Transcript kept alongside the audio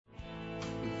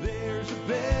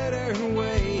better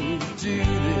way to do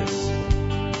this.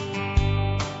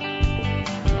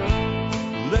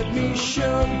 Let me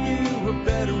show you a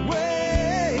better way.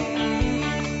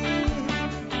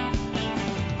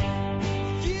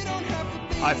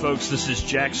 Hi, folks. This is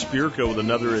Jack Spirko with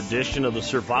another edition of the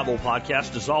Survival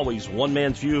Podcast. As always, one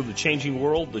man's view of the changing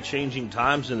world, the changing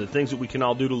times, and the things that we can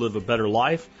all do to live a better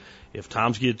life if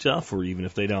times get tough or even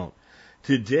if they don't.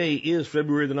 Today is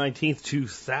February the 19th,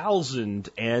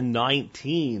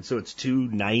 2019. So it's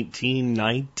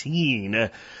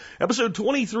 2/19/19. Episode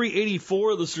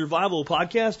 2384 of the Survival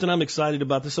Podcast, and I'm excited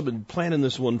about this. I've been planning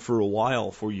this one for a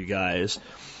while for you guys.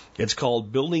 It's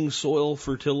called Building Soil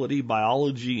Fertility,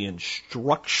 Biology, and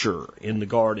Structure in the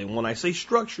Garden. When I say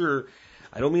structure,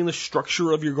 I don't mean the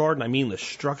structure of your garden. I mean the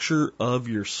structure of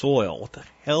your soil. What the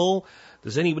hell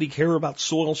does anybody care about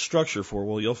soil structure for?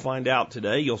 Well, you'll find out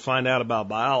today. You'll find out about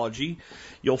biology.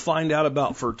 You'll find out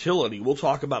about fertility. We'll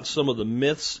talk about some of the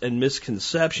myths and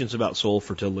misconceptions about soil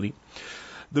fertility.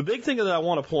 The big thing that I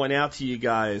want to point out to you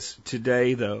guys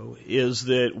today, though, is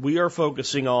that we are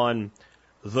focusing on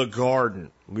the garden.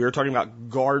 We are talking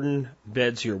about garden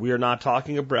beds here. We are not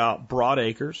talking about broad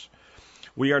acres.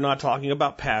 We are not talking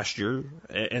about pasture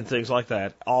and things like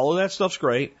that. All of that stuff's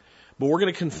great, but we're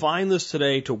going to confine this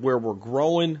today to where we're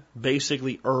growing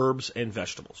basically herbs and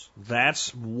vegetables.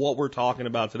 That's what we're talking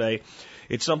about today.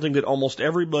 It's something that almost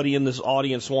everybody in this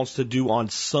audience wants to do on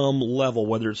some level,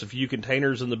 whether it's a few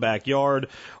containers in the backyard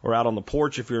or out on the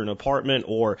porch if you're in an apartment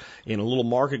or in a little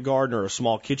market garden or a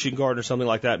small kitchen garden or something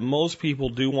like that. Most people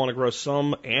do want to grow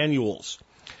some annuals.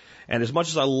 And as much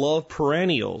as I love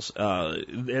perennials,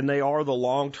 and they are the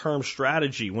long-term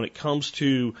strategy when it comes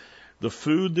to the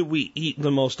food that we eat the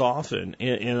most often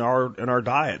in our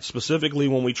diet, specifically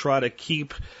when we try to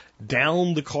keep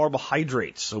down the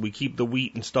carbohydrates, so we keep the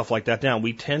wheat and stuff like that down,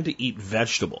 we tend to eat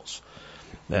vegetables.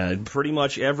 Pretty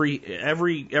much every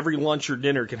lunch or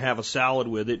dinner can have a salad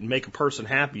with it and make a person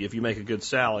happy if you make a good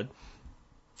salad.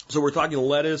 So we're talking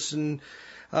lettuce and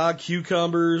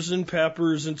cucumbers and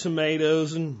peppers and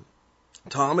tomatoes and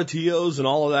tomatillos and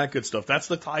all of that good stuff. That's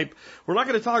the type. We're not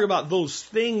going to talk about those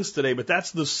things today, but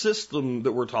that's the system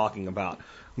that we're talking about,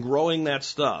 growing that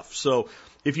stuff. So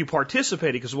if you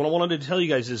participated, because what I wanted to tell you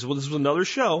guys is, well, this was another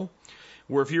show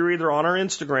where if you're either on our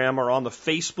Instagram or on the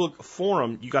Facebook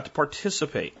forum, you got to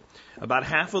participate. About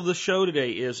half of the show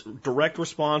today is direct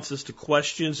responses to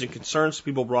questions and concerns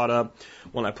people brought up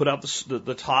when I put out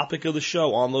the topic of the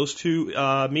show on those two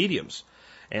mediums.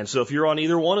 And so if you're on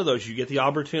either one of those, you get the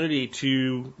opportunity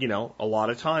to, a lot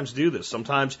of times do this.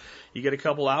 Sometimes you get a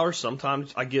couple hours.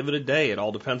 Sometimes I give it a day. It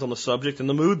all depends on the subject and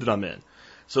the mood that I'm in.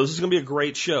 So this is going to be a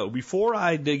great show. Before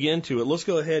I dig into it, let's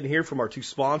go ahead and hear from our two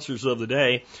sponsors of the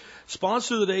day.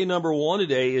 Sponsor of the day number one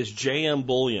today is JM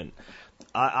Bullion.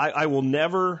 I will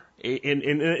never,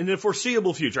 in the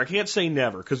foreseeable future, I can't say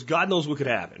never because God knows what could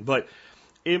happen, but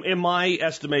in my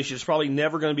estimation, it's probably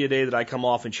never going to be a day that I come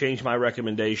off and change my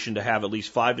recommendation to have at least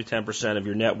 5 to 10% of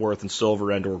your net worth in silver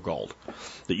and or gold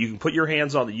that you can put your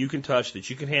hands on, that you can touch,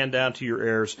 that you can hand down to your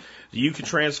heirs, that you can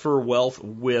transfer wealth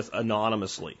with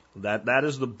anonymously. That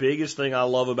is the biggest thing I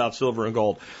love about silver and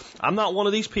gold. I'm not one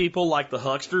of these people like the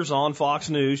hucksters on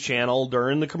Fox News Channel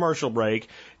during the commercial break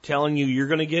telling you you're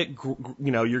going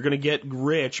to get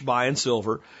rich buying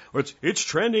silver, or it's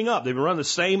trending up. They've been running the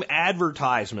same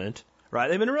advertisement. Right?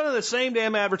 They've been running the same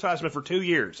damn advertisement for 2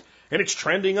 years, and it's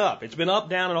trending up. It's been up,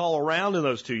 down, and all around in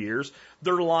those 2 years.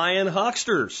 They're lying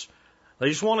hucksters. They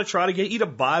just want to try to get you to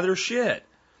buy their shit.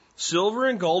 Silver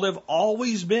and gold have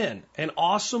always been an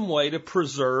awesome way to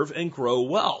preserve and grow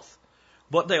wealth,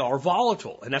 but they are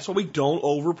volatile, and that's why we don't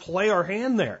overplay our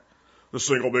hand there. The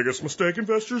single biggest mistake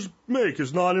investors make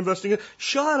is not investing in...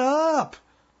 Shut up!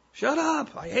 Shut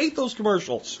up! I hate those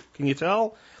commercials. Can you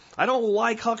tell? I don't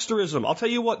like hucksterism. I'll tell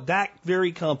you what, that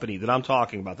very company that I'm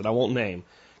talking about, that I won't name,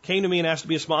 came to me and asked to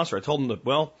be a sponsor. I told them that,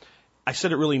 well, I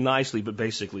said it really nicely, but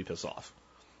basically piss off.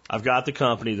 I've got the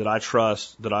company that I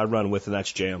trust, that I run with, and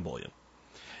that's JM Bullion.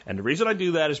 And the reason I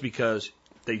do that is because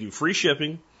they do free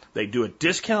shipping, they do a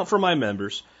discount for my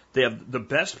members, they have the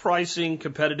best pricing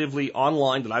competitively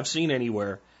online that I've seen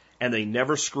anywhere, and they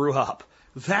never screw up.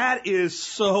 That is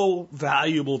so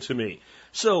valuable to me.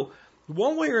 So,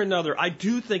 one way or another, I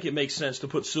do think it makes sense to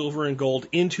put silver and gold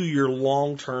into your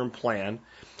long-term plan.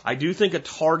 I do think a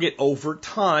target over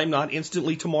time, not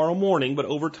instantly tomorrow morning, but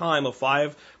over time of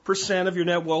 5% of your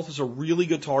net wealth is a really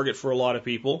good target for a lot of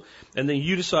people. And then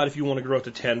you decide if you want to grow up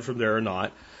to 10 from there or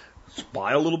not. Just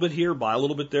buy a little bit here, buy a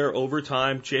little bit there over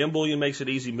time. JM Bullion makes it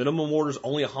easy. Minimum order is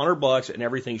only $100 and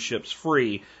everything ships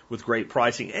free with great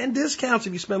pricing and discounts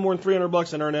if you spend more than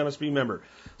 $300 and are an MSB member.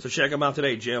 So check them out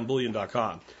today,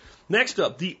 jmbullion.com. Next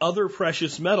up, the other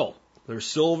precious metal. There's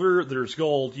silver, there's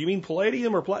gold. You mean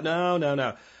palladium or platinum?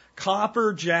 No.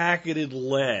 Copper jacketed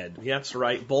lead. That's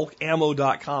right,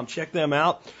 bulkammo.com. Check them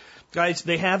out. Guys,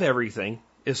 they have everything,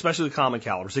 especially the common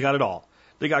calibers. They got it all.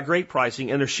 They got great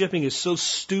pricing, and their shipping is so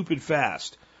stupid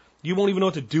fast. You won't even know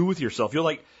what to do with yourself. You're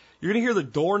going to hear the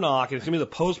door knock, and it's going to be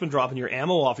the postman dropping your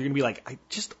ammo off. You're going to be like, I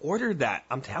just ordered that.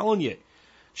 I'm telling you.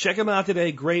 Check them out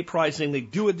today. Great pricing. They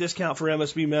do a discount for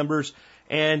MSB members.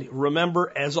 And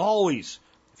remember, as always,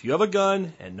 if you have a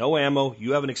gun and no ammo,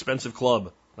 you have an expensive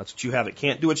club. That's what you have. It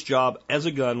can't do its job as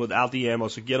a gun without the ammo.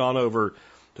 So get on over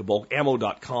to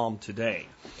bulkammo.com today.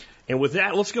 And with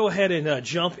that, let's go ahead and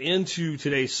jump into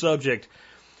today's subject.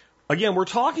 Again, we're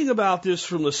talking about this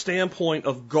from the standpoint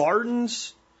of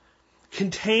gardens,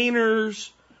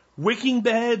 containers, wicking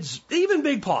beds, even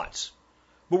big pots.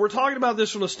 But we're talking about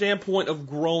this from the standpoint of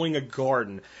growing a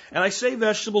garden. And I say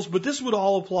vegetables, but this would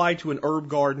all apply to an herb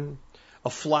garden, a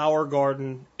flower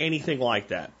garden, anything like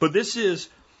that. But this is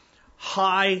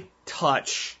high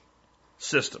touch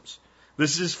systems.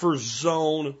 This is for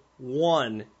zone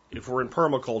 1 if we're in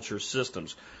permaculture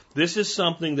systems. This is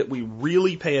something that we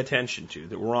really pay attention to,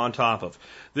 that we're on top of.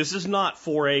 This is not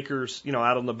 4 acres,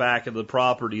 out on the back of the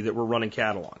property that we're running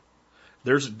cattle on.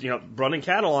 There's, running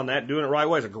cattle on that, doing it right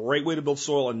way is a great way to build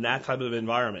soil in that type of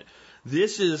environment.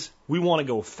 We want to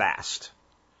go fast.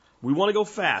 We want to go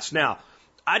fast. Now,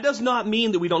 that does not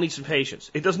mean that we don't need some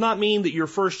patience. It does not mean that your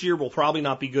first year will probably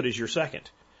not be good as your second.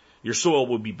 Your soil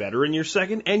will be better in your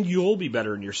second, and you'll be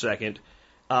better in your second,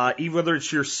 even whether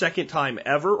it's your second time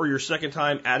ever or your second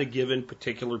time at a given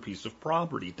particular piece of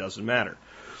property. It doesn't matter.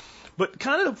 But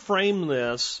kind of frame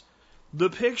this, the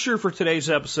picture for today's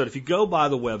episode, if you go by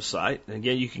the website, and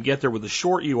again, you can get there with a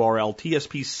short URL,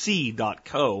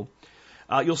 tspc.co,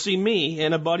 you'll see me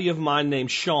and a buddy of mine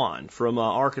named Sean from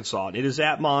Arkansas. It is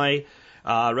at my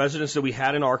residence that we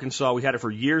had in Arkansas. We had it for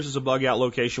years as a bug out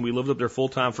location. We lived up there full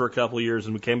time for a couple of years,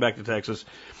 and we came back to Texas.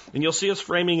 And you'll see us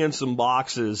framing in some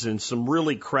boxes and some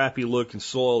really crappy looking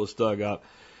soil that's dug up.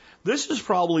 This is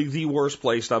probably the worst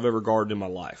place I've ever gardened in my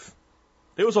life.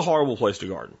 It was a horrible place to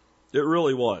garden. It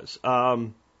really was.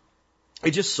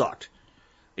 It just sucked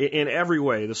in every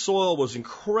way. The soil was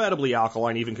incredibly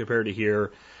alkaline, even compared to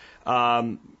here.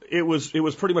 It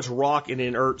was pretty much rock and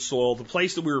inert soil. The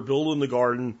place that we were building the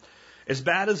garden, as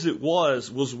bad as it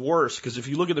was worse, because if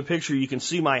you look at the picture, you can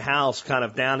see my house kind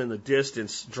of down in the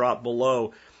distance, drop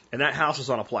below, and that house is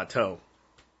on a plateau.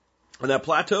 And that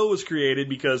plateau was created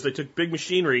because they took big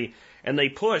machinery and they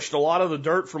pushed a lot of the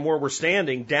dirt from where we're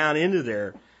standing down into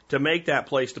there to make that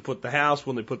place to put the house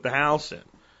when they put the house in.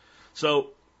 So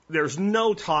there's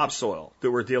no topsoil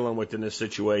that we're dealing with in this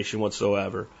situation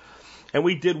whatsoever. And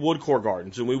we did wood core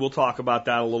gardens, and we will talk about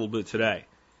that a little bit today.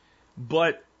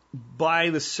 But by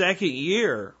the second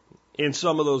year in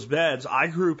some of those beds, I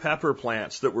grew pepper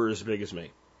plants that were as big as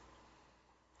me.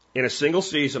 In a single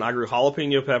season, I grew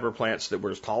jalapeno pepper plants that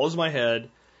were as tall as my head.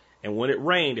 And when it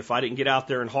rained, if I didn't get out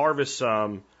there and harvest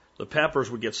some, the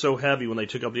peppers would get so heavy when they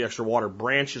took up the extra water,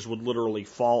 branches would literally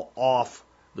fall off.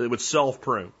 They would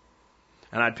self-prune.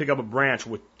 And I'd pick up a branch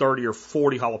with 30 or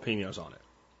 40 jalapenos on it.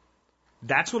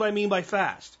 That's what I mean by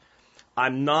fast.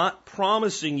 I'm not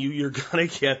promising you're going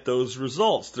to get those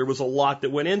results. There was a lot that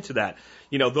went into that.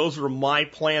 Those were my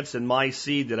plants and my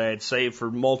seed that I had saved for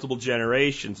multiple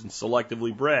generations and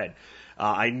selectively bred.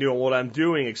 I knew what I'm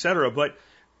doing, etc. But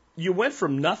you went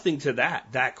from nothing to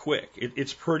that quick.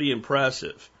 It's pretty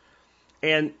impressive.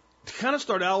 And to kind of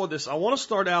start out with this, I want to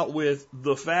start out with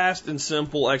the fast and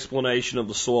simple explanation of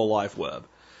the soil life web.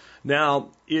 Now,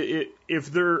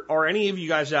 if there are any of you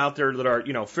guys out there that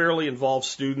are, fairly involved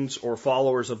students or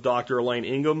followers of Dr. Elaine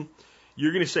Ingham,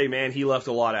 you're going to say, man, he left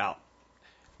a lot out.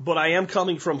 But I am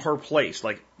coming from her place.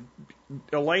 Like,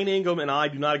 Elaine Ingham and I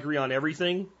do not agree on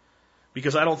everything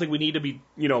because I don't think we need to be,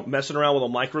 messing around with a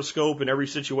microscope in every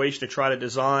situation to try to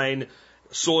design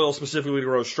soil specifically to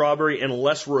grow strawberry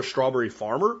unless we're a strawberry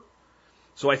farmer.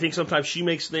 So I think sometimes she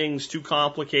makes things too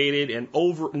complicated and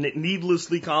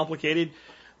needlessly complicated.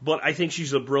 But I think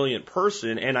she's a brilliant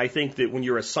person, and I think that when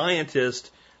you're a scientist,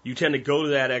 you tend to go to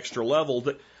that extra level.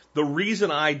 The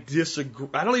reason I disagree,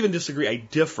 I don't even disagree, I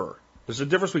differ. There's a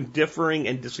difference between differing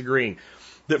and disagreeing.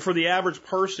 That for the average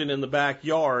person in the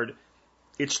backyard,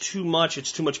 it's too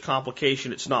much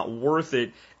complication, it's not worth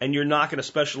it, and you're not going to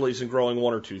specialize in growing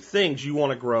one or two things. You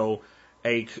want to grow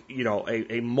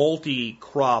a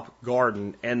multi-crop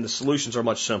garden, and the solutions are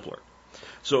much simpler.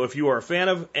 So if you are a fan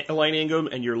of Elaine Ingham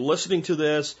and you're listening to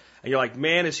this and you're like,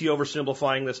 man, is he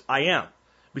oversimplifying this? I am.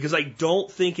 Because I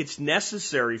don't think it's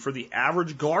necessary for the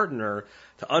average gardener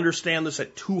to understand this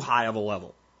at too high of a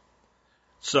level.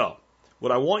 So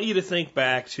What I want you to think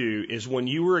back to is when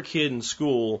you were a kid in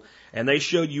school and they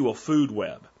showed you a food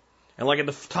web. And like at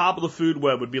the top of the food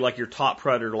web would be like your top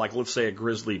predator, like let's say a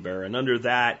grizzly bear. And under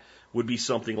that would be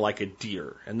something like a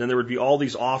deer. And then there would be all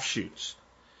these offshoots.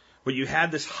 But you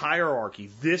had this hierarchy.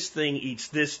 This thing eats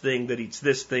this thing that eats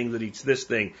this thing that eats this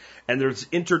thing. And there's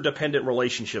interdependent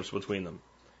relationships between them.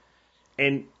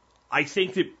 And I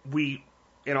think that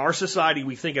in our society,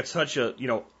 we think it's such a,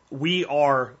 we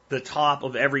are the top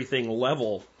of everything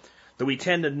level that we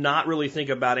tend to not really think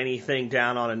about anything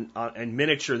down on a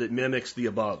miniature that mimics the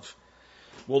above.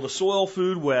 Well, the soil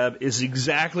food web is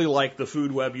exactly like the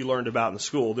food web you learned about in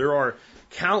school. There are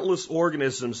countless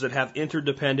organisms that have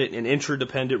interdependent and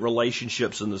interdependent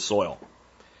relationships in the soil.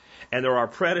 And there are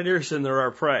predators and there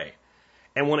are prey.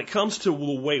 And when it comes to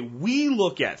the way we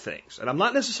look at things, and I'm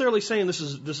not necessarily saying this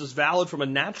is valid from a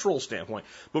natural standpoint,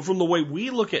 but from the way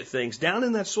we look at things, down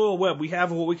in that soil web, we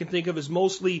have what we can think of as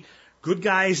mostly good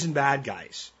guys and bad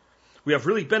guys. We have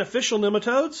really beneficial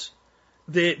nematodes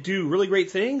that do really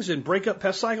great things and break up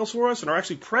pest cycles for us and are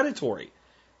actually predatory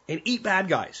and eat bad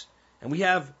guys. And we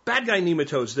have bad guy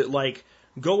nematodes that like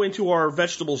go into our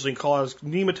vegetables and cause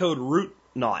nematode root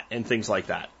knot and things like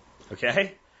that.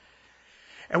 Okay?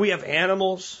 And we have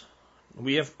animals,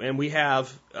 we have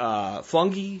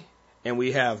fungi, and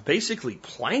we have basically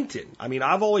plankton. I mean,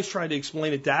 I've always tried to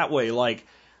explain it that way, like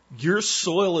your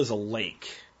soil is a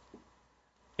lake.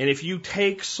 And if you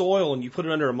take soil and you put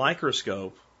it under a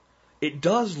microscope, it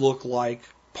does look like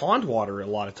pond water a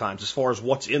lot of times as far as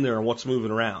what's in there and what's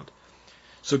moving around.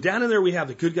 So down in there we have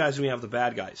the good guys and we have the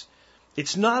bad guys.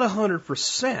 It's not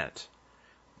 100%,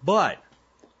 but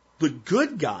the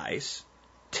good guys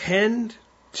tend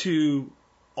to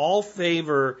all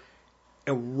favor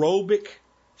aerobic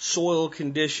soil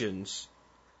conditions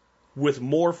with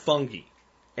more fungi.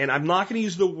 And I'm not going to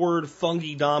use the word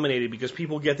fungi dominated because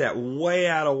people get that way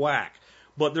out of whack.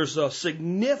 But there's a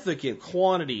significant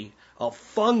quantity of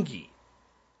fungi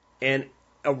and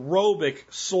aerobic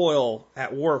soil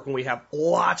at work when we have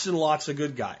lots and lots of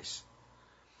good guys.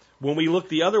 When we look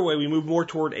the other way, we move more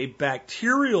toward a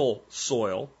bacterial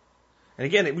soil. And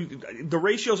again, the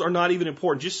ratios are not even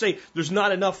important. Just say there's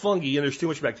not enough fungi and there's too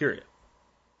much bacteria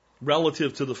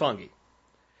relative to the fungi.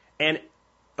 And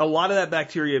a lot of that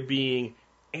bacteria being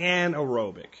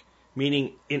anaerobic,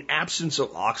 meaning in absence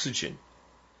of oxygen.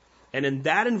 And in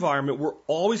that environment, we're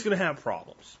always going to have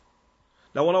problems.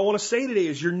 Now, what I want to say today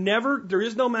is there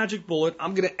is no magic bullet.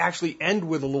 I'm going to actually end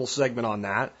with a little segment on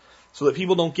that so that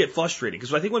people don't get frustrated.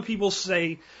 Because I think when people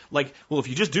say, like, well, if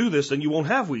you just do this, then you won't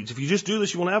have weeds. If you just do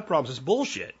this, you won't have problems. It's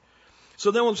bullshit.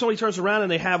 So then when somebody turns around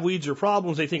and they have weeds or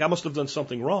problems, they think, I must have done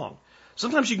something wrong.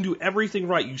 Sometimes you can do everything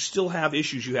right. You still have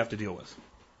issues you have to deal with.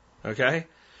 Okay?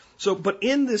 So, but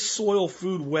in this soil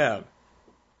food web,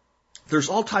 there's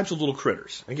all types of little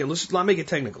critters. Again, let's not make it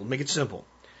technical. Make it simple.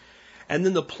 And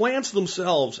then the plants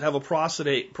themselves have a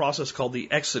process called the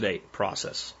exudate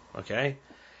process. Okay?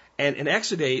 And an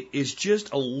exudate is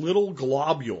just a little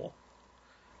globule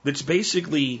that's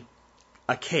basically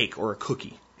a cake or a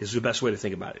cookie is the best way to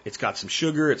think about it. It's got some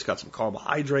sugar, it's got some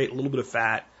carbohydrate, a little bit of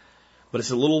fat, but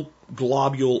it's a little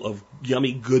globule of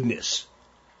yummy goodness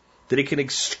that it can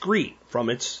excrete from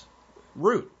its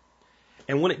root.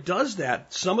 And when it does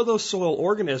that, some of those soil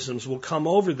organisms will come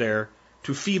over there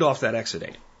to feed off that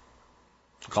exudate.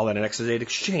 We'll call that an exudate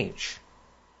exchange.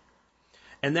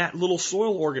 And that little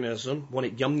soil organism, when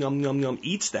it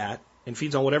eats that and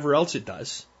feeds on whatever else it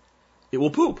does, it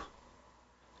will poop.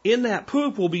 In that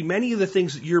poop will be many of the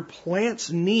things that your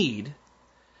plants need,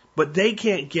 but they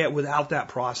can't get without that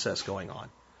process going on.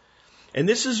 And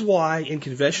this is why in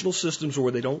conventional systems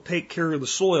where they don't take care of the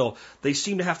soil, they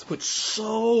seem to have to put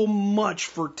so much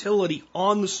fertility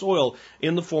on the soil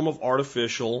in the form of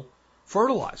artificial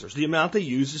fertilizers. The amount they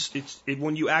use,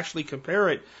 when you actually compare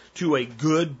it to a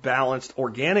good, balanced,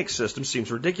 organic system, seems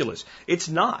ridiculous. It's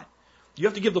not. You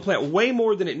have to give the plant way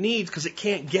more than it needs because it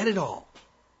can't get it all.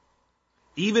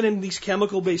 Even in these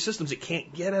chemical-based systems, it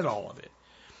can't get at all of it.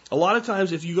 A lot of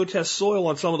times, if you go test soil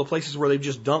on some of the places where they've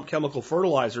just dumped chemical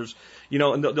fertilizers,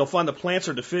 and they'll find the plants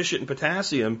are deficient in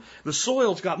potassium, the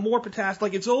soil's got more potassium,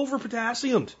 like it's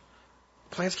over-potassiumed.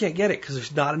 Plants can't get it because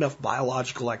there's not enough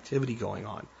biological activity going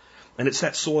on. And it's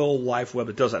that soil life web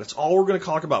that does that. It's all we're going to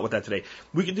talk about with that today.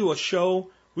 We could do a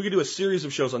series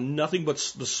of shows on nothing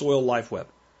but the soil life web.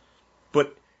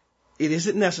 But it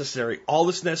isn't necessary. All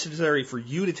that's necessary for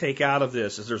you to take out of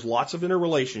this is there's lots of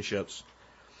interrelationships.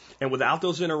 And without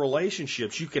those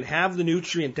interrelationships, you can have the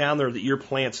nutrient down there that your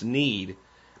plants need,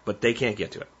 but they can't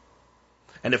get to it.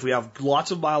 And if we have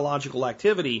lots of biological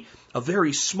activity, a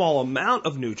very small amount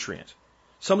of nutrient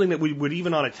Something that we would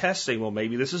even on a test say, well,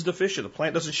 maybe this is deficient. The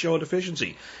plant doesn't show a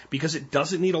deficiency because it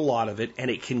doesn't need a lot of it and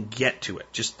it can get to it.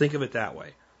 Just think of it that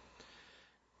way.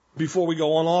 Before we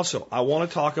go on also, I want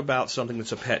to talk about something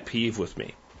that's a pet peeve with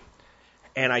me.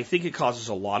 And I think it causes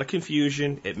a lot of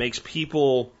confusion. It makes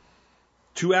people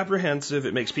too apprehensive.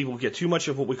 It makes people get too much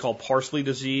of what we call parsley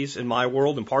disease in my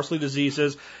world. And parsley disease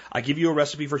is, I give you a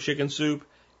recipe for chicken soup.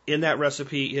 In that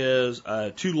recipe is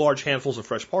 2 large handfuls of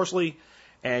fresh parsley,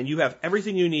 and you have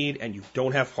everything you need, and you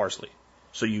don't have parsley.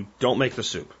 So you don't make the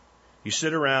soup. You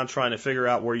sit around trying to figure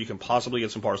out where you can possibly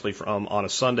get some parsley from on a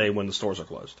Sunday when the stores are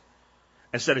closed.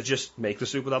 Instead of just make the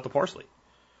soup without the parsley.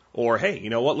 Or, hey, you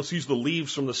know what? Let's use the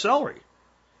leaves from the celery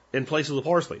in place of the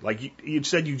parsley. Like you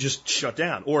said, you just shut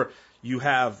down. Or you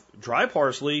have dry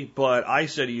parsley, but I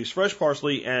said to use fresh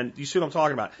parsley, and you see what I'm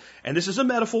talking about. And this is a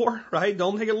metaphor, right?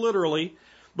 Don't take it literally,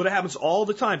 but it happens all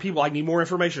the time. People, I need more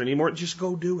information. I need more. Just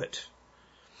go do it.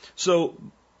 So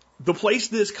the place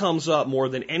this comes up more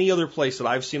than any other place that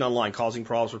I've seen online causing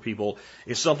problems for people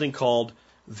is something called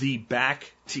the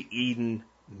back to Eden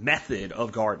method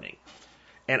of gardening.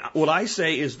 And what I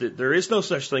say is that there is no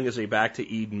such thing as a back to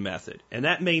Eden method. And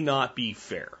that may not be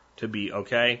fair to be,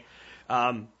 okay?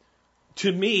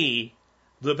 To me,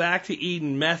 the back to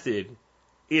Eden method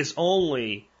is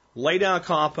only lay down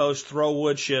compost, throw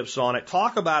wood chips on it,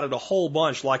 talk about it a whole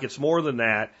bunch like it's more than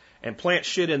that, and plant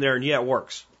shit in there, and yeah, it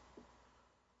works.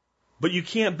 But you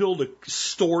can't build a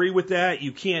story with that.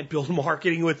 You can't build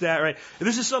marketing with that, right? And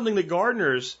this is something that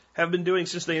gardeners have been doing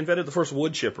since they invented the first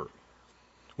wood chipper.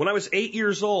 When I was 8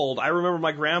 years old, I remember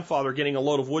my grandfather getting a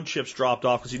load of wood chips dropped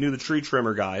off because he knew the tree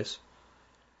trimmer guys,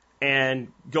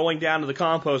 and going down to the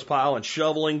compost pile and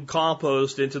shoveling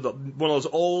compost into one of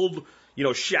those old,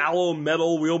 shallow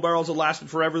metal wheelbarrows that lasted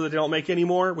forever that they don't make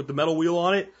anymore with the metal wheel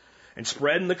on it, and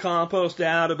spreading the compost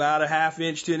out about a ½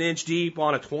 inch to an inch deep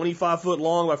on a 25-foot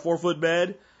long by 4-foot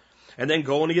bed, and then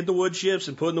going to get the wood chips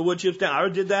and putting the wood chips down. I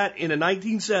did that in the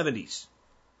 1970s,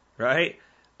 right?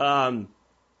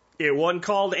 It wasn't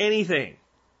called anything.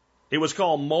 It was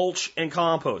called mulch and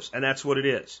compost, and that's what it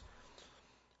is.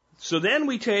 So then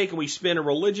we take and we spin a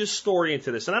religious story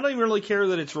into this. And I don't even really care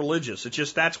that it's religious. It's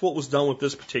just that's what was done with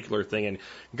this particular thing. And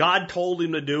God told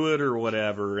him to do it or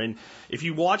whatever. And if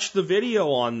you watch the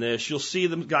video on this, you'll see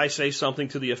the guy say something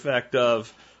to the effect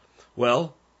of,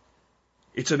 well,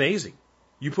 it's amazing.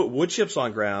 You put wood chips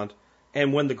on ground,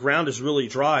 and when the ground is really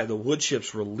dry, the wood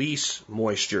chips release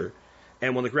moisture.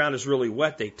 And when the ground is really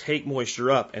wet, they take moisture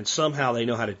up, and somehow they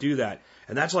know how to do that.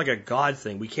 And that's like a God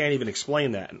thing. We can't even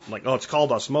explain that. Like, it's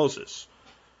called osmosis.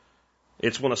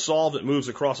 It's when a solvent moves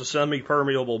across a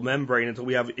semi-permeable membrane until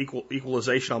we have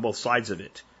equalization on both sides of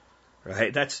it.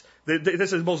 Right? This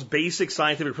is the most basic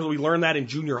scientific principle. We learn that in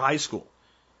junior high school.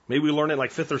 Maybe we learn it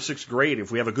like 5th or 6th grade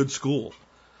if we have a good school.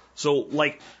 So,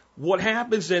 what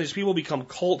happens then is people become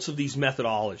cults of these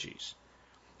methodologies.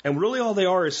 And really all they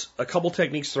are is a couple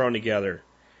techniques thrown together.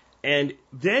 And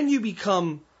then you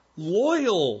become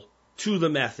loyal to the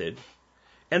method.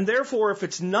 And therefore, if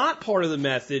it's not part of the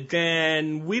method,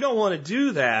 then we don't want to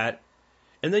do that.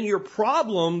 And then your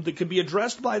problem that could be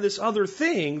addressed by this other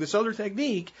thing, this other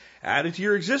technique, added to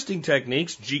your existing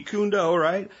techniques, Jeet Kune Do,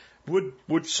 right,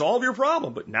 would solve your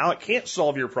problem. But now it can't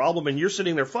solve your problem, and you're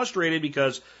sitting there frustrated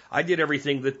because I did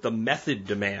everything that the method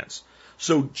demands.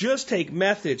 So just take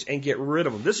methods and get rid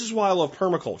of them. This is why I love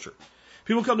permaculture.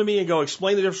 People come to me and go,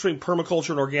 explain the difference between permaculture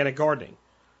and organic gardening.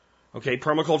 Okay,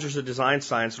 permaculture is a design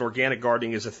science, and organic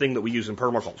gardening is a thing that we use in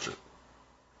permaculture.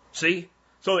 See?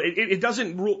 So it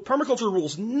doesn't rule, permaculture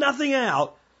rules nothing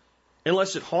out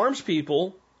unless it harms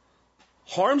people,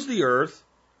 harms the earth,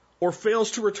 or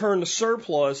fails to return the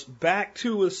surplus back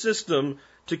to a system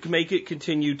to make it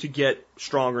continue to get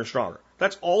stronger and stronger.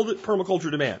 That's all that permaculture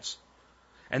demands.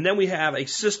 And then we have a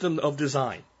system of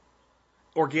design.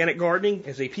 Organic gardening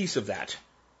is a piece of that.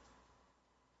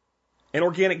 And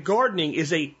organic gardening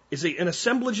is an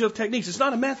assemblage of techniques. It's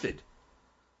not a method.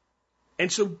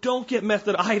 And so don't get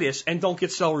methoditis and don't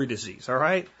get celery disease, all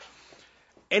right?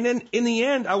 And then in the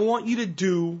end, I want you to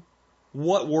do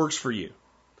what works for you.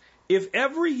 If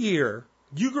every year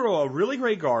you grow a really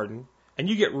great garden and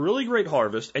you get really great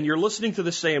harvest and you're listening to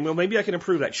this saying, well, maybe I can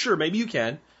improve that. Sure, maybe you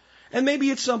can. And maybe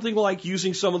it's something like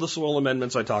using some of the soil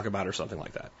amendments I talk about or something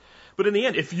like that. But in the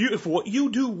end, if what you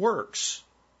do works,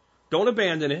 don't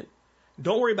abandon it.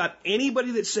 Don't worry about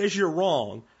anybody that says you're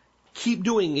wrong. Keep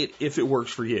doing it if it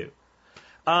works for you.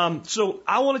 So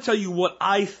I want to tell you what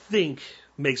I think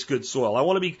makes good soil. I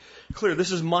want to be clear.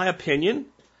 This is my opinion.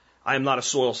 I am not a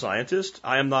soil scientist.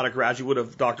 I am not a graduate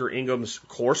of Dr. Ingham's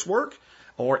coursework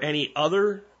or any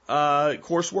other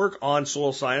coursework on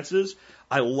soil sciences.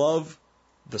 I love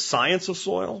the science of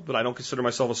soil, but I don't consider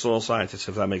myself a soil scientist,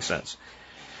 if that makes sense.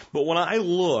 But when I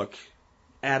look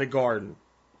at a garden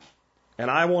and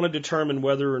I want to determine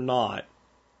whether or not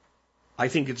I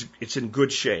think it's in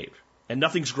good shape and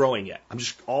nothing's growing yet,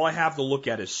 all I have to look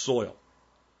at is soil.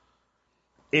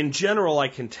 In general, I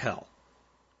can tell.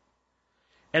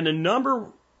 And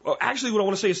actually what I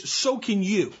want to say is, so can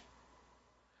you.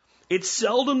 It's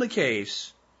seldom the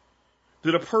case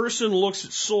that a person looks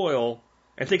at soil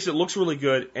and thinks it looks really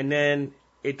good and then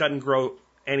it doesn't grow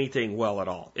anything well at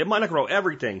all. It might not grow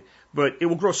everything, but it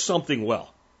will grow something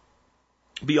well.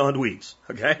 Beyond weeds,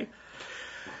 okay?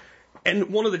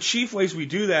 And one of the chief ways we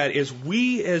do that is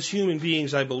we as human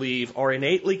beings, I believe, are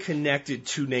innately connected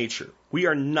to nature. We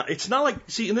are not, it's not like,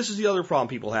 see, and this is the other problem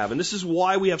people have, and this is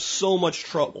why we have so much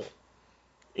trouble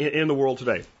in the world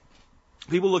today.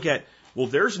 People look at, well,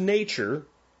 there's nature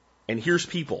and here's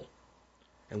people.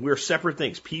 And we're separate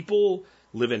things. People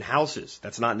live in houses.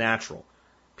 That's not natural.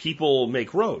 People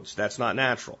make roads. That's not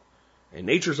natural. And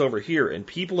nature's over here, and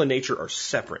people and nature are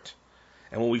separate.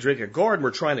 And when we drink a garden,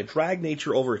 we're trying to drag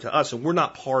nature over to us, and we're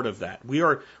not part of that.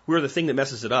 We're the thing that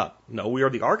messes it up. No, we are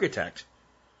the architect.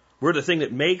 We're the thing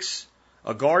that makes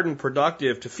a garden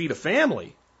productive to feed a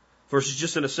family versus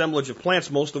just an assemblage of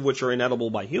plants, most of which are inedible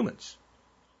by humans.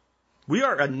 We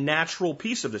are a natural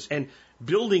piece of this. And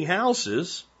building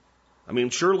houses, I mean,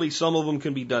 surely some of them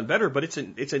can be done better, but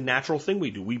it's a natural thing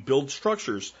we do. We build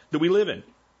structures that we live in,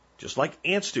 just like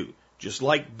ants do, just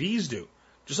like bees do,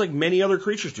 just like many other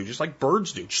creatures do, just like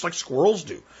birds do, just like squirrels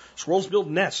do. Squirrels build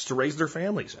nests to raise their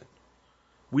families in.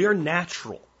 We are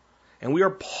natural, and we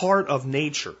are part of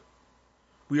nature.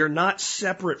 We are not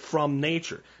separate from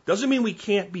nature. Doesn't mean we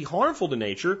can't be harmful to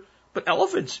nature, but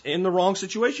elephants in the wrong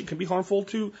situation can be harmful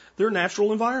to their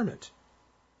natural environment.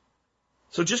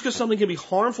 So just because something can be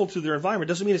harmful to their environment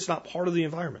doesn't mean it's not part of the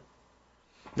environment.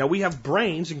 Now, we have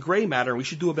brains and gray matter, and we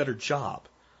should do a better job.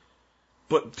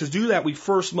 But to do that, we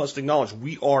first must acknowledge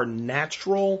we are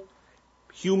natural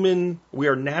we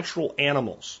are natural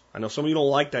animals. I know some of you don't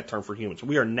like that term for humans.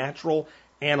 We are natural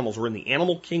animals. We're in the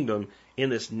animal kingdom in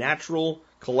this natural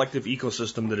collective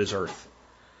ecosystem that is Earth.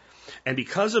 And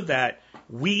because of that,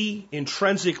 we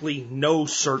intrinsically know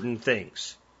certain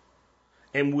things.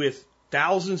 And with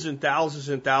thousands and thousands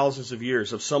and thousands of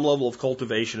years of some level of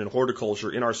cultivation and horticulture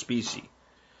in our species,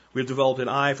 we've developed an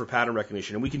eye for pattern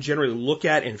recognition. And we can generally look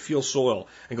at and feel soil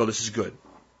and go, this is good.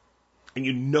 And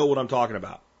you know what I'm talking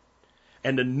about.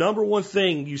 And the number one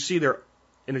thing you see there,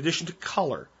 in addition to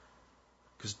color,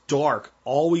 because dark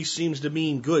always seems to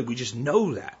mean good, we just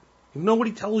know that.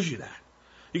 Nobody tells you that.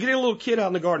 You get a little kid out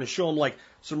in the garden and show him like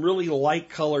some really light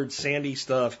colored sandy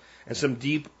stuff and some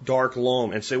deep dark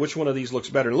loam and say which one of these looks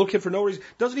better. And the little kid for no reason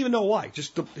doesn't even know why.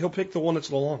 He'll pick the one that's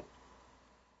the loam.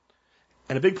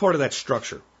 And a big part of that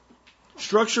structure.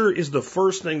 Structure is the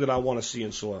first thing that I want to see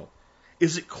in soil.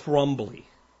 Is it crumbly?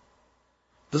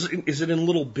 Is it in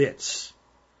little bits?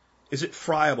 Is it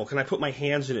friable? Can I put my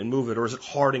hands in it and move it? Or is it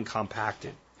hard and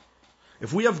compacted?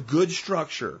 If we have good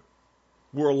structure,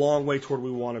 we're a long way toward where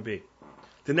we want to be.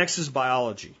 The next is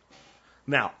biology.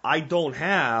 Now, I don't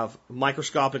have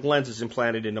microscopic lenses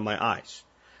implanted into my eyes.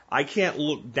 I can't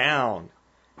look down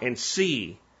and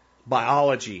see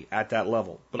biology at that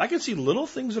level. But I can see little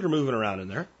things that are moving around in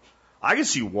there. I can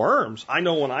see worms. I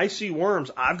know when I see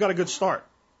worms, I've got a good start.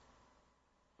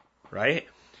 Right?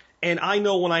 And I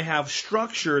know when I have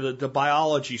structure that the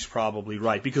biology's probably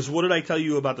right. Because what did I tell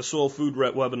you about the soil food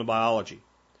web and the biology?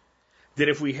 That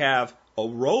if we have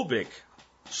aerobic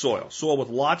soil with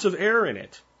lots of air in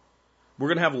it, we're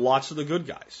going to have lots of the good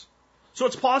guys. So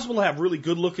it's possible to have really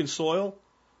good looking soil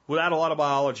without a lot of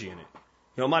biology in it.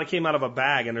 You know, it might have came out of a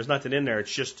bag and there's nothing in there.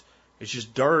 It's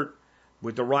just dirt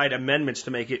with the right amendments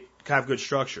to make it have good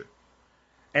structure.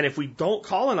 And if we don't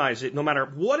colonize it, no matter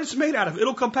what it's made out of,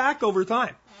 it'll compact over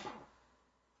time.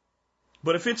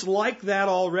 But if it's like that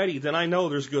already, then I know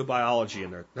there's good biology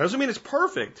in there. That doesn't mean it's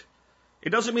perfect. It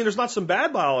doesn't mean there's not some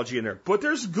bad biology in there, but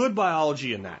there's good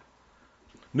biology in that.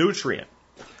 Nutrient.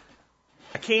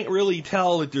 I can't really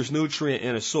tell that there's nutrient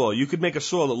in a soil. You could make a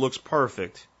soil that looks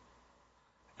perfect,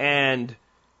 and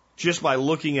just by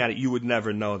looking at it, you would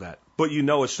never know that. But you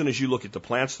know as soon as you look at the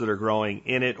plants that are growing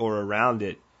in it or around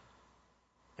it,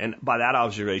 and by that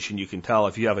observation, you can tell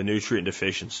if you have a nutrient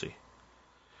deficiency.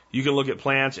 You can look at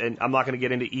plants, and I'm not going to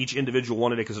get into each individual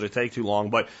one today because it'll take too long,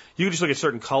 but you can just look at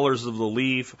certain colors of the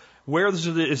leaf. Where is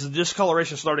the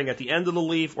discoloration starting at the end of the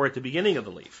leaf or at the beginning of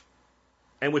the leaf?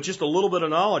 And with just a little bit of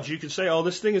knowledge, you can say, oh,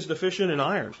 this thing is deficient in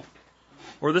iron,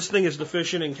 or this thing is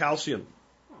deficient in calcium,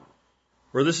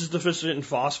 or this is deficient in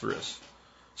phosphorus.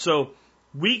 So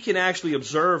we can actually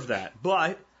observe that,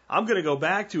 but I'm going to go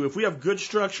back to if we have good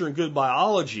structure and good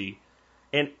biology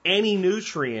and any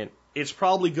nutrient, it's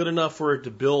probably good enough for it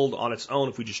to build on its own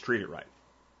if we just treat it right.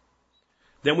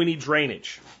 Then we need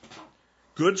drainage.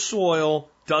 Good soil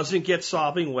doesn't get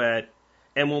sopping wet,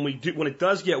 and when it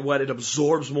does get wet, it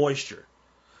absorbs moisture.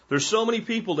 There's so many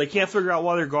people, they can't figure out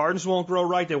why their gardens won't grow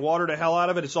right. They water the hell out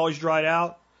of it. It's always dried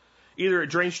out. Either it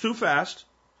drains too fast,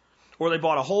 or they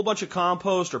bought a whole bunch of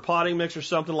compost or potting mix or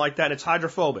something like that, and it's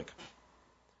hydrophobic.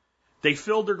 They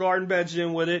filled their garden beds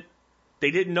in with it.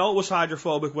 They didn't know it was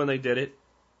hydrophobic when they did it.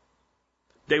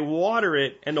 They water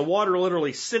it, and the water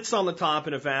literally sits on the top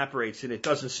and evaporates, and it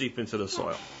doesn't seep into the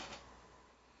soil.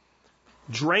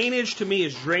 Drainage, to me,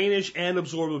 is drainage and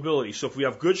absorbability. So if we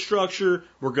have good structure,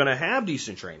 we're going to have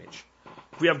decent drainage.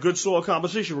 If we have good soil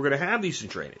composition, we're going to have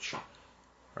decent drainage.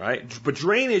 Right? But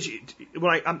drainage,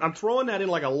 when I'm throwing that in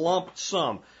like a lump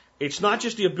sum, it's not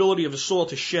just the ability of the soil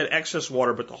to shed excess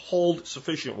water, but to hold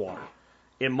sufficient water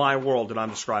in my world that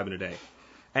I'm describing today.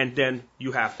 And then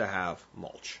you have to have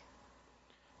mulch.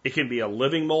 It can be a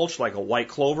living mulch, like a white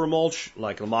clover mulch,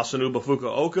 like a Masanuba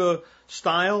Fukuoka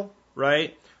style,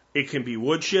 right? It can be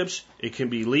wood chips, it can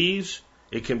be leaves,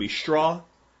 it can be straw.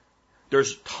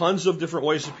 There's tons of different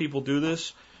ways that people do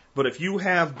this, but if you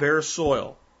have bare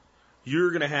soil, you're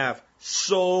going to have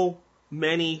so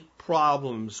many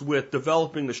problems with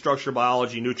developing the structure,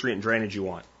 biology, nutrient, and drainage you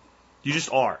want. You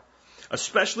just are.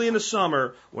 Especially in the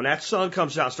summer when that sun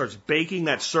comes out and starts baking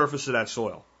that surface of that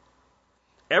soil.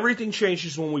 Everything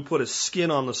changes when we put a skin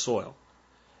on the soil.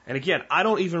 And again, I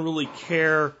don't even really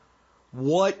care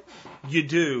what you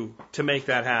do to make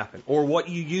that happen or what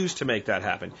you use to make that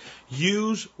happen.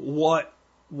 Use what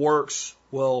works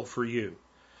well for you.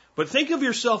 But think of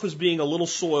yourself as being a little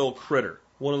soil critter,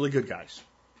 one of the good guys.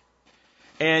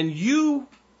 And you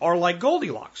are like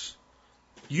Goldilocks.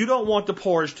 You don't want the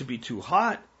porridge to be too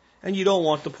hot, and you don't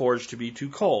want the porridge to be too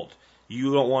cold.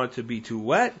 You don't want it to be too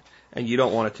wet, and you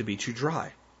don't want it to be too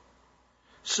dry.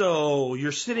 So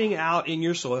you're sitting out in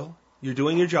your soil, you're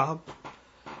doing your job,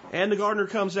 and the gardener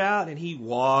comes out and he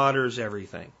waters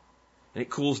everything. And it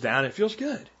cools down and it feels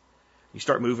good. You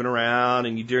start moving around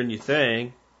and you're doing your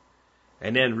thing.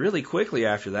 And then really quickly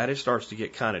after that, it starts to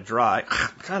get kind of dry.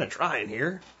 Kind of dry in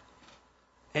here.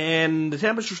 And the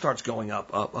temperature starts going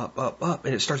up,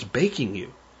 and it starts baking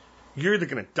you. You're either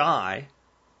going to die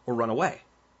or run away.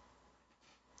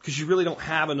 Because you really don't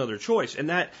have another choice. And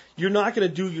that you're not going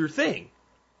to do your thing.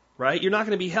 Right? You're not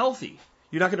going to be healthy.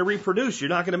 You're not going to reproduce. You're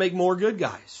not going to make more good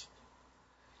guys.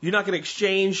 You're not going to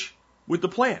exchange with the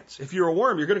plants. If you're a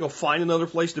worm, you're going to go find another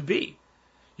place to be.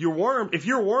 If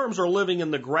your worms are living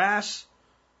in the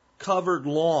grass-covered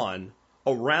lawn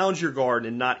around your garden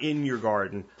and not in your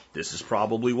garden, this is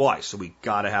probably why. So we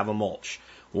got to have a mulch.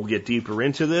 We'll get deeper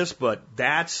into this, but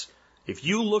if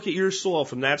you look at your soil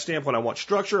from that standpoint, I want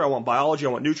structure, I want biology, I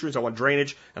want nutrients, I want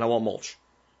drainage, and I want mulch.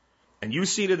 And you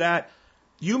see to that,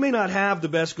 you may not have the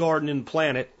best garden in the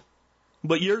planet,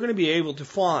 but you're going to be able to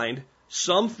find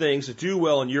some things that do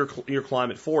well in your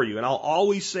climate for you. And I'll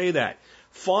always say that.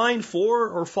 Find 4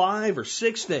 or 5 or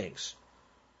 6 things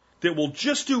that will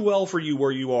just do well for you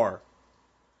where you are.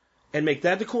 And make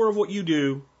that the core of what you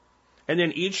do. And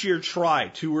then each year try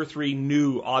 2 or 3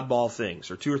 new oddball things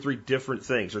or 2 or 3 different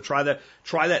things. Or try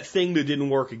that thing that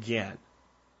didn't work again.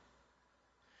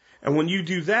 And when you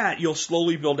do that, you'll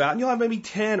slowly build out, and you'll have maybe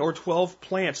 10 or 12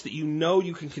 plants that you know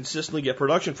you can consistently get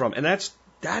production from. And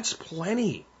that's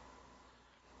plenty.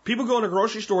 People go in a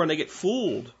grocery store and they get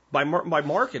fooled by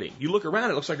marketing. You look around,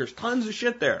 it looks like there's tons of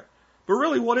shit there. But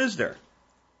really, what is there?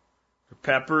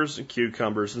 Peppers and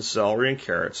cucumbers and celery and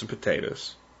carrots and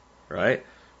potatoes, right?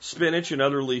 Spinach and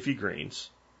other leafy greens.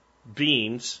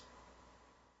 Beans.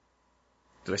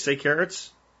 Did I say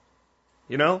carrots?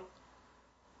 You know?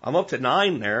 I'm up to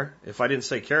 9 there, if I didn't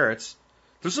say carrots.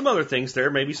 There's some other things there,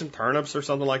 maybe some turnips or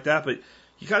something like that, but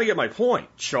you kind of get my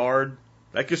point. Chard,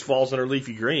 that just falls under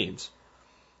leafy greens.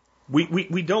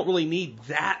 We don't really need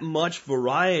that much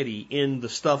variety in the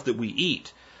stuff that we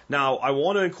eat. Now, I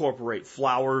want to incorporate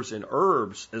flowers and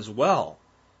herbs as well,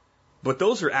 but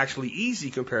those are actually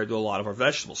easy compared to a lot of our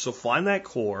vegetables. So find that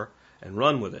core and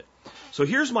run with it. So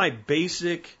here's my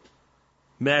basic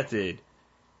method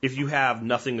if you have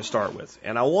nothing to start with.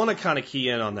 And I want to kind of key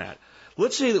in on that.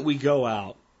 Let's say that we go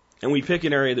out and we pick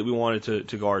an area that we wanted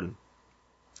to garden.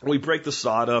 We break the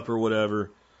sod up or whatever.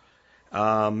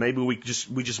 Maybe we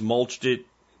just mulched it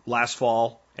last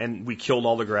fall and we killed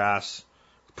all the grass,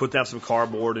 put down some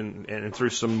cardboard and threw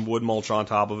some wood mulch on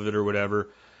top of it or whatever.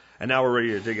 And now we're ready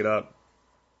to dig it up.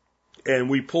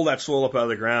 And we pull that soil up out of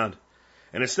the ground.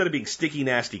 And instead of being sticky,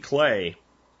 nasty clay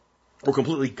or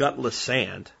completely gutless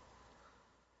sand,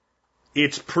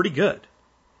 it's pretty good.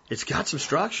 It's got some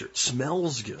structure. It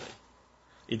smells good.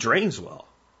 It drains well.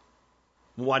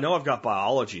 Well, I know I've got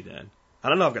biology then. I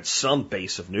don't know I've got some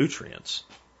base of nutrients.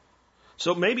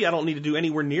 So maybe I don't need to do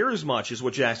anywhere near as much as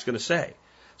what Jack's going to say.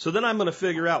 So then I'm going to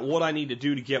figure out what I need to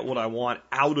do to get what I want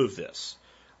out of this.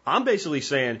 I'm basically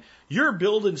saying you're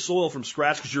building soil from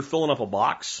scratch because you're filling up a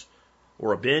box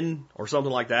or a bin or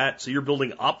something like that. So you're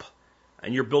building up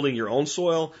and you're building your own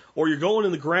soil, or you're going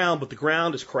in the ground, but the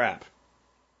ground is crap.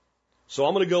 So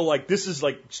I'm going to go like, this is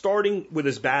like starting with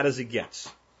as bad as it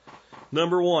gets.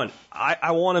 Number one,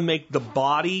 I want to make the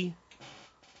body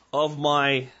of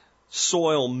my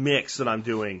soil mix that I'm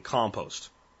doing compost.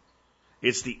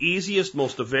 It's the easiest,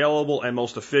 most available, and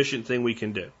most efficient thing we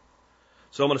can do.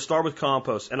 So I'm going to start with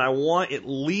compost, and I want at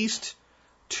least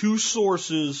 2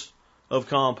 sources of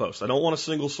compost. I don't want a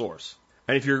single source.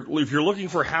 And if you're looking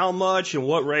for how much and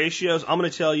what ratios, I'm going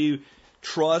to tell you,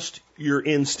 trust your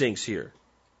instincts here.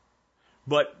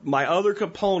 But my other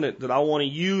component that I want to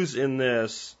use in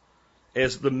this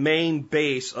as the main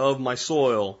base of my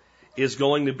soil is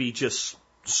going to be just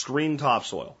screen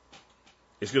topsoil.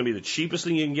 It's going to be the cheapest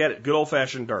thing you can get, good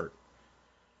old-fashioned dirt.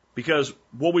 Because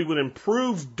what we would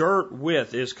improve dirt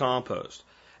with is compost.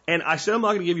 And I said I'm not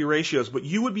going to give you ratios, but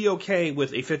you would be okay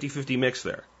with a 50-50 mix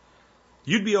there.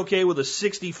 You'd be okay with a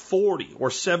 60-40 or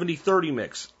 70-30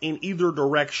 mix in either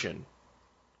direction,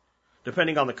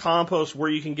 depending on the compost, where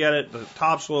you can get it, the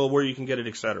topsoil, where you can get it,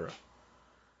 etc.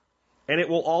 And it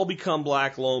will all become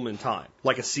black loam in time,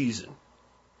 like a season,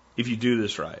 if you do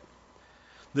this right.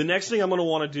 The next thing I'm going to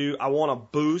want to do, I want to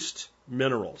boost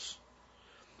minerals.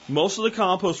 Most of the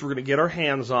compost we're going to get our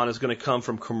hands on is going to come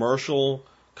from commercial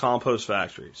compost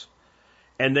factories.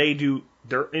 And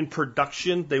they're in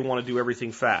production, they want to do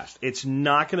everything fast. It's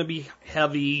not going to be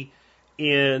heavy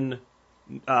in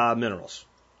minerals.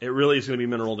 It really is going to be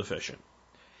mineral deficient.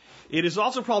 It is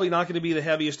also probably not going to be the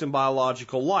heaviest in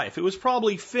biological life. It was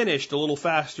probably finished a little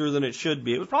faster than it should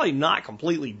be. It was probably not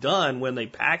completely done when they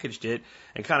packaged it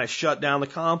and kind of shut down the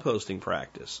composting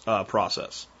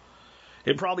process.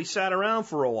 It probably sat around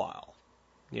for a while.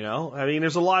 You know, I mean,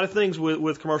 there's a lot of things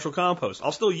with commercial compost.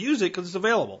 I'll still use it because it's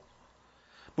available.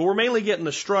 But we're mainly getting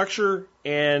the structure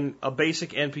and a basic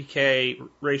NPK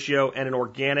ratio and an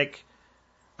organic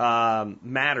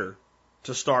matter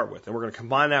to start with. And we're going to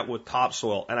combine that with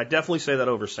topsoil. And I definitely say that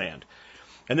over sand.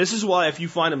 And this is why if you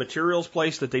find a materials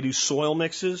place that they do soil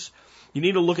mixes, you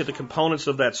need to look at the components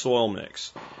of that soil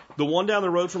mix. The one down the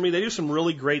road from me, they do some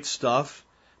really great stuff,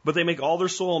 but they make all their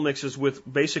soil mixes with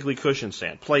basically cushion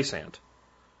sand, play sand.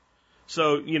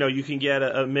 So, you know, you can get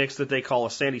a mix that they call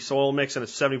a sandy soil mix, and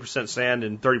it's 70% sand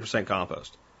and 30%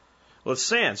 compost. Well, it's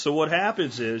sand. So what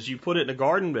happens is you put it in a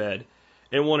garden bed,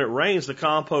 and when it rains, the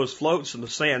compost floats and the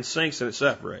sand sinks and it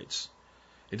separates.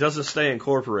 It doesn't stay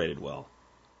incorporated well.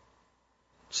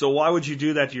 So why would you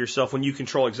do that to yourself when you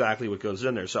control exactly what goes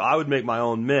in there? So I would make my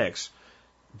own mix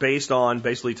based on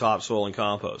basically topsoil and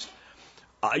compost.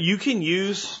 You can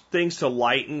use things to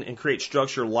lighten and create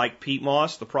structure like peat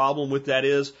moss. The problem with that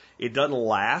is it doesn't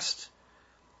last,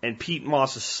 and peat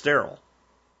moss is sterile.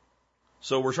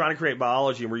 So we're trying to create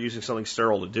biology, and we're using something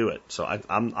sterile to do it. So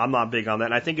I'm not big on that,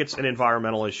 and I think it's an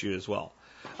environmental issue as well.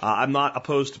 I'm not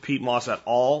opposed to peat moss at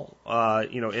all,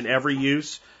 in every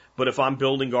use. But if I'm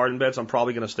building garden beds, I'm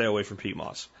probably going to stay away from peat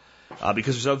moss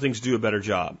because there's other things to do a better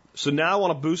job. So now I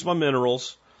want to boost my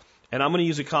minerals. And I'm going to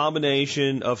use a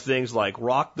combination of things like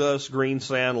rock dust, green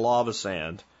sand, lava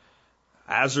sand,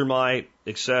 azurite,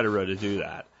 etc. to do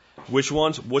that. Which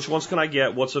ones can I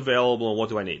get? What's available? And what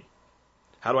do I need?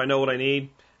 How do I know what I need?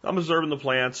 I'm observing the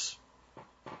plants.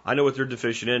 I know what they're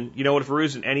deficient in. You know what? If we're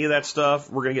using any of that stuff,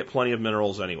 we're going to get plenty of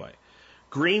minerals anyway.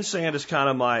 Green sand is kind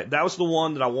of that was the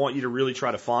one that I want you to really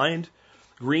try to find.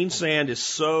 Green sand is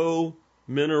so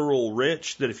mineral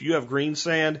rich that if you have green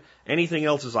sand, anything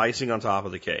else is icing on top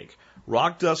of the cake.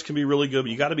 Rock dust can be really good,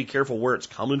 but you got to be careful where it's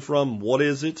coming from. What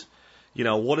is it? You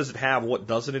know, what does it have? What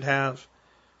doesn't it have?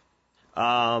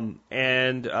 Lava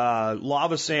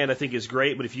sand I think is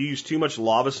great, but if you use too much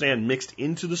lava sand mixed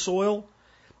into the soil,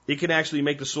 it can actually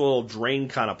make the soil drain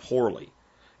kind of poorly.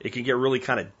 It can get really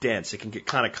kind of dense. It can get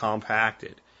kind of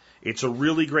compacted. It's a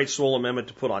really great soil amendment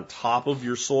to put on top of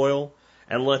your soil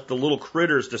and let the little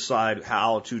critters decide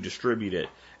how to distribute it,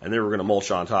 and then we're going to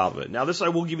mulch on top of it. Now, this I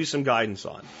will give you some guidance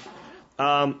on.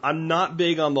 I'm not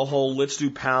big on the whole let's do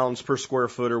pounds per square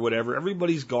foot or whatever.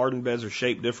 Everybody's garden beds are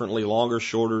shaped differently, longer,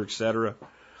 shorter, etc.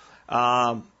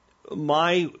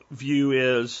 My view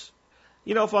is,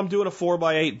 if I'm doing a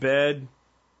 4x8 bed,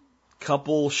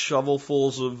 couple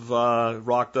shovelfuls of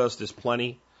rock dust is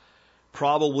plenty.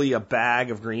 Probably a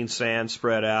bag of green sand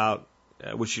spread out,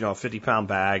 which, a 50-pound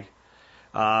bag.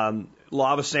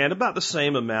 Lava sand, about the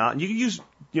same amount. And you can use,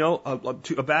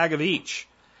 a bag of each.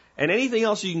 And anything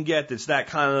else you can get that's that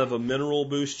kind of a mineral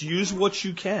boost, use what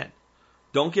you can.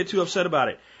 Don't get too upset about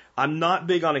it. I'm not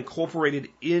big on incorporated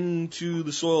into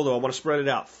the soil, though. I want to spread it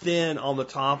out thin on the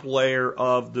top layer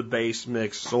of the base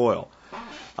mixed soil.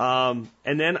 And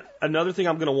then another thing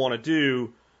I'm going to want to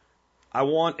do,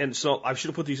 so I should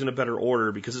have put these in a better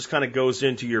order because this kind of goes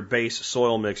into your base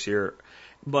soil mix here.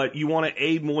 But you want to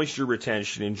aid moisture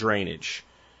retention and drainage.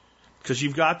 Because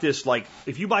you've got this, like,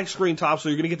 if you buy screen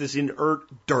topsoil, you're going to get this inert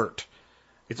dirt.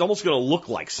 It's almost going to look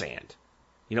like sand.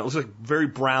 It looks like very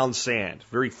brown sand,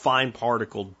 very fine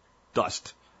particle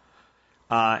dust.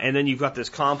 And then you've got this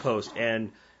compost,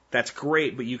 and that's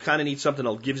great, but you kind of need something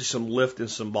that gives you some lift and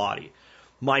some body.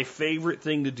 My favorite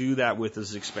thing to do that with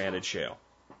is expanded shale.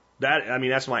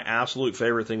 That's my absolute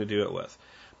favorite thing to do it with.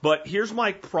 But here's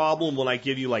my problem when I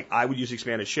give you, I would use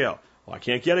expanded shale. Well, I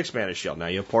can't get expanded shale. Now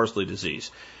you have parsley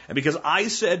disease. And because I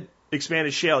said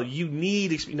expanded shale, you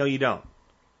need, no, you don't.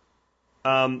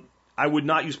 I would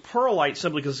not use perlite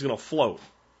simply because it's going to float.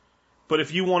 But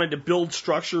if you wanted to build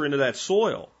structure into that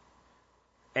soil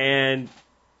and,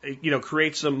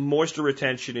 create some moisture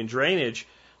retention and drainage,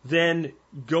 then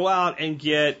go out and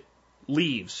get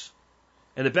leaves.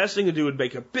 And the best thing to do would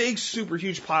make a big, super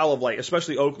huge pile of,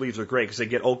 especially oak leaves are great because they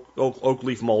get oak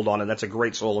leaf mold on it. That's a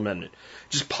great soil amendment.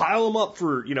 Just pile them up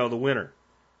for, the winter.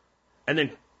 And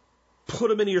then put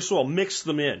them into your soil. Mix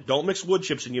them in. Don't mix wood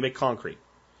chips in. You make concrete.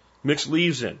 Mix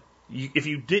leaves in. If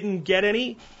you didn't get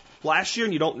any last year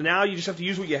and you don't now, you just have to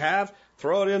use what you have.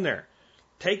 Throw it in there.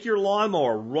 Take your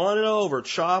lawnmower, run it over,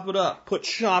 chop it up. Put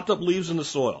chopped up leaves in the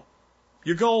soil.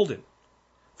 You're golden.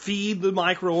 Feed the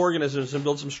microorganisms and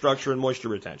build some structure and moisture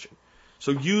retention.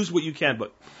 So use what you can,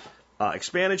 but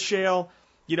expanded shale,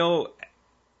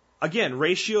 again,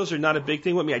 ratios are not a big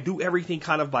thing with me. I do everything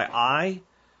kind of by eye.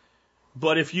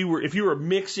 But if you were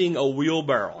mixing a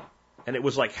wheelbarrow and it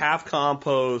was like half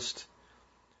compost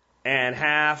and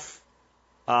half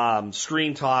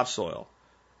screen topsoil,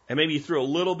 and maybe you threw a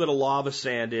little bit of lava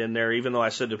sand in there, even though I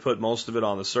said to put most of it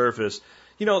on the surface,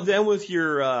 then with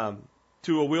your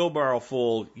to a wheelbarrow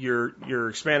full, your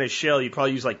expanded shale, you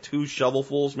probably use 2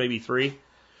 shovelfuls, maybe 3.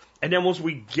 And then once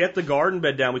we get the garden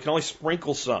bed down, we can only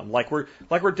sprinkle some, like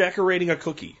we're decorating a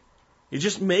cookie. You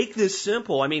just make this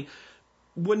simple.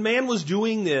 When man was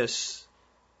doing this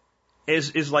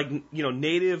is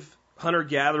native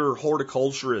hunter-gatherer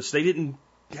horticulturists, they didn't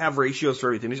have ratios for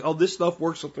everything. They said, this stuff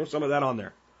works, so throw some of that on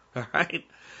there. All right?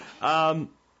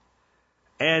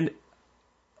 And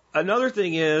another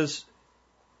thing is,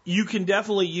 you can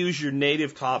definitely use your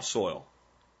native topsoil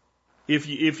if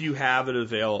you have it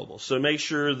available. So make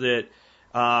sure that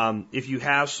if you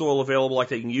have soil available,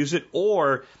 they can use it.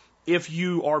 Or if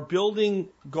you are building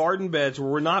garden beds where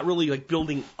we're not really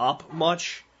building up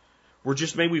much, we're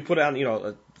just maybe we put out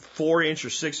a 4-inch or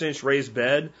 6-inch raised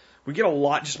bed. We get a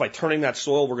lot just by turning that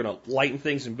soil. We're going to lighten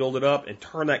things and build it up and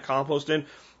turn that compost in.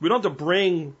 We don't have to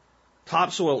bring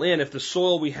topsoil in if the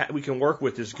soil we can work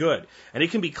with is good. And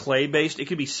it can be clay-based, it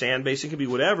can be sand-based, it can be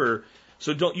whatever.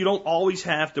 So you don't always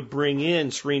have to bring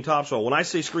in screen topsoil. When I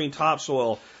say screen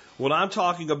topsoil, what I'm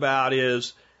talking about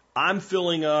is I'm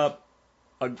filling up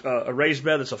a raised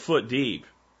bed that's a foot deep.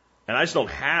 And I just don't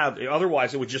have,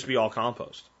 otherwise it would just be all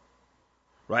compost.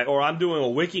 Right? Or I'm doing a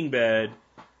wicking bed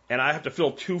and I have to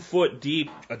fill 2 foot deep,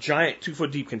 a giant 2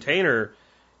 foot deep container.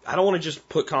 I don't want to just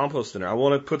put compost in there. I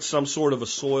want to put some sort of a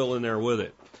soil in there with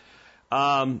it.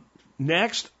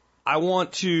 Next, I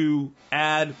want to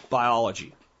add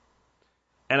biology.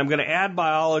 And I'm going to add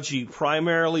biology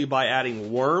primarily by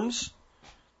adding worms,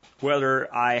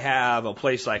 whether I have a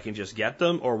place I can just get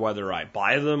them or whether I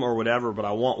buy them or whatever, but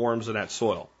I want worms in that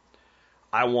soil.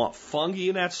 I want fungi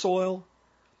in that soil,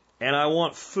 and I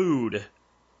want food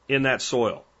in that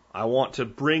soil. I want to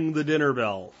bring the dinner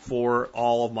bell for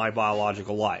all of my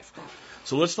biological life.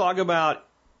 So let's talk about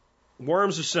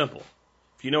worms. Is simple.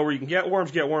 If you know where you can get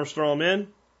worms, throw them in.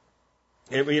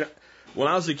 And, when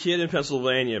I was a kid in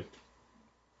Pennsylvania,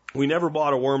 we never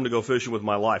bought a worm to go fishing with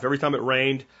my life. Every time it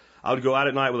rained, I would go out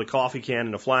at night with a coffee can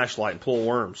and a flashlight and pull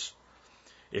worms.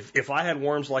 If I had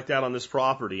worms like that on this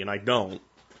property, and I don't,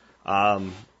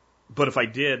 but if I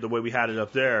did, the way we had it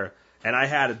up there, and I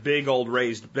had a big old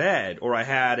raised bed, or I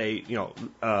had a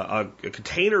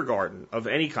container garden of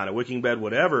any kind, a wicking bed,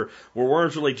 whatever, where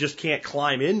worms really just can't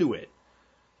climb into it.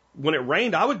 When it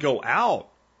rained, I would go out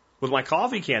with my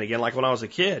coffee can again, like when I was a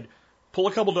kid, pull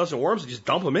a couple dozen worms and just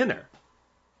dump them in there.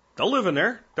 They'll live in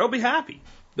there. They'll be happy.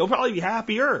 They'll probably be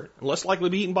happier, and less likely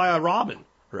to be eaten by a robin,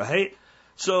 right?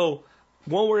 So,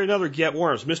 one way or another, get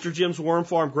worms. Mr. Jim's Worm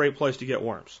Farm, great place to get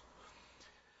worms.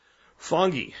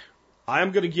 Fungi.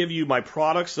 I'm going to give you my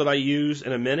products that I use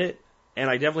in a minute,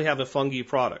 and I definitely have a fungi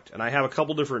product. And I have a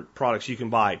couple different products you can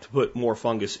buy to put more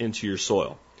fungus into your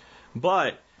soil.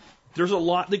 But there's a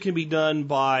lot that can be done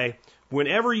by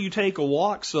whenever you take a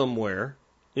walk somewhere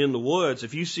in the woods,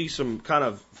 if you see some kind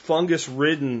of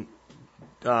fungus-ridden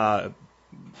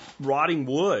rotting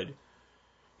wood,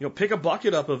 pick a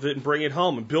bucket up of it and bring it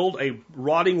home and build a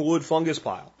rotting wood fungus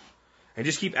pile. And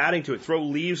just keep adding to it. Throw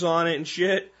leaves on it and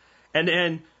shit. And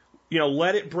then,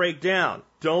 let it break down.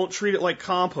 Don't treat it like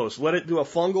compost. Let it do a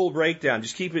fungal breakdown.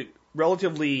 Just keep it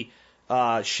relatively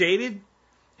shaded.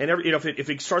 And if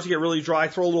it starts to get really dry,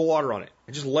 throw a little water on it.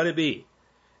 And just let it be.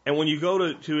 And when you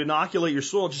go to inoculate your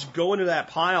soil, just go into that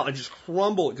pile and just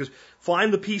crumble it. Because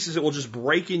find the pieces that will just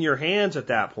break in your hands at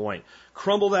that point.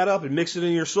 Crumble that up and mix it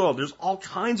in your soil. There's all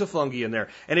kinds of fungi in there.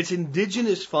 And it's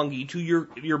indigenous fungi to your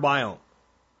biome.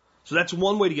 So that's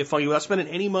one way to get fungi without spending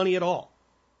any money at all.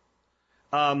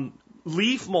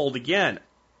 Leaf mold, again,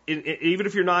 even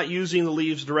if you're not using the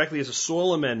leaves directly as a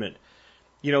soil amendment,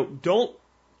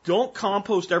 don't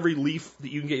compost every leaf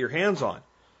that you can get your hands on.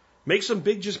 Make some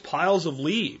big just piles of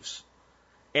leaves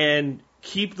and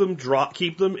keep them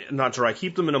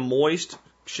in a moist,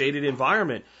 shaded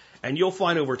environment. And you'll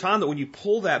find over time that when you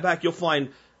pull that back, you'll find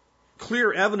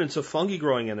clear evidence of fungi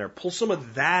growing in there. Pull some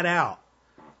of that out.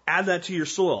 Add that to your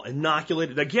soil.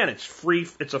 Inoculate it. Again, it's free.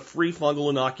 It's a free fungal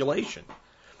inoculation.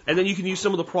 And then you can use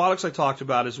some of the products I talked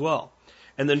about as well.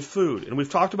 And then food. And we've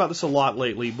talked about this a lot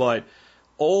lately, but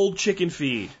old chicken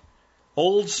feed,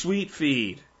 old sweet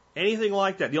feed, anything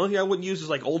like that. The only thing I wouldn't use is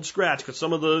like old scratch, because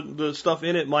some of the stuff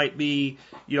in it might be,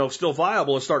 still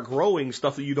viable and start growing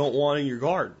stuff that you don't want in your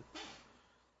garden.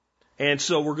 And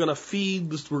so we're going to feed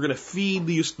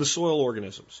the soil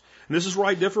organisms. And this is where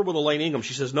I differ with Elaine Ingham.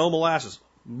 She says no molasses.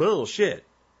 Bullshit.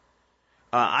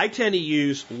 I tend to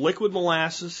use liquid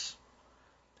molasses,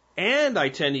 and I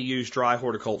tend to use dry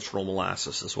horticultural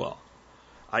molasses as well.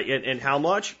 And how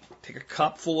much? Take a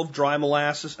cup full of dry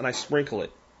molasses and I sprinkle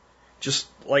it, just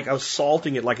like I was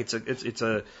salting it, like it's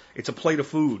a plate of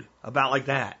food, about like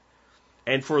that.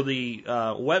 And for the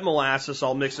wet molasses,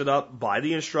 I'll mix it up by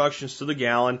the instructions to the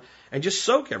gallon and just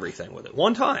soak everything with it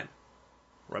one time,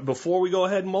 right before we go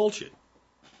ahead and mulch it.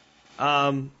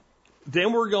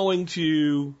 Then we're going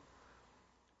to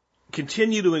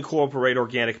continue to incorporate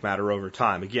organic matter over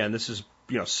time. Again, this is,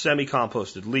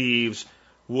 semi-composted leaves,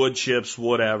 wood chips,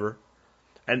 whatever.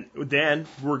 And then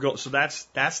so that's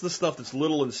the stuff that's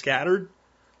little and scattered,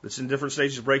 that's in different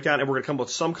stages of breakdown, and we're going to come up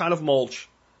with some kind of mulch,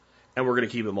 and we're going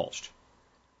to keep it mulched.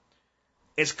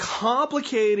 As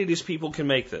complicated as people can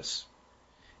make this,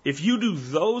 if you do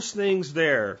those things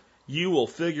there, you will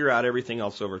figure out everything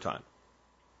else over time.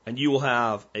 And you will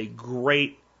have a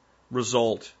great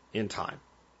result in time.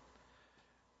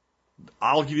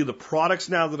 I'll give you the products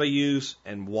now that I use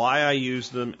and why I use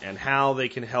them and how they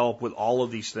can help with all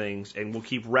of these things. And we'll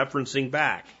keep referencing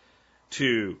back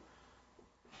to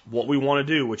what we want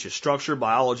to do, which is structure,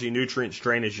 biology, nutrients,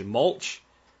 drainage, and mulch.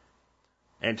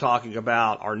 And talking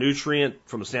about our nutrient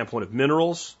from the standpoint of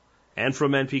minerals and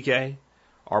from NPK,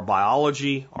 our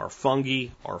biology, our fungi,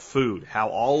 our food, how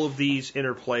all of these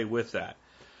interplay with that.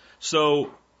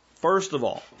 So, first of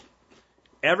all,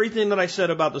 everything that I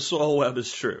said about the soil web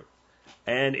is true.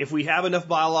 And if we have enough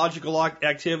biological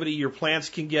activity, your plants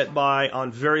can get by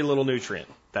on very little nutrient.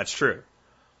 That's true.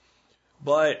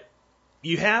 But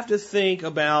you have to think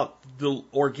about the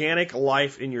organic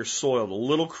life in your soil, the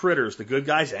little critters, the good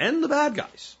guys and the bad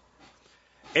guys,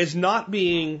 as not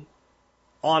being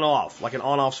on-off, like an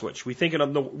on-off switch. We think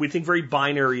very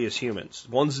binary as humans,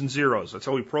 ones and zeros. That's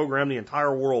how we program the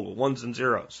entire world, with ones and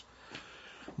zeros.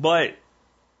 But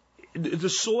the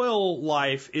soil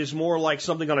life is more like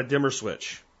something on a dimmer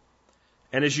switch.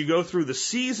 And as you go through the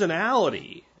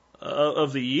seasonality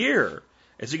of the year,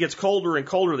 as it gets colder and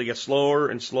colder, they get slower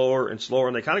and slower and slower,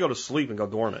 and they kind of go to sleep and go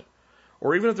dormant.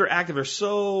 Or even if they're active, they're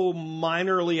so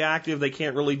minorly active they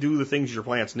can't really do the things your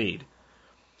plants need.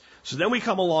 So then we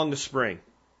come along to spring.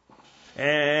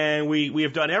 And we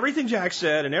have done everything Jack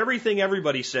said and everything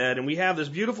everybody said, and we have this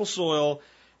beautiful soil,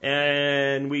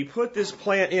 and we put this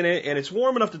plant in it, and it's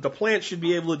warm enough that the plant should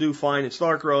be able to do fine and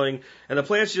start growing, and the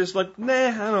plant's just like, nah,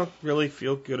 I don't really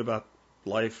feel good about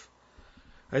life.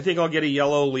 I think I'll get a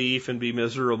yellow leaf and be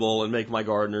miserable and make my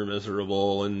gardener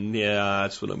miserable, and yeah,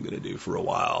 that's what I'm going to do for a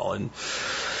while. And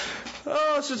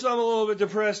since I'm a little bit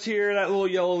depressed here, that little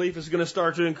yellow leaf is going to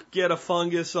start to get a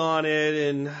fungus on it,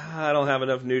 and I don't have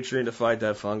enough nutrient to fight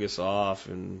that fungus off,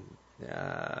 and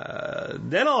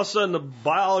then all of a sudden the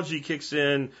biology kicks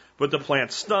in, but the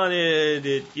plant's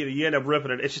stunted. You end up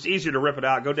ripping it. It's just easier to rip it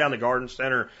out, go down to the garden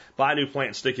center, buy a new plant,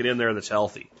 and stick it in there that's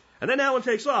healthy. And then that one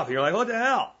takes off. And you're like, what the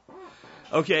hell?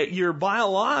 Okay, your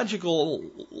biological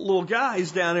little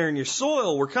guys down there in your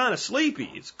soil were kind of sleepy.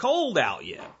 It's cold out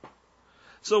yet.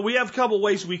 So we have a couple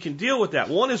ways we can deal with that.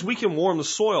 One is we can warm the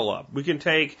soil up. We can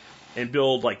take and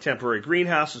build like temporary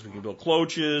greenhouses. We can build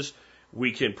cloaches.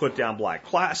 We can put down black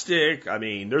plastic. I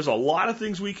mean, there's a lot of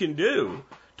things we can do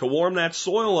to warm that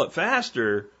soil up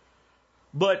faster.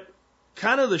 But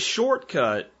kind of the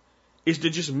shortcut is to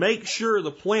just make sure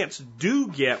the plants do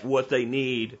get what they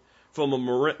need from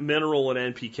a mineral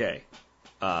and NPK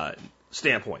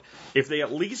standpoint. If they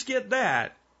at least get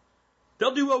that,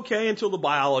 they'll do okay until the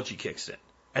biology kicks in.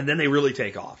 And then they really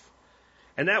take off.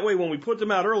 And that way, when we put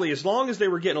them out early, as long as they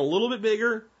were getting a little bit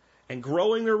bigger and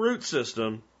growing their root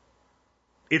system,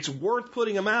 it's worth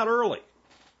putting them out early.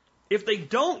 If they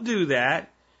don't do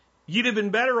that, you'd have been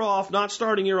better off not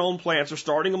starting your own plants or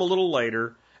starting them a little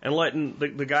later and letting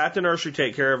the guy at the nursery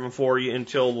take care of them for you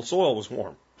until the soil was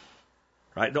warm.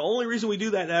 Right? The only reason we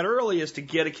do that early is to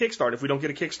get a kickstart. If we don't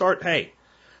get a kickstart, hey.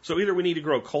 So either we need to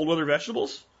grow cold weather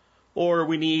vegetables, or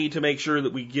we need to make sure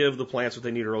that we give the plants what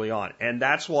they need early on. And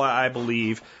that's why I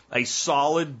believe a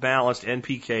solid, balanced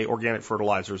NPK organic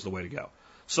fertilizer is the way to go.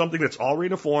 Something that's already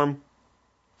in a form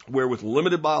where with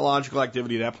limited biological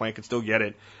activity that plant can still get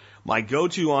it. My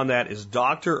go-to on that is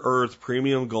Dr. Earth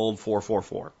Premium Gold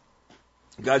 444.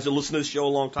 Guys that listen to this show a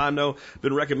long time know,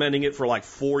 been recommending it for like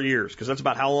 4 years, because that's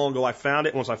about how long ago I found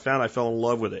it. Once I found it, I fell in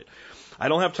love with it. I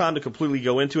don't have time to completely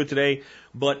go into it today,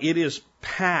 but it is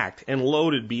packed and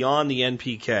loaded beyond the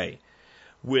NPK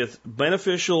with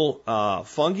beneficial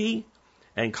fungi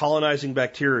and colonizing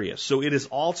bacteria. So it is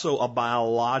also a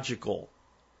biological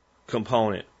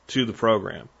component to the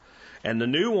program. And the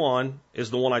new one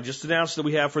is the one I just announced that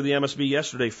we have for the MSB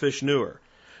yesterday, Fish Manure,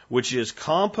 which is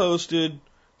composted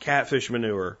catfish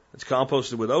manure. It's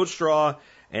composted with oat straw,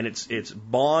 and it's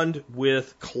bond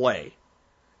with clay.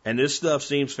 And this stuff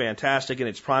seems fantastic, and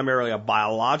it's primarily a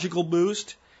biological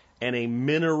boost and a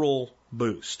mineral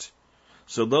boost.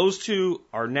 So those two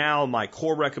are now my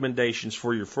core recommendations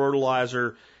for your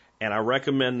fertilizer, and I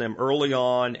recommend them early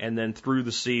on and then through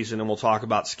the season, and we'll talk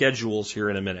about schedules here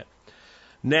in a minute.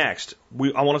 Next,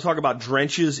 I want to talk about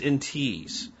drenches in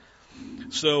teas.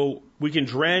 So we can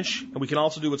drench, and we can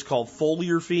also do what's called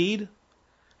foliar feed,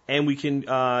 and we can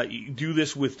do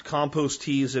this with compost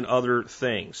teas and other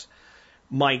things.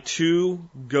 My two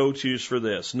go-tos for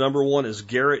this. Number one is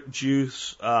Garrett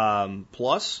Juice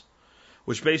Plus,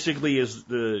 which basically is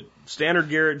the standard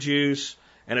Garrett juice,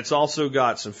 and it's also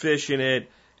got some fish in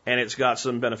it, and it's got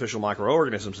some beneficial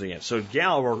microorganisms in it. So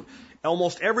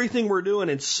almost everything we're doing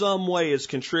in some way is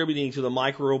contributing to the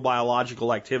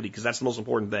microbiological activity, because that's the most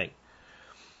important thing.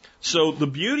 So the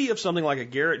beauty of something like a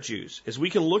Garrett juice is we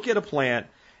can look at a plant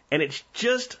and it's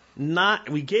just not,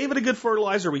 we gave it a good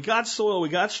fertilizer, we got soil, we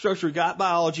got structure, we got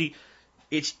biology.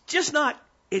 It's just not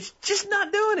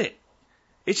doing it.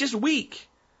 It's just weak.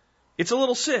 It's a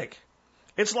little sick.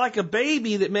 It's like a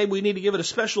baby that maybe we need to give it a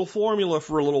special formula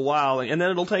for a little while and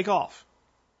then it'll take off.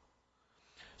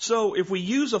 So if we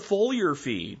use a foliar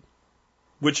feed,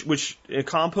 which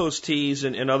compost teas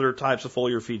and other types of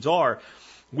foliar feeds are,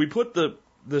 we put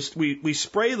we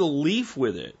spray the leaf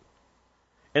with it,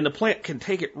 and the plant can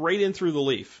take it right in through the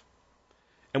leaf.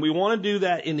 And we want to do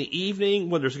that in the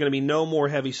evening when there's going to be no more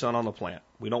heavy sun on the plant.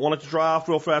 We don't want it to dry off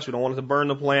real fast. We don't want it to burn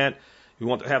the plant. We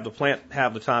want to have the plant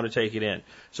have the time to take it in.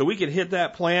 So we can hit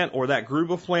that plant or that group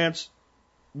of plants.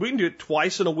 We can do it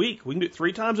twice in a week. We can do it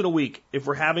 3 times in a week if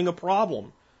we're having a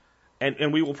problem.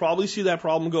 And we will probably see that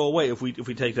problem go away if we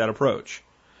take that approach.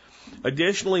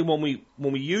 Additionally, when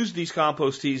we use these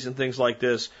compost teas and things like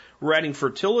this, we're adding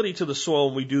fertility to the soil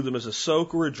when we do them as a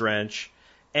soak or a drench,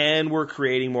 and we're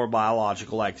creating more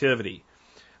biological activity.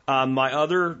 My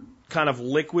other kind of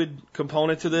liquid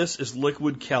component to this is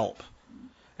liquid kelp.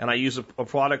 And I use a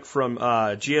product from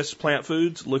GS Plant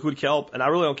Foods, liquid kelp, and I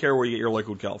really don't care where you get your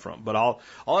liquid kelp from, but I'll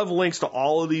have links to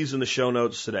all of these in the show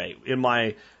notes today. In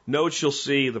my notes, you'll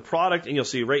see the product, and you'll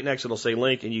see right next it'll say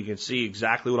link, and you can see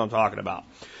exactly what I'm talking about.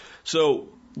 So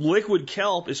liquid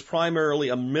kelp is primarily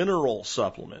a mineral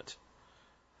supplement.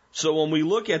 So when we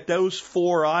look at those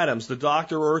 4 items, the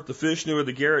Dr. Earth, the fish manure,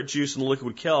 the Garrett juice, and the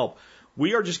liquid kelp,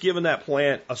 we are just giving that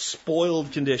plant a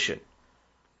spoiled condition.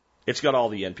 It's got all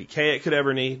the NPK it could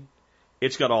ever need.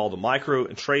 It's got all the micro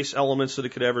and trace elements that it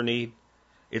could ever need.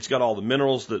 It's got all the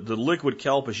minerals. The liquid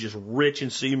kelp is just rich in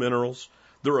sea minerals.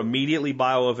 They're immediately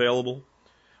bioavailable.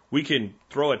 We can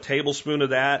throw a tablespoon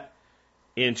of that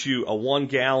into a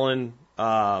 1-gallon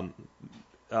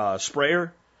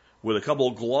sprayer with a couple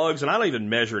of glugs, and I don't even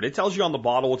measure it. It tells you on the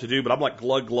bottle what to do, but I'm like,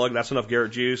 glug, glug, that's enough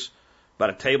Garrett juice. About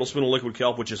a tablespoon of liquid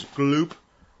kelp, which is gloop,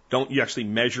 you actually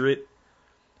measure it.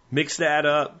 Mix that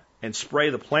up and spray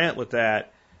the plant with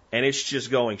that, and it's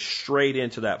just going straight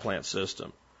into that plant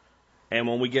system. And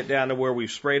when we get down to where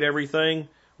we've sprayed everything,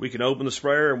 we can open the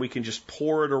sprayer and we can just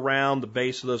pour it around the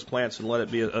base of those plants and let it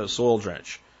be a soil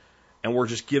drench. And we're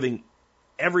just giving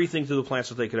everything to the plants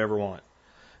that they could ever want.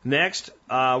 Next,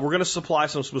 we're going to supply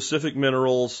some specific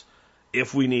minerals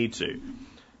if we need to.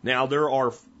 Now, there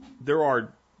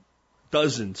are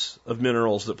dozens of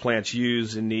minerals that plants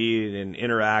use and need and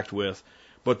interact with,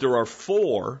 but there are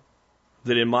 4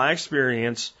 that, in my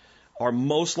experience, are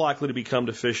most likely to become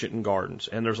deficient in gardens.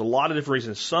 And there's a lot of different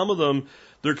reasons. Some of them,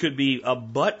 there could be a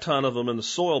butt ton of them in the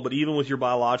soil, but even with your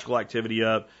biological activity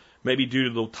up, maybe due to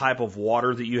the type of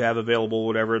water that you have available,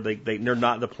 whatever, they're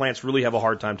not, the plants really have a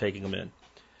hard time taking them in.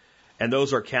 And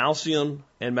those are calcium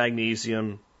and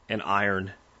magnesium and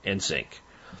iron and zinc.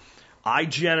 I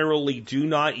generally do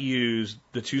not use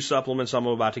the 2 supplements I'm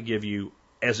about to give you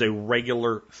as a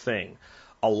regular thing.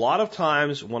 A lot of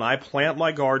times when I plant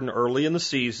my garden early in the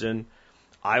season,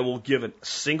 I will give a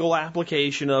single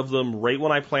application of them right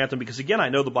when I plant them because, again, I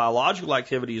know the biological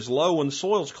activity is low when the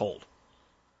soil's cold.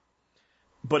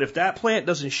 But if that plant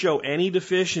doesn't show any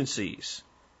deficiencies,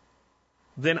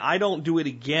 then I don't do it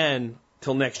again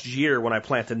till next year when I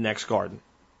plant the next garden.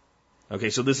 Okay,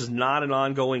 so this is not an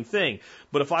ongoing thing.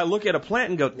 But if I look at a plant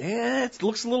and go, it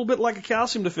looks a little bit like a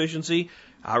calcium deficiency,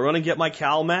 I run and get my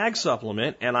Cal Mag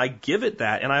supplement and I give it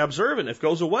that and I observe it. And if it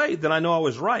goes away, then I know I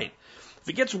was right. If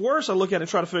it gets worse, I look at it and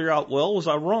try to figure out, well, was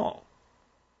I wrong?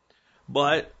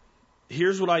 But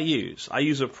here's what I use. I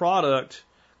use a product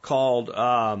called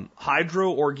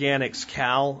Hydro Organics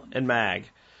Cal and Mag.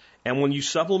 And when you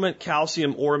supplement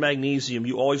calcium or magnesium,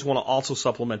 you always want to also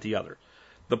supplement the other.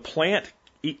 The plant,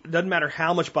 it doesn't matter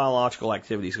how much biological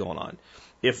activity is going on.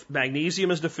 If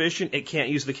magnesium is deficient, it can't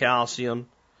use the calcium.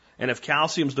 And if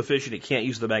calcium is deficient, it can't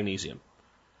use the magnesium.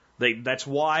 That's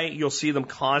why you'll see them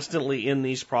constantly in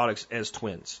these products as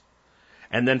twins.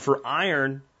 And then for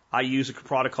iron, I use a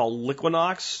product called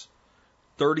Liquinox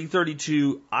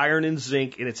 3032 iron and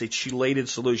zinc, and it's a chelated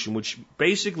solution, which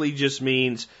basically just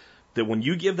means that when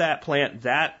you give that plant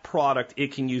that product,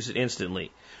 it can use it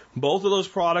instantly. Both of those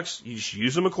products, you just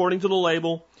use them according to the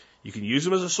label. You can use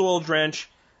them as a soil drench.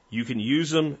 You can use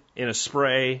them in a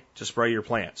spray to spray your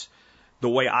plants. The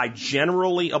way I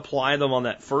generally apply them on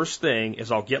that first thing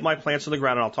is I'll get my plants in the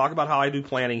ground, and I'll talk about how I do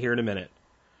planting here in a minute.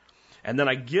 And then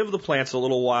I give the plants a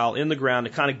little while in the ground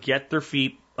to kind of get their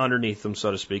feet underneath them,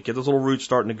 so to speak, get those little roots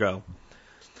starting to go.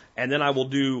 And then I will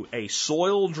do a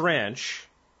soil drench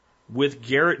with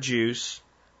Garrett juice,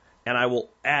 and I will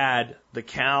add the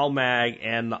Cal Mag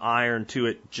and the iron to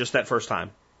it just that first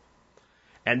time.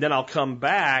 And then I'll come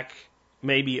back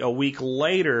maybe a week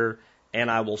later and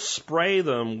I will spray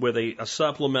them with a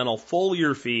supplemental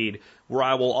foliar feed where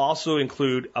I will also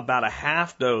include about a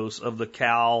half dose of the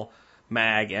Cal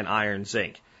Mag and iron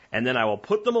zinc. And then I will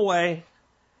put them away,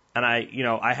 and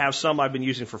I have some I've been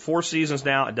using for 4 seasons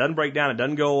now. It doesn't break down, it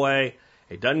doesn't go away,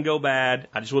 it doesn't go bad.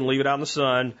 I just wouldn't leave it out in the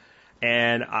sun.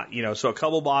 And so a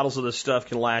couple bottles of this stuff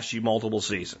can last you multiple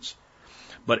seasons.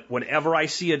 But whenever I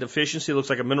see a deficiency that looks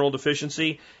like a mineral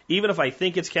deficiency, even if I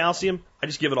think it's calcium, I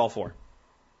just give it all 4.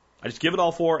 I just give it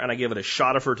all 4, and I give it a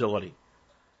shot of fertility.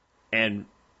 And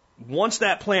once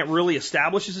that plant really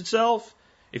establishes itself,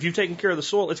 if you've taken care of the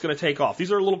soil, it's going to take off.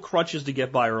 These are little crutches to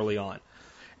get by early on.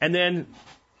 And then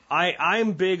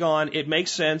I'm big on, it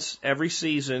makes sense every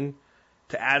season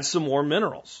to add some more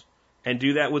minerals. And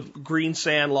do that with green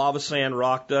sand, lava sand,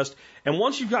 rock dust. And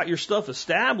once you've got your stuff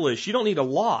established, you don't need a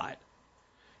lot.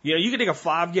 You can take a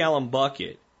 5-gallon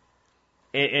bucket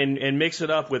and mix it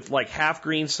up with like half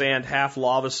green sand, half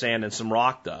lava sand, and some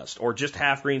rock dust, or just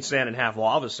half green sand and half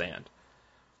lava sand,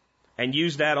 and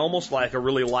use that almost like a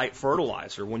really light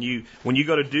fertilizer when you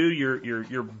go to do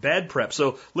your bed prep.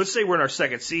 So let's say we're in our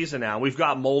second season now, and we've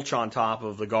got mulch on top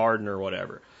of the garden or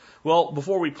whatever. Well,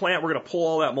 before we plant, we're going to pull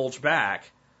all that mulch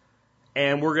back,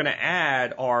 and we're going to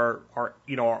add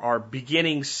our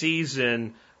beginning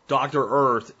season Dr.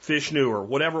 Earth, Fish Newer,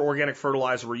 whatever organic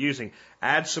fertilizer we're using,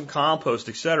 add some compost,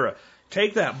 etc.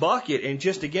 Take that bucket and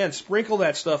just, again, sprinkle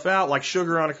that stuff out like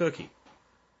sugar on a cookie.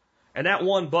 And that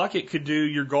one bucket could do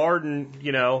your garden,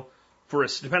 depending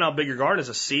on how big your garden is,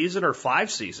 a season or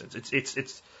 5 seasons.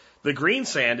 It's the green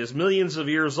sand is millions of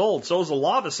years old. So is the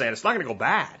lava sand. It's not going to go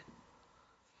bad.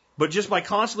 But just by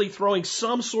constantly throwing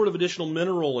some sort of additional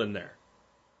mineral in there,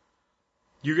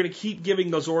 you're going to keep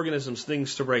giving those organisms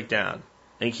things to break down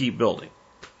and keep building.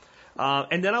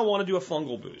 And then I want to do a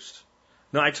fungal boost.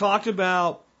 Now, I talked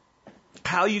about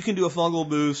how you can do a fungal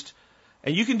boost,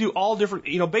 and you can do all different,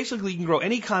 basically you can grow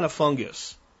any kind of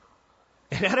fungus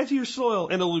and add it to your soil,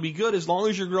 and it'll be good as long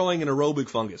as you're growing an aerobic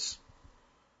fungus.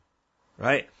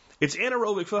 Right? It's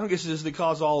anaerobic funguses that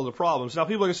cause all of the problems. Now,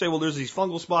 people are going to say, well, there's these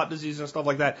fungal spot diseases and stuff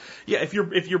like that. Yeah, if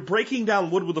you're breaking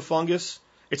down wood with a fungus,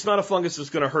 it's not a fungus that's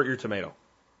going to hurt your tomato.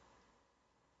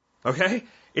 Okay?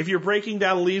 If you're breaking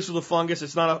down leaves with a fungus,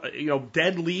 it's not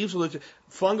dead leaves with a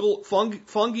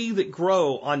fungi that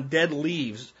grow on dead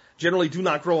leaves generally do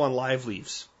not grow on live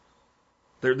leaves.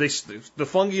 The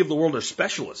fungi of the world are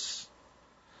specialists.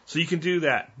 So you can do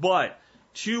that. But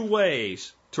 2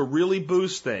 ways to really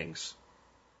boost things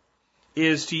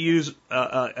is to use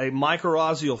a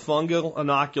mycorrhizal fungal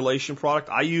inoculation product.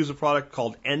 I use a product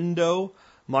called Endo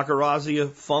Mycorrhizal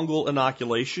Fungal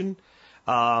Inoculation.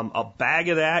 A bag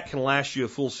of that can last you a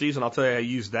full season. I'll tell you I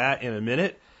use that in a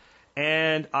minute.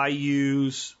 And I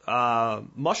use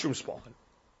mushroom spawn.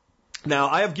 Now,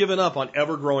 I have given up on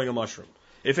ever growing a mushroom.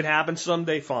 If it happens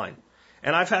someday, fine.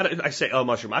 And I've had a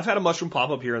mushroom. I've had a mushroom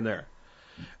pop up here and there.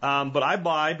 But I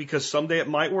buy, because someday it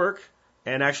might work,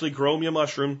 and actually grow me a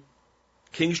mushroom,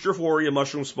 King Strophoria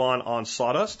mushroom spawn on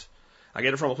sawdust. I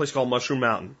get it from a place called Mushroom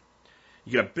Mountain.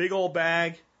 You get a big old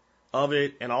bag of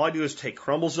it, and all I do is take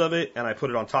crumbles of it, and I put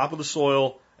it on top of the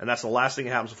soil, and that's the last thing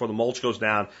that happens before the mulch goes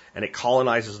down, and it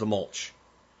colonizes the mulch.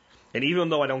 And even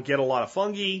though I don't get a lot of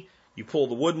fungi, you pull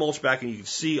the wood mulch back, and you can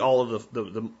see all of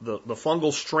the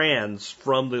fungal strands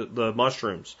from the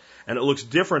mushrooms. And it looks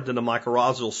different than the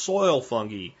mycorrhizal soil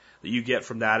fungi that you get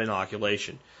from that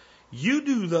inoculation. You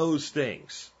do those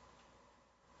things.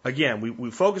 Again,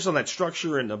 we focus on that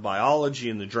structure and the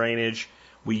biology and the drainage.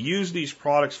 We use these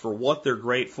products for what they're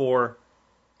great for,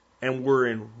 and we're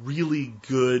in really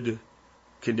good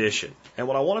condition. And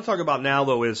what I want to talk about now,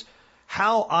 though, is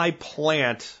how I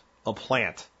plant a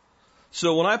plant.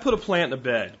 So when I put a plant in a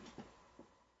bed,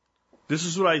 this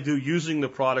is what I do using the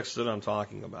products that I'm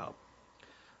talking about.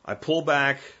 I pull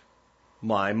back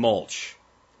my mulch.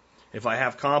 If I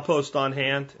have compost on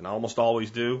hand, and I almost always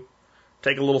do,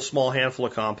 take a little small handful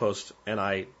of compost, and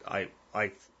I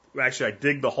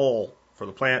dig the hole for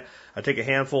the plant. I take a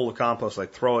handful of compost, I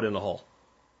throw it in the hole.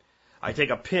 I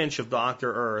take a pinch of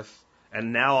Dr. Earth,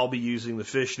 and now I'll be using the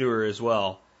fish newer as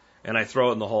well, and I throw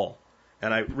it in the hole.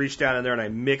 And I reach down in there and I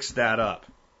mix that up.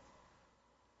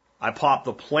 I pop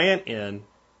the plant in,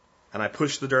 and I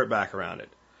push the dirt back around it.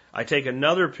 I take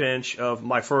another pinch of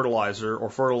my fertilizer, or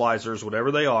fertilizers,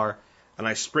 whatever they are, and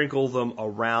I sprinkle them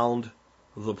around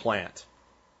the plant.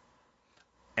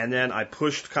 And then I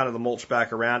push kind of the mulch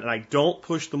back around, and I don't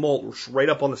push the mulch right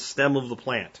up on the stem of the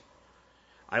plant.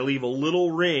 I leave a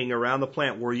little ring around the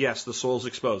plant where, yes, the soil's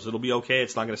exposed. It'll be okay.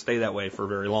 It's not going to stay that way for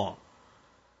very long.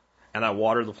 And I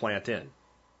water the plant in.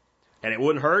 And it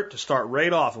wouldn't hurt to start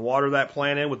right off and water that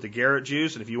plant in with the Garrett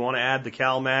juice. And if you want to add the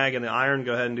CalMag and the iron,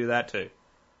 go ahead and do that too.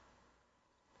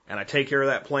 And I take care of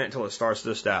that plant until it starts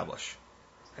to establish.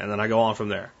 And then I go on from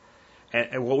there.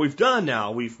 And what we've done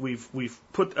now, we've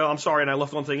put, I'm sorry, and I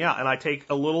left one thing out, and I take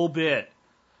a little bit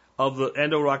of the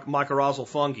endomycorrhizal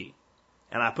fungi,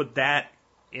 and I put that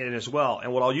in as well.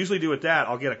 And what I'll usually do with that,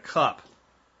 I'll get a cup,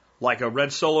 like a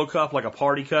red Solo cup, like a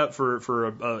party cup for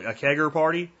a kegger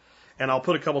party, and I'll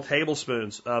put a couple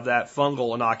tablespoons of that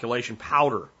fungal inoculation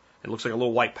powder. It looks like a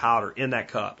little white powder in that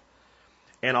cup.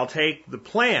 And I'll take the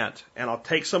plant, and I'll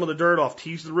take some of the dirt off,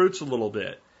 tease the roots a little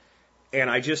bit. And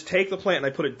I just take the plant and I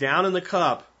put it down in the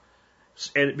cup,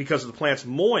 and because the plant's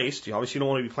moist, you obviously don't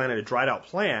want to be planting a dried out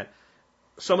plant,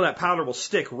 some of that powder will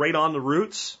stick right on the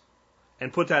roots,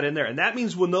 and put that in there. And that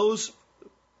means when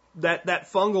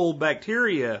that fungal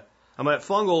bacteria, that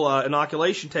fungal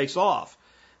inoculation takes off,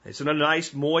 it's in a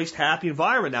nice, moist, happy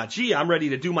environment. Now, gee, I'm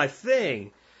ready to do my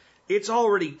thing. It's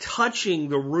already touching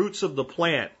the roots of the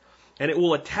plant, and it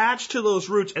will attach to those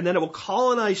roots, and then it will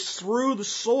colonize through the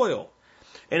soil.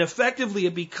 And effectively,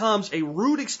 it becomes a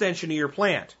root extension of your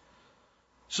plant.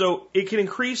 So it can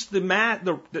increase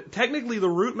technically the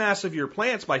root mass of your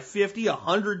plants by 50,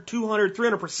 100, 200,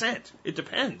 300%. It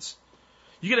depends.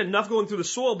 You get enough going through the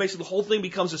soil, basically the whole thing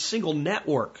becomes a single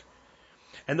network.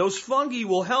 And those fungi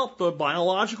will help the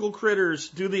biological critters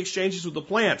do the exchanges with the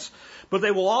plants. But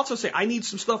they will also say, I need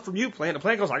some stuff from you, plant. The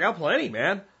plant goes, I got plenty,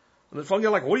 man. And the fungi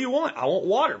are like, what do you want? I want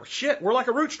water. Shit, we're like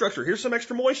a root structure. Here's some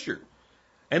extra moisture.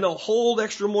 And they'll hold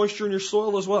extra moisture in your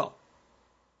soil as well.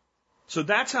 So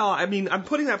that's how, I'm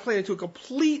putting that plant into a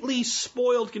completely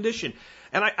spoiled condition.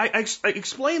 And I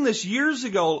explained this years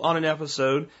ago on an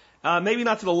episode, maybe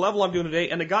not to the level I'm doing today,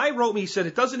 and the guy wrote me, he said,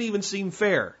 it doesn't even seem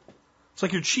fair. It's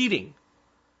like you're cheating.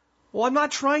 Well, I'm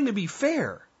not trying to be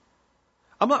fair.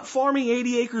 I'm not farming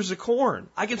 80 acres of corn.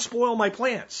 I can spoil my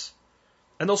plants.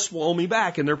 And they'll spoil me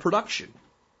back in their production.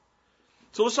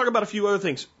 So let's talk about a few other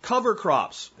things. Cover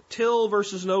crops, till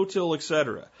versus no-till,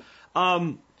 etc.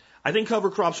 I think cover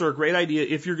crops are a great idea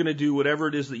if you're going to do whatever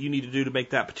it is that you need to do to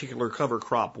make that particular cover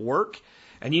crop work.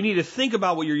 And you need to think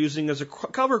about what you're using as a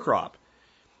cover crop.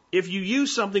 If you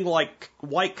use something like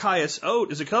white cayuse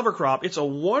oat as a cover crop, it's a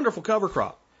wonderful cover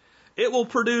crop. It will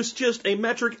produce just a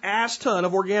metric ass ton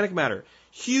of organic matter,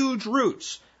 huge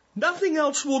roots. Nothing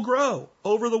else will grow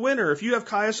over the winter if you have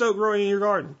cayuse oat growing in your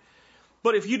garden.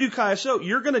 But if you do cayuse oat,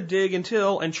 you're going to dig and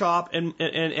till and chop and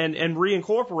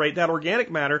reincorporate that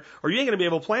organic matter, or you ain't going to be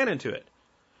able to plant into it.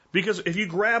 Because if you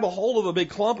grab a hold of a big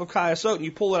clump of cayuse oat and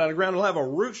you pull it out of the ground, it'll have a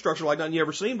root structure like nothing you've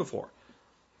ever seen before.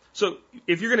 So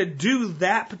if you're going to do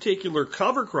that particular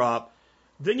cover crop,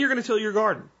 then you're going to till your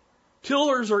garden.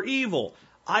 Tillers are evil.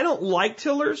 I don't like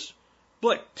tillers,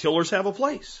 but tillers have a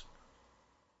place.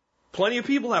 Plenty of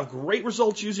people have great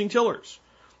results using tillers.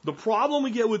 The problem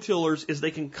we get with tillers is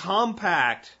they can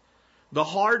compact the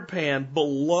hard pan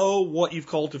below what you've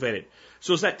cultivated.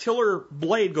 So as that tiller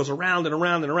blade goes around and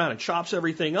around and around and chops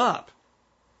everything up,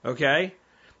 okay,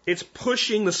 it's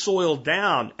pushing the soil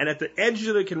down, and at the edge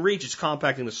that it can reach, it's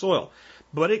compacting the soil.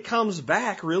 But it comes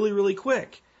back really, really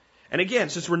quick. And again,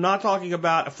 since we're not talking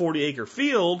about a 40-acre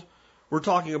field, we're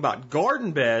talking about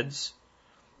garden beds.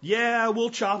 Yeah, we'll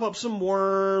chop up some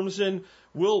worms and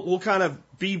we'll kind of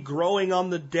be growing on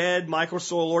the dead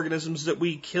microsoil organisms that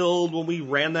we killed when we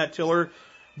ran that tiller,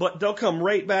 but they'll come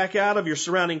right back out of your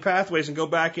surrounding pathways and go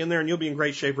back in there, and you'll be in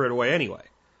great shape right away anyway.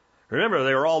 Remember,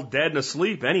 they were all dead and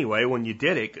asleep anyway when you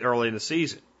did it early in the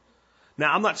season.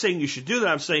 Now, I'm not saying you should do that.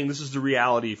 I'm saying this is the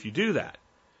reality if you do that.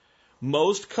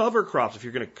 Most cover crops, if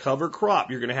you're going to cover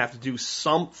crop, you're going to have to do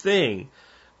something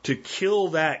to kill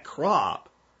that crop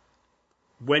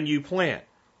when you plant.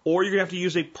 Or you're going to have to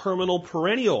use a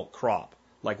perennial crop,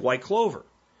 like white clover.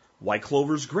 White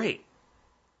clover's great.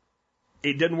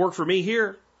 It didn't work for me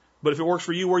here, but if it works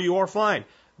for you where you are, fine.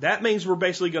 That means we're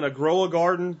basically going to grow a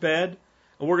garden bed,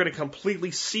 and we're going to completely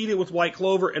seed it with white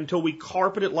clover until we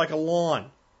carpet it like a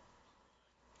lawn.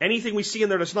 Anything we see in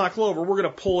there that's not clover, we're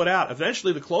going to pull it out.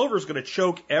 Eventually, the clover is going to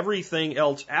choke everything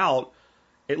else out,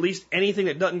 at least anything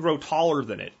that doesn't grow taller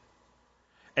than it.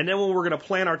 And then when we're going to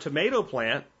plant our tomato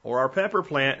plant or our pepper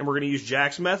plant, and we're going to use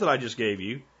Jack's method I just gave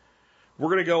you, we're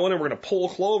going to go in and we're going to pull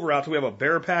clover out till we have a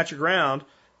bare patch of ground,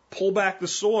 pull back the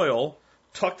soil,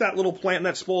 tuck that little plant in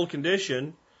that spoiled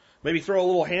condition, maybe throw a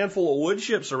little handful of wood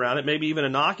chips around it, maybe even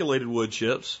inoculated wood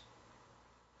chips,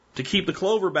 to keep the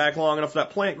clover back long enough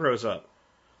that plant grows up.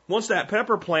 Once that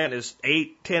pepper plant is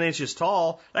 8-10 inches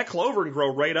tall, that clover can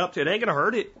grow right up to it. It ain't going to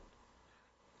hurt it.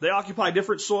 They occupy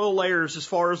different soil layers as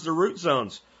far as the root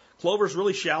zones. Clover's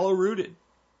really shallow rooted.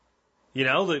 You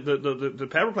know, the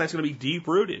pepper plant's going to be deep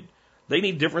rooted. They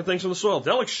need different things from the soil.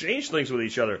 They'll exchange things with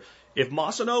each other. If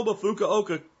Masanobu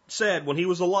Fukuoka said when he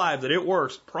was alive that it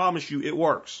works, promise you it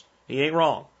works. He ain't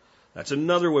wrong. That's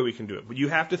another way we can do it. But you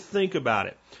have to think about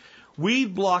it.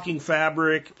 Weed blocking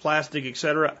fabric, plastic,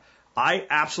 etc., I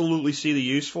absolutely see the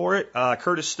use for it.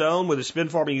 Curtis Stone with his spin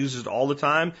farming uses it all the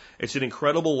time. It's an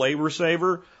incredible labor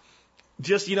saver.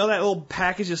 Just, you know, that little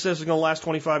package that says it's going to last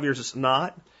 25 years. It's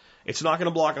not. It's not going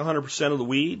to block 100% of the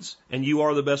weeds, and you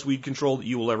are the best weed control that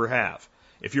you will ever have.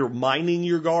 If you're minding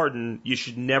your garden, you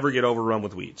should never get overrun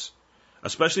with weeds.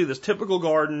 Especially this typical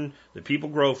garden that people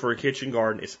grow for a kitchen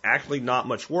garden. It's actually not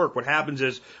much work. What happens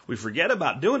is we forget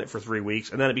about doing it for 3 weeks,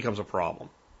 and then it becomes a problem.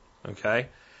 Okay?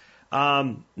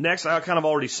 Next, I kind of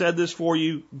already said this for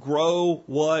you. Grow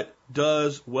what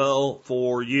does well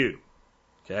for you.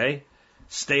 Okay?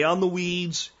 Stay on the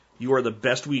weeds. You are the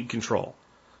best weed control.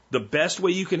 The best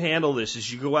way you can handle this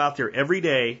is you go out there every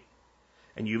day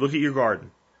and you look at your garden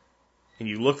and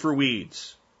you look for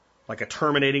weeds like a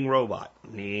terminating robot.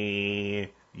 You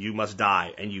must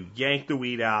die. And you yank the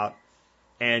weed out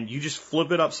and you just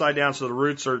flip it upside down so the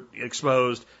roots are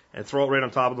exposed and throw it right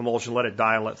on top of the mulch and let it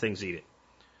die and let things eat it.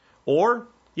 Or,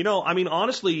 you know, I mean,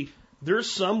 honestly, there's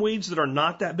some weeds that are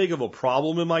not that big of a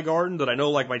problem in my garden that I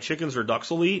know like my chickens or ducks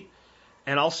will eat.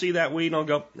 And I'll see that weed and I'll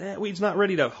go, that weed's not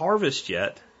ready to harvest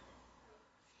yet.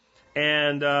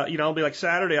 And, you know, I'll be like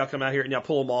Saturday, I'll come out here and I'll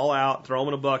pull them all out, throw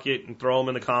them in a bucket and throw them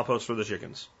in the compost for the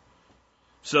chickens.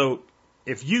 So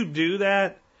if you do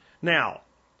that, now,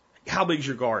 how big's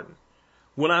your garden?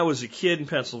 When I was a kid in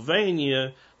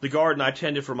Pennsylvania, the garden I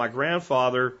tended for my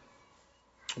grandfather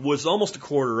was almost a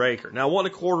 1/4 acre. Now, it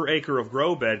wasn't a 1/4 acre of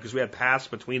grow bed because we had paths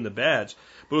between the beds,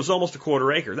 but it was almost a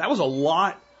 1/4 acre. That was a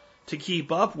lot to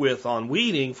keep up with on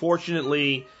weeding.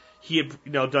 Fortunately, he had,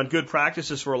 you know, done good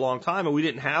practices for a long time, and we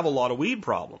didn't have a lot of weed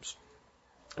problems.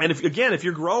 And if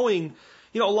you're growing,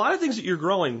 you know, a lot of things that you're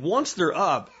growing, once they're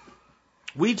up,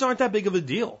 weeds aren't that big of a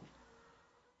deal.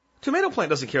 Tomato plant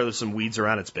doesn't care there's some weeds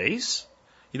around its base.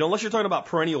 Unless you're talking about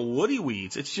perennial woody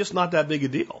weeds, it's just not that big a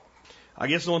deal. I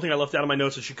guess the one thing I left out of my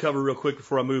notes I should cover real quick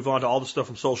before I move on to all the stuff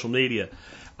from social media.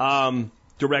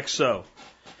 Direct sow.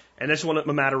 And this one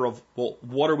a matter of, well,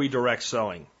 what are we direct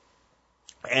sowing?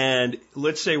 And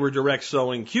let's say we're direct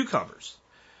sowing cucumbers.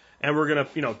 And we're going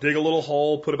to, dig a little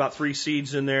hole, put about 3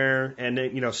 seeds in there, and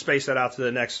then, space that out to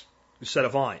the next set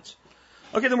of vines.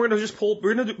 Okay, then we're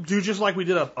going to do just like we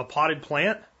did a potted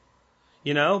plant,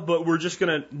 but we're just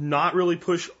going to not really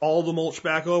push all the mulch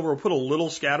back over. We'll put a little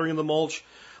scattering of the mulch.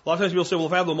 A lot of times people say, well,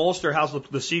 if I have the mulch there, how's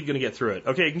the seed going to get through it?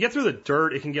 Okay, it can get through the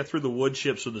dirt, it can get through the wood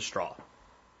chips or the straw,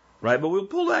 right? But we'll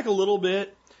pull back a little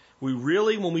bit.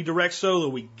 When we direct sow,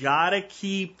 we gotta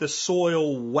keep the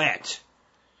soil wet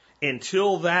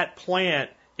until that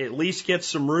plant at least gets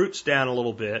some roots down a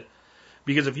little bit.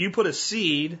 Because if you put a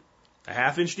seed a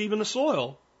half-inch deep in the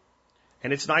soil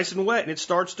and it's nice and wet and it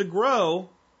starts to grow,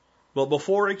 but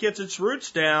before it gets its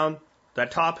roots down,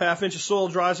 that top half-inch of soil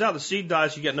dries out, the seed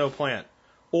dies, you get no plant.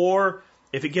 Or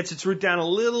if it gets its root down a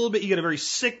little bit, you get a very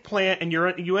sick plant and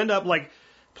you end up like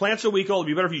plant's a week old.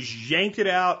 It'd be better if you yanked it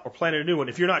out or planted a new one.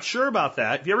 If you're not sure about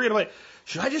that, if you ever get like,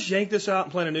 should I just yank this out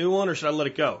and plant a new one or should I let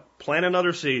it go? Plant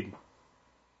another seed.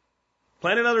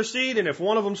 Plant another seed, and if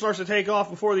one of them starts to take off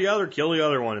before the other, kill the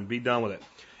other one and be done with it.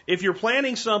 If you're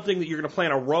planting something that you're going to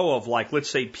plant a row of, like let's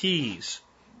say peas,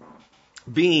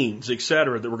 beans,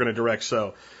 etc., that we're going to direct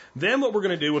sow, then what we're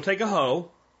going to do, we'll take a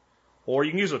hoe, or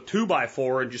you can use a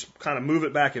 2x4 and just kind of move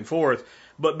it back and forth,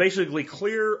 but basically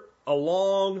clear a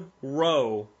long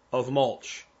row of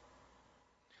mulch.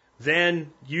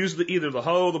 Then use either the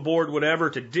hoe, the board, whatever,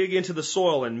 to dig into the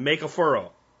soil and make a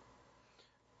furrow.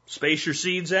 Space your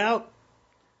seeds out.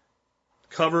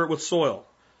 Cover it with soil.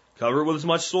 Cover it with as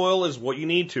much soil as what you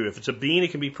need to. If it's a bean, it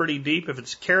can be pretty deep. If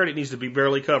it's a carrot, it needs to be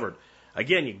barely covered.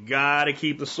 Again, you gotta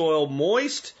keep the soil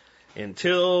moist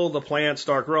until the plants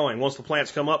start growing. Once the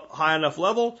plants come up high enough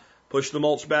level, push the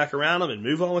mulch back around them and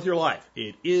move on with your life.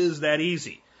 It is that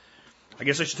easy. I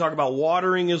guess I should talk about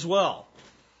watering as well.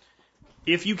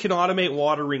 If you can automate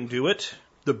watering, do it.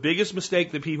 The biggest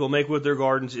mistake that people make with their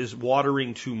gardens is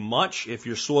watering too much. If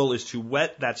your soil is too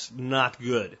wet, that's not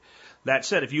good. That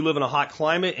said, if you live in a hot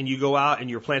climate and you go out and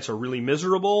your plants are really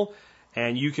miserable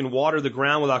and you can water the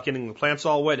ground without getting the plants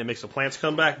all wet and it makes the plants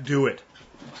come back, do it.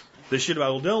 This shit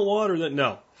about, well, don't water that.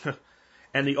 No.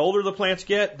 And the older the plants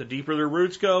get, the deeper their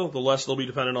roots go, the less they'll be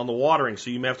dependent on the watering. So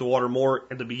you may have to water more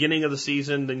at the beginning of the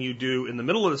season than you do in the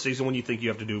middle of the season when you think you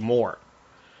have to do more.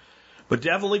 But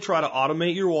definitely try to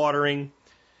automate your watering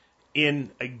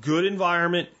in a good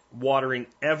environment. Watering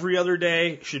every other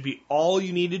day should be all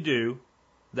you need to do.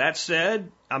 That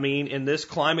said, in this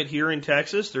climate here in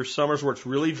Texas, there's summers where it's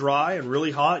really dry and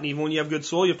really hot, and even when you have good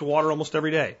soil, you have to water almost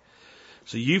every day.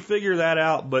 So you figure that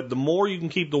out, but the more you can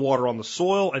keep the water on the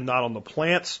soil and not on the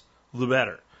plants, the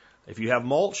better. If you have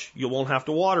mulch, you won't have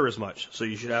to water as much, so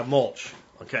you should have mulch.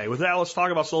 Okay, with that, let's talk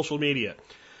about social media.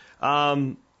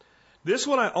 This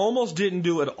one I almost didn't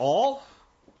do at all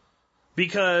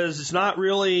because it's not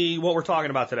really what we're talking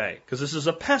about today, because this is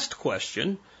a pest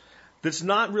question that's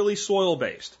not really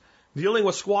soil-based. Dealing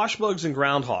with squash bugs and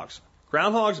groundhogs.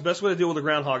 Groundhogs, the best way to deal with a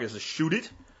groundhog is to shoot it.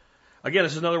 Again,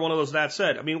 this is another one of those, that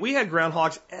said. We had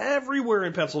groundhogs everywhere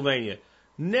in Pennsylvania.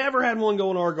 Never had one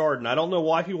go in our garden. I don't know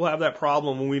why people have that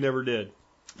problem when we never did.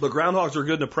 But groundhogs are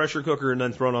good in a pressure cooker and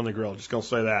then thrown on the grill. Just gonna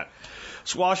say that.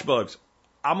 Squash bugs.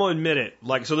 I'm gonna admit it.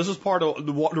 So this is part of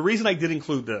the reason I did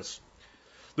include this.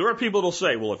 There are people that'll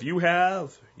say, well, if you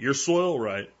have your soil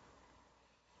right,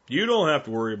 you don't have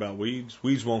to worry about weeds.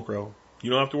 Weeds won't grow. You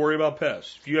don't have to worry about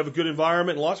pests. If you have a good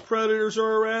environment and lots of predators are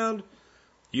around,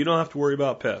 you don't have to worry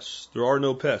about pests. There are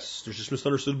no pests. There's just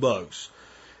misunderstood bugs.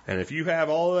 And if you have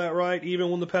all of that right, even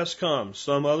when the pests come,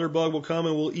 some other bug will come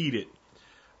and will eat it.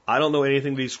 I don't know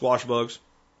anything to eat squash bugs.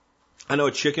 I know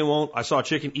a chicken won't. I saw a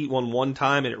chicken eat one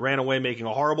time and it ran away making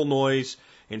a horrible noise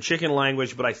in chicken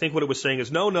language, but I think what it was saying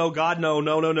is, no, God, no,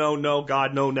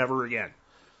 God, no, never again.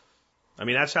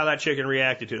 That's how that chicken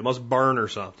reacted to it. It must burn or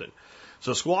something.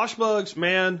 So squash bugs,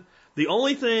 man, the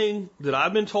only thing that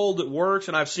I've been told that works,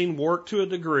 and I've seen work to a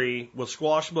degree with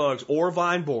squash bugs or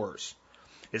vine borers,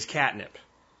 is catnip.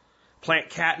 Plant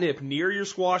catnip near your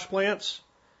squash plants.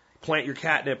 Plant your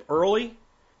catnip early.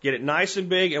 Get it nice and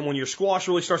big, and when your squash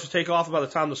really starts to take off, by the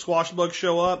time the squash bugs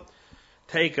show up,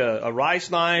 take a rice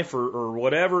knife or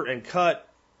whatever and cut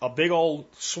a big old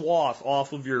swath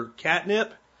off of your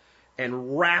catnip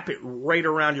and wrap it right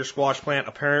around your squash plant.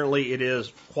 Apparently, it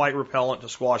is quite repellent to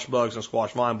squash bugs and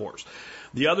squash vine borers.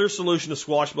 The other solution to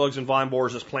squash bugs and vine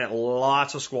borers is plant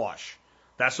lots of squash.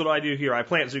 That's what I do here. I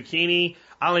plant zucchini.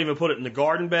 I don't even put it in the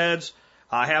garden beds.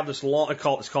 I have this long,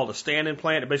 it's called a stand-in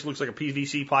plant. It basically looks like a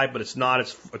PVC pipe, but it's not.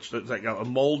 It's like a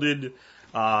molded,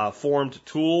 formed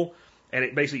tool. And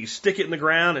it basically, you stick it in the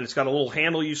ground, and it's got a little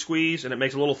handle you squeeze, and it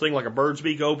makes a little thing like a bird's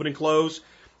beak open and close.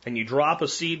 And you drop a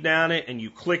seed down it, and you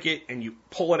click it, and you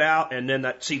pull it out, and then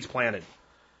that seed's planted.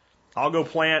 I'll go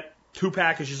plant 2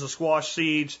 packages of squash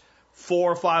seeds.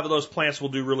 4 or 5 of those plants will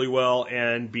do really well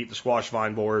and beat the squash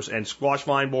vine borers. And squash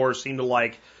vine borers seem to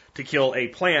like to kill a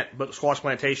plant, but squash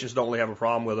plantations don't really have a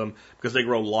problem with them because they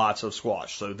grow lots of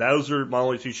squash. So those are my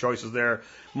only 2 choices there.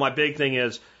 My big thing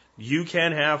is you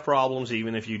can have problems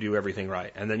even if you do everything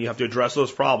right. And then you have to address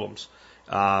those problems.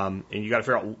 And you got to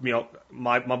figure out, you know,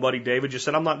 my buddy David just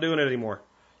said, I'm not doing it anymore.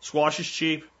 Squash is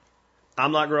cheap.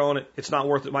 I'm not growing it. It's not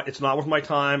worth it. It's not worth my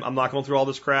time. I'm not going through all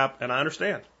this crap. And I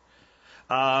understand.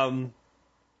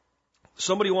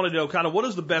 Somebody wanted to know kind of what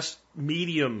is the best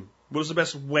medium, what is the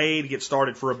best way to get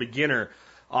started for a beginner?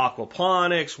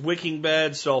 Aquaponics, wicking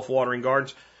beds, self-watering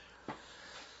gardens.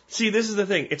 See, this is the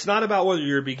thing. It's not about whether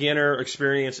you're a beginner,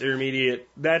 experienced, intermediate.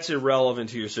 That's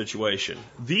irrelevant to your situation.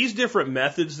 These different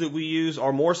methods that we use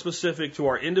are more specific to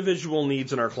our individual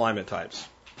needs and our climate types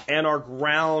and our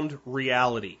ground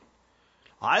reality.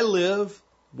 I live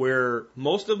where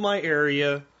most of my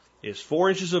area is 4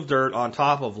 inches of dirt on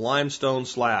top of limestone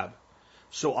slab.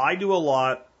 So I do a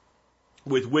lot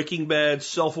with wicking beds,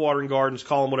 self-watering gardens,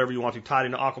 call them whatever you want to, tied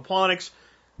into aquaponics,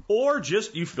 or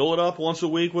just you fill it up once a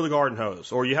week with a garden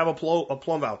hose, or you have a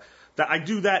plumb valve. I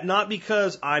do that not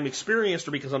because I'm experienced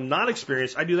or because I'm not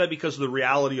experienced. I do that because of the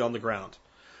reality on the ground.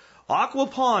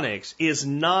 Aquaponics is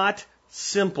not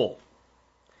simple.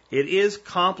 It is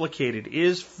complicated. It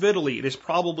is fiddly. It is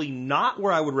probably not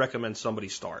where I would recommend somebody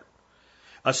start,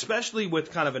 especially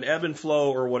with kind of an ebb and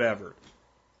flow or whatever.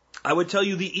 I would tell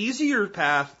you the easier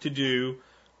path to do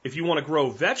if you want to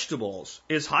grow vegetables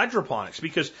is hydroponics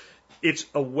because it's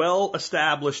a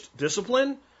well-established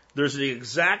discipline. There's the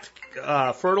exact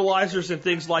fertilizers and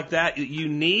things like that you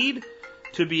need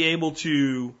to be able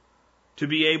to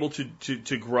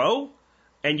grow,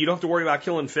 and you don't have to worry about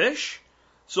killing fish.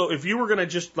 So if you were going to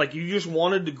just you just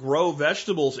wanted to grow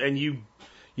vegetables and you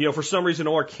for some reason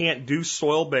or can't do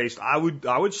soil-based, I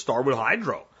would start with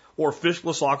hydro or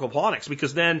fishless aquaponics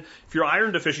because then if you're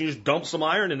iron deficient, you just dump some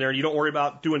iron in there and you don't worry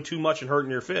about doing too much and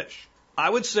hurting your fish. I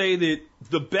would say that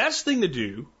the best thing to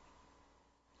do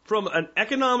from an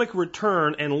economic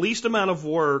return and least amount of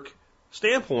work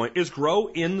standpoint is grow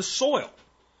in the soil.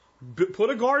 Put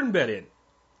a garden bed in.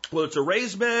 Whether it's a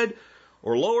raised bed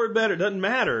or lowered bed, it doesn't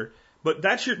matter. But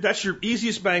that's your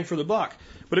easiest bang for the buck.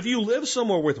 But if you live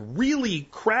somewhere with really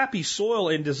crappy soil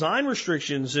and design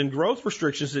restrictions and growth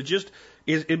restrictions that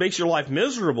it makes your life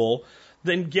miserable,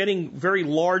 then getting very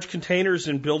large containers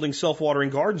and building self-watering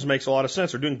gardens makes a lot of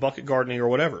sense, or doing bucket gardening or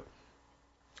whatever.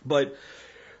 But,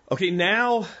 okay,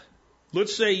 now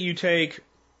let's say you get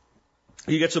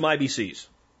some IBCs.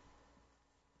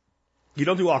 You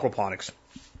don't do aquaponics.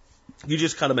 You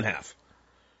just cut them in half.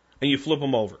 And you flip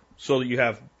them over so that you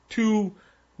have 2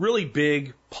 really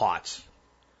big pots.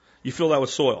 You fill that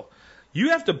with soil.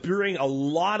 You have to bring a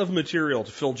lot of material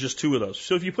to fill just 2 of those.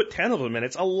 So if you put 10 of them in,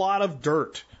 it's a lot of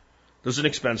dirt. There's an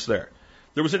expense there.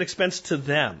 There was an expense to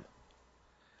them.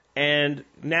 And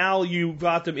now you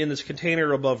got them in this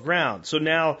container above ground. So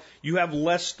now you have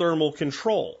less thermal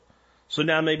control. So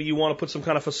now maybe you want to put some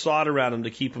kind of facade around them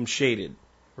to keep them shaded,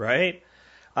 right?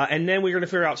 And then we're going to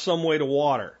figure out some way to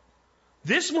water.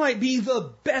 This might be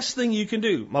the best thing you can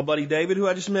do. My buddy David, who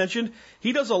I just mentioned,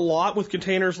 he does a lot with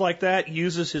containers like that,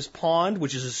 uses his pond,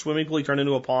 which is his swimming pool he turned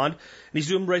into a pond, and he's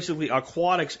doing basically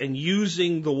aquatics and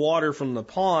using the water from the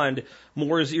pond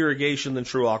more as irrigation than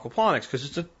true aquaponics, because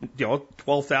it's a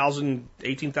 12,000,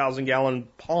 18,000 gallon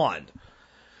pond.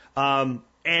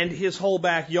 And his whole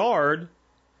backyard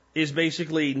is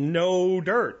basically no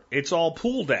dirt. It's all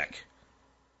pool deck,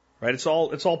 right? It's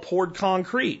all poured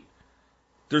concrete.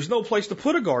 There's no place to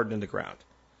put a garden in the ground.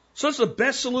 So that's the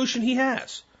best solution he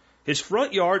has. His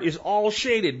front yard is all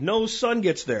shaded. No sun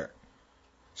gets there.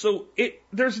 So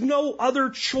there's no other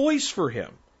choice for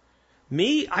him.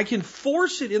 Me, I can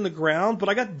force it in the ground, but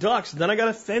I got ducks, and then I got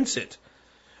to fence it.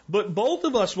 But both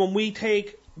of us, when we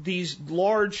take these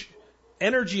large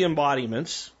energy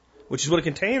embodiments, which is what a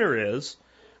container is,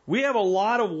 we have a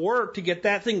lot of work to get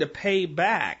that thing to pay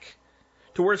back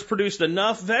to where it's produced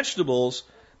enough vegetables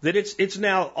that it's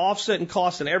now offset in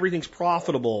cost and everything's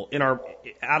profitable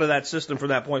out of that system from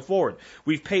that point forward.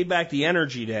 We've paid back the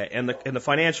energy debt and the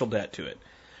financial debt to it.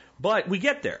 But we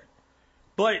get there.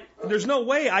 But there's no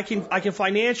way I can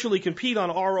financially compete on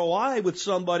ROI with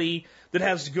somebody that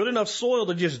has good enough soil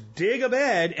to just dig a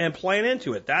bed and plant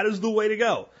into it. That is the way to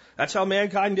go. That's how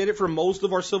mankind did it for most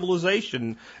of our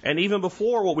civilization, and even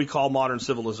before what we call modern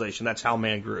civilization. That's how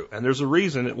man grew, and there's a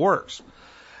reason it works.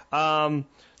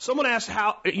 Someone asked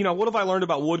what have I learned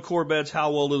about wood core beds? How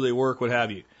well do they work? What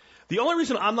have you? The only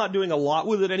reason I'm not doing a lot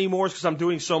with it anymore is because I'm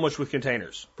doing so much with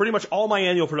containers. Pretty much all my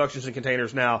annual production's in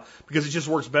containers now because it just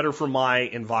works better for my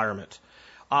environment.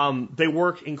 They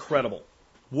work incredible.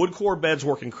 Wood core beds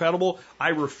work incredible.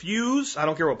 I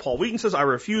don't care what Paul Wheaton says, I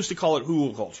refuse to call it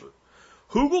hugelkultur.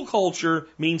 Hugelkultur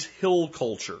means hill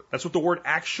culture. That's what the word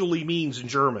actually means in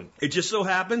German. It just so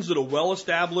happens that a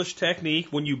well-established technique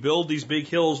when you build these big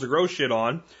hills to grow shit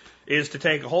on is to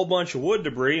take a whole bunch of wood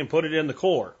debris and put it in the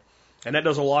core. And that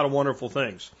does a lot of wonderful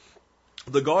things.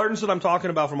 The gardens that I'm talking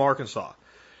about from Arkansas,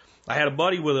 I had a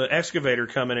buddy with an excavator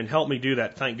come in and help me do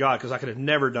that, thank God, because I could have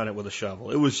never done it with a shovel.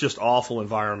 It was just awful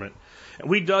environment. And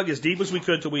we dug as deep as we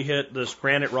could till we hit this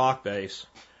granite rock base.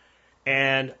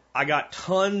 And I got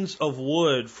tons of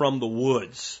wood from the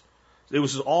woods. It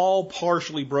was all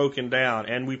partially broken down.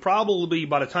 And we probably,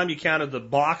 by the time you counted the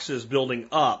boxes building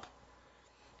up,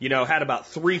 had about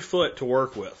 3 foot to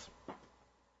work with.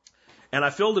 And I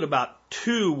filled it about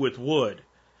 2 with wood.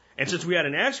 And since we had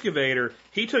an excavator,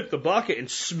 he took the bucket and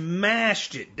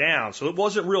smashed it down. So it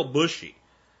wasn't real bushy.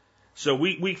 So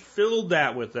we filled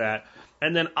that with that.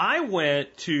 And then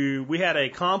we had a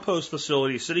compost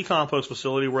facility, city compost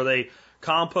facility, where they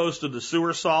composted the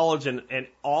sewer solids and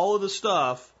all of the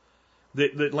stuff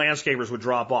that landscapers would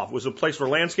drop off. It was a place where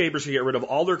landscapers could get rid of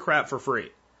all their crap for free.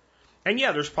 And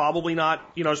yeah, there's probably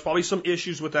some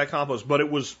issues with that compost, but it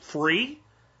was free,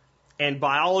 and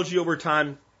biology over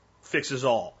time fixes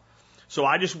all. So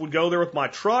I just would go there with my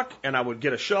truck, and I would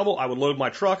get a shovel, I would load my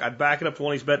truck, I'd back it up to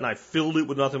one of these beds, and I filled it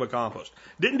with nothing but compost.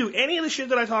 Didn't do any of the shit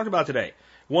that I talked about today.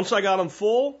 Once I got them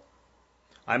full,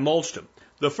 I mulched them.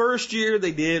 The first year,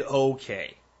 they did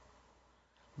okay.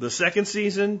 The second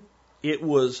season, it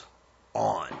was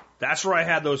on. That's where I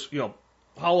had those,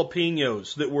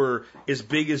 jalapenos that were as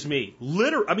big as me.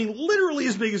 Literally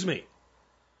as big as me.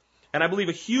 And I believe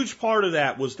a huge part of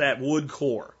that was that wood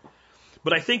core.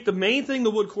 But I think the main thing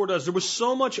the wood core does, there was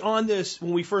so much on this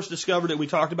when we first discovered it, we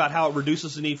talked about how it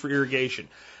reduces the need for irrigation.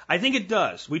 I think it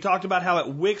does. We talked about how it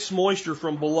wicks moisture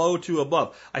from below to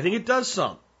above. I think it does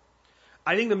some.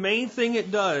 I think the main thing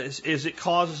it does is it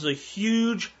causes a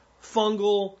huge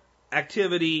fungal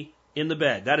activity in the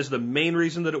bed. That is the main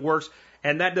reason that it works.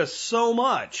 And that does so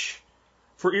much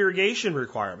for irrigation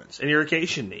requirements and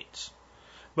irrigation needs.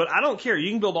 But I don't care. You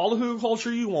can build all the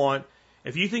hugelkultur you want.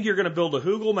 If you think you're going to build a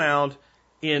hugel mound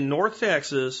in North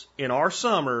Texas in our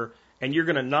summer and you're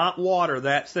going to not water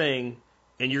that thing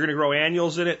and you're going to grow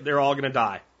annuals in it, they're all going to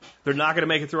die. They're not going to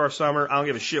make it through our summer. I don't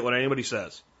give a shit what anybody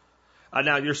says.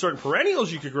 Now, there's certain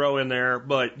perennials you could grow in there,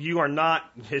 but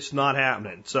it's not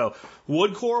happening. So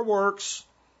wood core works,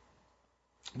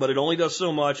 but it only does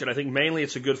so much, and I think mainly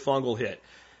it's a good fungal hit.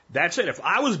 That's it. If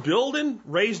I was building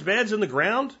raised beds in the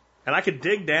ground and I could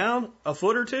dig down a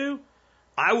foot or two,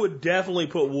 I would definitely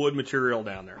put wood material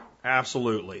down there.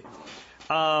 Absolutely.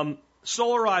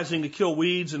 Solarizing to kill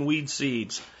weeds and weed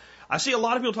seeds. I see a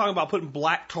lot of people talking about putting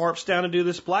black tarps down to do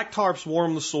this. Black tarps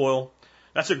warm the soil.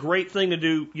 That's a great thing to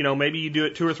do. Maybe you do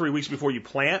it 2 or 3 weeks before you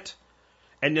plant,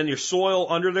 and then your soil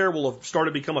under there will have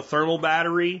started to become a thermal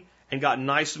battery and got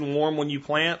nice and warm when you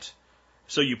plant.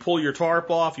 So you pull your tarp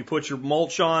off, you put your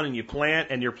mulch on, and you plant,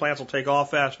 and your plants will take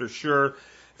off faster, sure.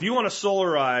 If you want to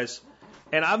solarize,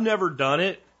 and I've never done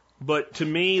it, but to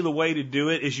me, the way to do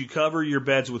it is you cover your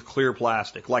beds with clear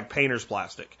plastic, like painter's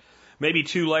plastic. Maybe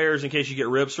 2 layers in case you get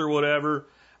rips or whatever.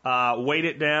 Weight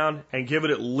it down and give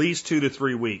it at least 2 to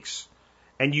 3 weeks.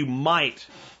 And you might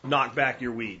knock back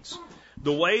your weeds.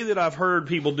 The way that I've heard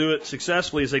people do it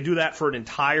successfully is they do that for an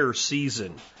entire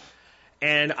season.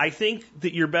 And I think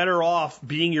that you're better off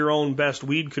being your own best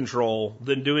weed control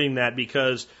than doing that,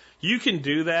 because you can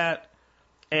do that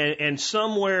and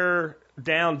somewhere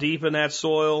down deep in that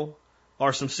soil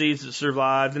are some seeds that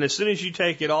survived. And as soon as you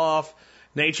take it off,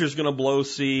 nature's going to blow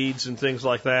seeds and things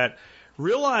like that.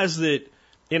 Realize that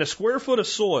in a square foot of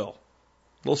soil,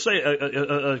 we'll say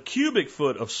a cubic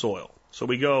foot of soil. So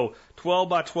we go 12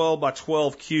 by 12 by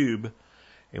 12 cube,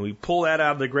 and we pull that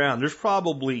out of the ground. There's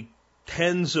probably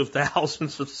tens of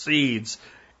thousands of seeds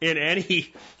in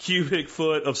any cubic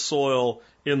foot of soil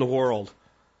in the world,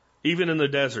 even in the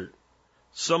desert.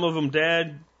 Some of them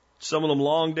dead, some of them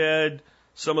long dead,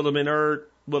 some of them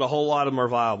inert, but a whole lot of them are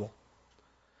viable.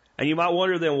 And you might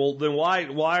wonder then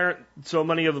why aren't so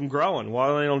many of them growing?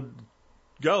 Why they don't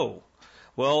go?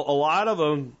 Well, a lot of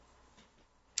them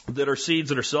that are seeds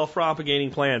that are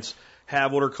self-propagating plants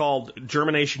have what are called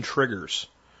germination triggers.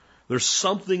 There's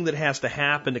something that has to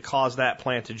happen to cause that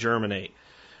plant to germinate.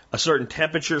 A certain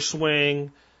temperature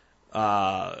swing,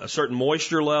 a certain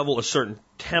moisture level, a certain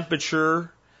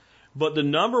temperature. But the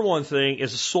number one thing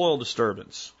is a soil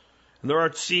disturbance. And there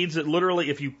are seeds that literally,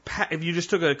 if you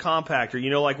just took a compactor, you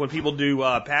know, like when people do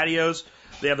patios,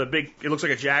 they have the big, it looks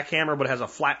like a jackhammer, but it has a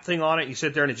flat thing on it. You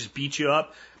sit there and it just beats you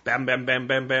up. Bam, bam, bam,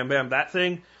 bam, bam, bam. That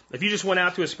thing. If you just went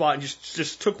out to a spot and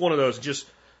just took one of those and just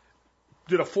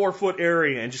did a 4-foot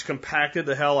area and just compacted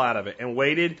the hell out of it and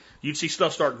waited, you'd see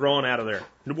stuff start growing out of there.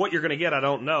 And what you're going to get, I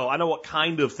don't know. I know what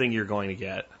kind of thing you're going to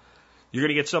get. You're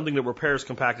going to get something that repairs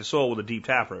compacted soil with a deep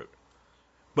taproot.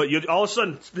 But all of a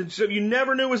sudden, you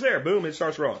never knew it was there. Boom, it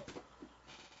starts growing.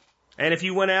 And if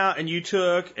you went out and you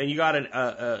took and you got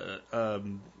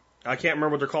I can't remember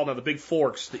what they're called now, the big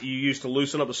forks that you use to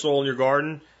loosen up the soil in your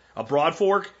garden, a broad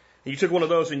fork, and you took one of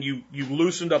those and you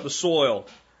loosened up the soil.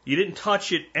 You didn't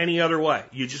touch it any other way.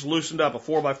 You just loosened up a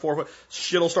 4x4 foot.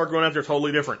 Shit'll start growing out there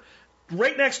totally different.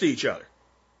 Right next to each other.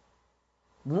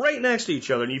 Right next to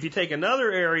each other. And if you take another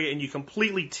area and you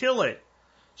completely till it,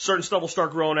 certain stuff will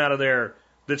start growing out of there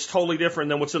that's totally different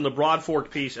than what's in the broad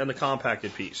fork piece and the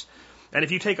compacted piece. And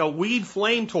if you take a weed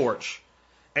flame torch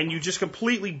and you just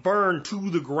completely burn to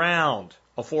the ground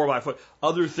a 4x foot,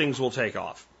 other things will take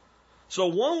off. So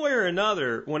one way or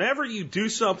another, whenever you do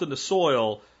something to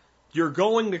soil, you're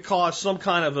going to cause some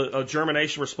kind of a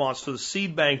germination response to the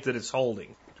seed bank that it's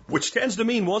holding. Which tends to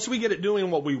mean once we get it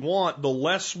doing what we want, the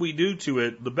less we do to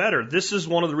it, the better. This is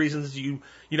one of the reasons you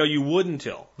wouldn't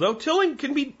till. Though tilling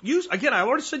can be used, again, I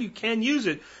already said you can use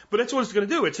it, but that's what it's going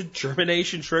to do. It's a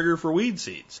germination trigger for weed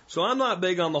seeds. So I'm not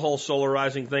big on the whole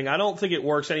solarizing thing. I don't think it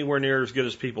works anywhere near as good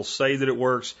as people say that it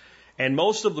works. And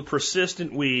most of the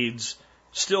persistent weeds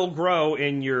still grow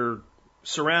in your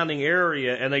surrounding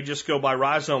area, and they just go by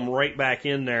rhizome right back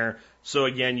in there. So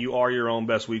again, you are your own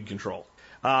best weed control.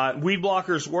 Weed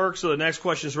blockers work, so the next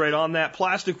question is right on that.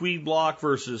 Plastic weed block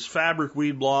versus fabric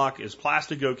weed block. Is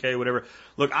plastic okay? Whatever.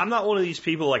 Look, I'm not one of these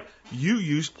people like, you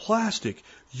use plastic.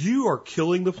 You are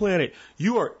killing the planet.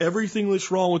 You are everything that's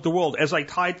wrong with the world. As I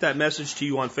type that message to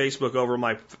you on Facebook over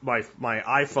my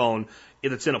iPhone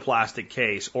that's in a plastic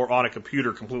case or on a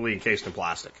computer completely encased in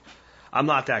plastic. I'm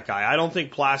not that guy. I don't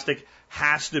think plastic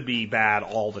has to be bad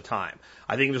all the time.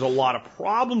 I think there's a lot of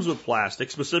problems with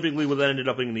plastic, specifically with it ended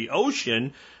up in the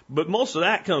ocean, but most of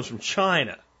that comes from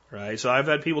China, right? So I've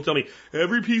had people tell me,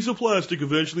 every piece of plastic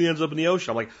eventually ends up in the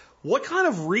ocean. I'm like, what kind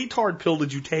of retard pill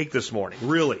did you take this morning?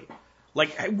 Really?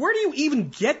 Like, where do you even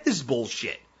get this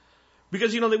bullshit?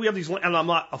 Because, we have these, and I'm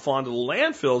not fond of the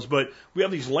landfills, but we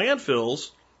have these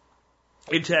landfills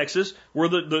in Texas where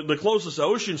the closest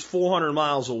ocean's 400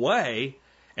 miles away,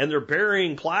 and they're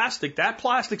burying plastic. That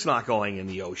plastic's not going in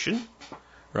the ocean,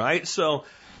 right? So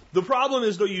the problem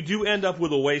is, though, you do end up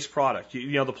with a waste product.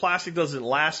 The plastic doesn't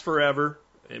last forever.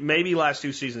 It maybe lasts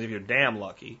 2 seasons if you're damn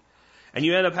lucky. And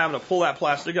you end up having to pull that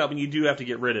plastic up, and you do have to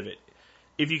get rid of it.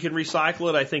 If you can recycle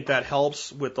it, I think that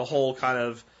helps with the whole kind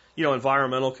of,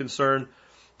 environmental concern.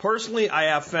 Personally, I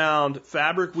have found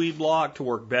fabric weed block to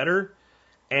work better,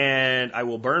 and I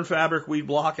will burn fabric weed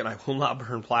block, and I will not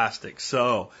burn plastic.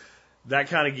 So that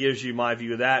kind of gives you my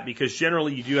view of that, because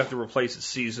generally you do have to replace it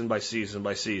season by season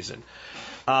by season.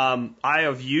 I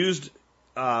have used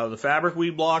the fabric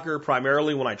weed blocker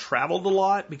primarily when I traveled a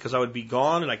lot, because I would be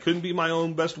gone and I couldn't be my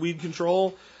own best weed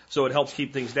control, so it helps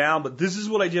keep things down. But this is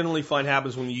what I generally find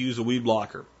happens when you use a weed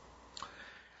blocker.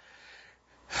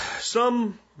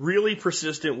 Some really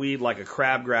persistent weed, like a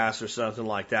crabgrass or something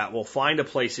like that, will find a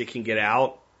place it can get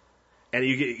out. And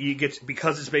you get,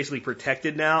 because it's basically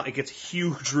protected now, it gets a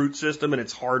huge root system and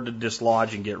it's hard to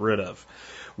dislodge and get rid of.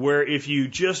 Where if you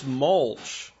just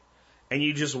mulch and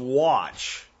you just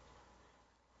watch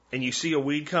and you see a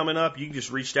weed coming up, you can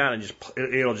just reach down and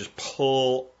it'll just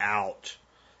pull out.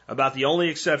 About the only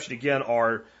exception, again,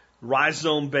 are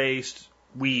rhizome-based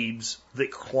weeds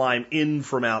that climb in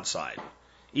from outside.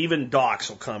 Even docks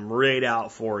will come right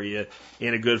out for you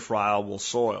in a good friable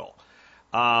soil.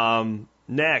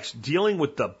 Next, dealing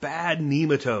with the bad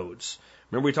nematodes.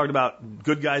 Remember we talked about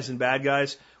good guys and bad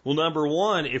guys? Well, number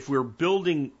one, if we're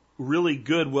building really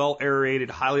good, well-aerated,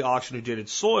 highly oxygenated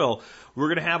soil, we're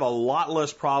going to have a lot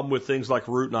less problem with things like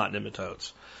root knot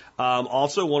nematodes.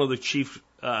 Also, one of the chief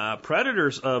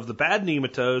predators of the bad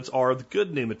nematodes are the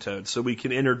good nematodes, so we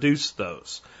can introduce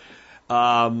those.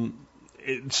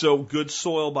 So good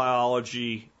soil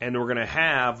biology, and we're going to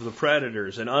have the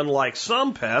predators. And unlike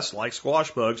some pests, like squash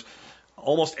bugs,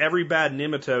 almost every bad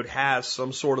nematode has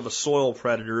some sort of a soil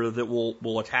predator that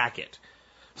will attack it.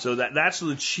 So that's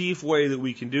the chief way that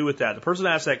we can do with that. The person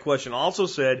that asked that question also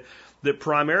said that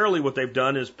primarily what they've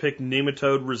done is pick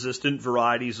nematode-resistant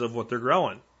varieties of what they're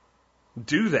growing.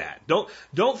 Do that.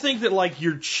 Don't think that like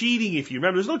you're cheating if you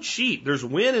remember. There's no cheat. There's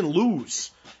win and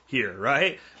lose here,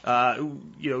 right?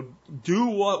 Do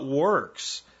what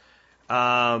works.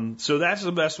 So that's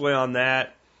the best way on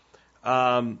that.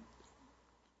 Another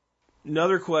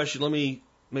question. Let me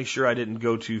make sure I didn't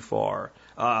go too far.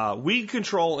 Weed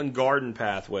control and garden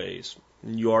pathways.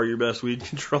 You are your best weed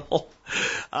control.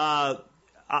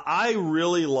 I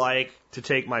really like to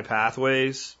take my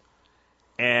pathways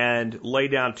and lay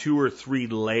down 2 or 3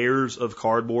 layers of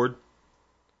cardboard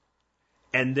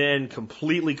and then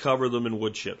completely cover them in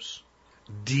wood chips.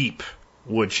 Deep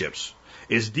wood chips.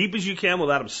 As deep as you can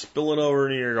without them spilling over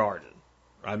into your garden.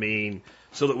 I mean,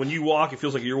 so that when you walk, it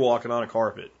feels like you're walking on a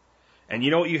carpet. And you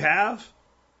know what you have?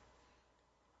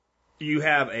 You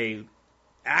have a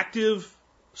active,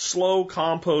 slow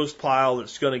compost pile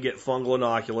that's going to get fungal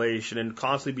inoculation and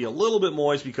constantly be a little bit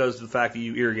moist because of the fact that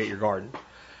you irrigate your garden.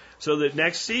 So that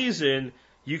next season,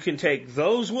 you can take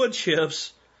those wood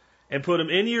chips and put them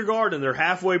into your garden. They're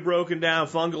halfway broken down,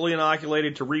 fungally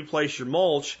inoculated to replace your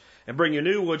mulch, and bring your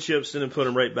new wood chips in and put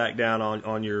them right back down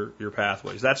on your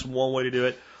pathways. That's one way to do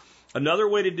it. Another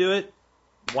way to do it,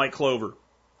 white clover.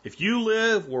 If you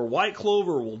live where white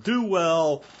clover will do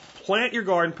well, plant your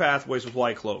garden pathways with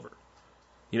white clover.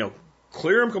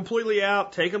 Clear them completely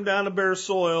out, take them down to bare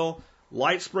soil,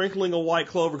 light sprinkling of white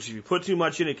clover, because if you put too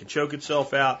much in, it can choke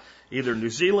itself out, either New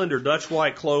Zealand or Dutch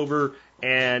white clover,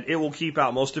 and it will keep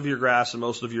out most of your grass and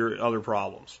most of your other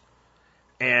problems.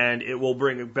 And it will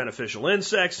bring beneficial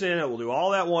insects in, it will do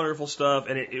all that wonderful stuff,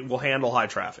 and it will handle high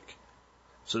traffic.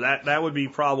 So that would be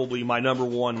probably my number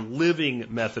one living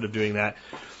method of doing that.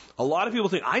 A lot of people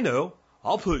think, I know,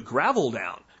 I'll put gravel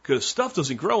down, because stuff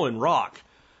doesn't grow in rock.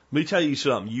 Let me tell you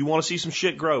something. You want to see some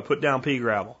shit grow, put down pea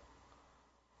gravel.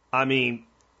 I mean,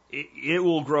 it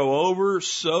will grow over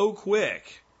so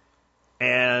quick.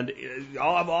 And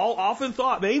I've often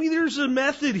thought maybe there's a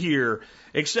method here,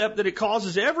 except that it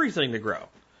causes everything to grow.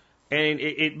 And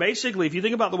it basically, if you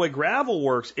think about the way gravel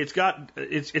works,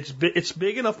 it's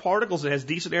big enough particles, it has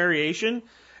decent aeration.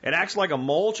 It acts like a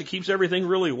mulch. It keeps everything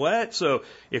really wet. So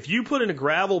if you put in a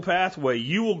gravel pathway,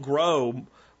 you will grow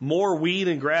more weed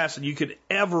and grass than you could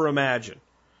ever imagine.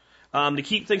 To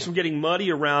keep things from getting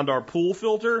muddy around our pool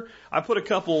filter, I put a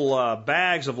couple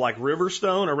bags of like river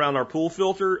stone around our pool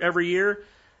filter every year.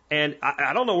 And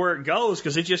I don't know where it goes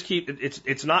because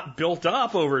it's not built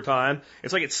up over time.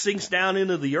 It's like it sinks down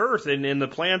into the earth and the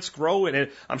plants grow in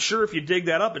it. I'm sure if you dig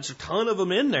that up, it's a ton of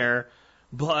them in there.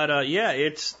 But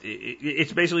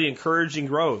it's basically encouraging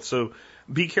growth. So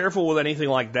be careful with anything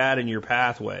like that in your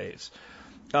pathways.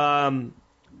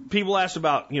 People ask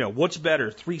about, what's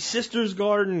better, Three Sisters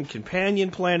garden,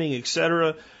 companion planting,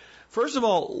 etc. First of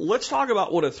all, let's talk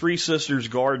about what a Three Sisters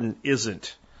garden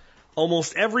isn't.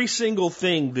 Almost every single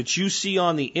thing that you see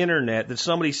on the internet that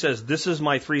somebody says, this is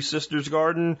my Three Sisters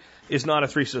garden, is not a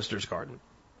Three Sisters garden.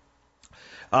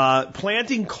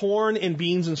 Planting corn and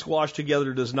beans and squash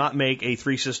together does not make a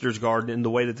Three Sisters garden in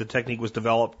the way that the technique was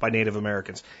developed by Native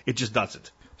Americans. It just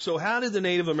doesn't. So how did the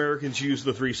Native Americans use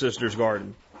the Three Sisters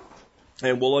garden?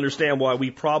 And we'll understand why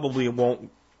we probably won't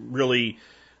really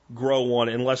grow one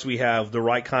unless we have the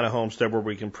right kind of homestead where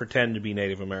we can pretend to be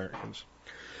Native Americans.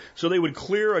 So they would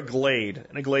clear a glade,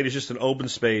 and a glade is just an open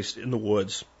space in the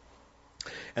woods.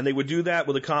 And they would do that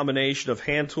with a combination of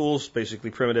hand tools, basically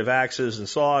primitive axes and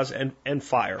saws, and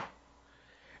fire.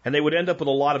 And they would end up with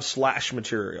a lot of slash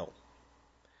material.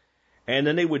 And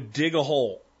then they would dig a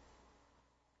hole.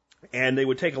 And they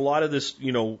would take a lot of this,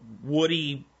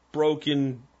 woody,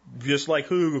 broken, just like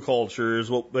hugelkultur is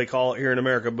what they call it here in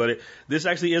America, but this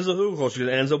actually is a hugelkultur. It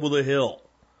ends up with a hill.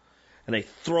 And they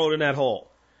throw it in that hole.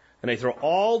 And they throw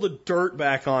all the dirt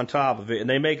back on top of it, and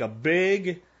they make a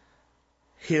big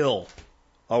hill,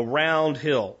 a round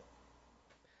hill.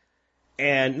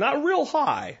 And not real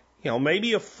high,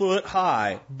 maybe a foot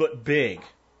high, but big.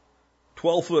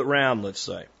 12-foot round, let's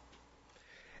say.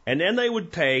 And then they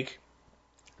would take,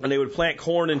 and they would plant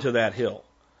corn into that hill.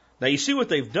 Now you see what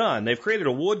they've done. They've created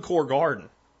a wood core garden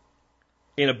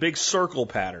in a big circle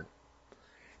pattern.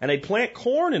 And they plant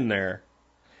corn in there.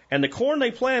 And the corn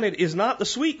they planted is not the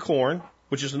sweet corn,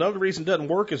 which is another reason it doesn't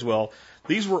work as well.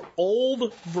 These were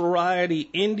old variety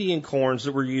Indian corns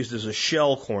that were used as a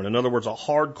shell corn. In other words, a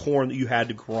hard corn that you had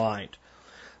to grind.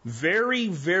 Very,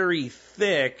 very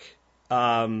thick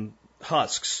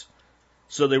husks.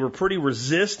 So they were pretty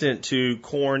resistant to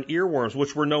corn earworms,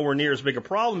 which were nowhere near as big a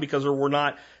problem because there were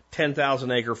not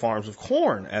 10,000 acre farms of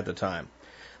corn at the time.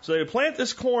 So they would plant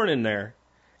this corn in there,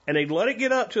 and they'd let it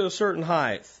get up to a certain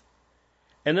height,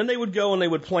 and then they would go and they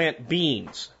would plant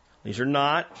beans. These are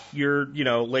not your,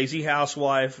 lazy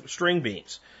housewife string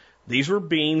beans. These were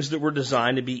beans that were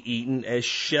designed to be eaten as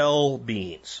shell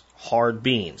beans, hard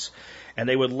beans. And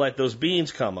they would let those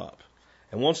beans come up.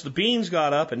 And once the beans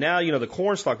got up, and now, the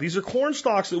corn stalk, these are corn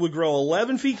stalks that would grow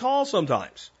 11 feet tall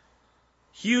sometimes.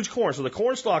 Huge corn. So the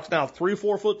corn stalk's now 3 or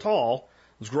 4 foot tall.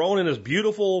 It's growing in this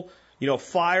beautiful,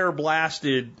 fire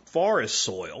blasted forest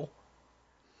soil.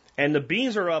 And the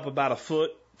beans are up about 1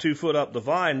 foot, 2 foot up the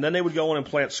vine. And then they would go in and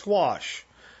plant squash,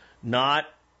 not,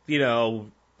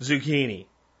 zucchini.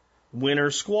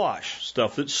 Winter squash,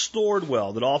 stuff that's stored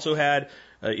well, that also had,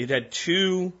 it had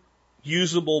 2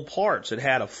 usable parts. It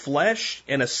had a flesh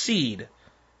and a seed.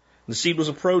 The seed was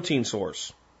a protein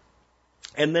source.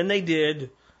 And then they did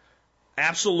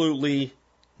absolutely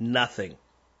nothing.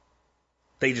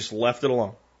 They just left it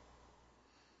alone.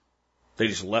 They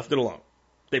just left it alone.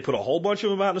 They put a whole bunch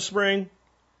of them out in the spring,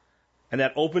 and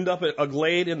that opened up a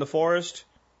glade in the forest.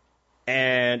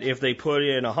 And if they put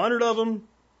in 100 of them,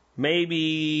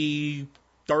 maybe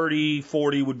 30,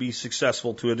 40 would be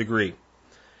successful to a degree.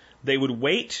 They would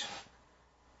wait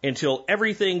until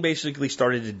everything basically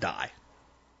started to die.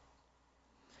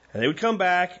 And they would come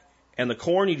back, and the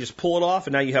corn, you just pull it off,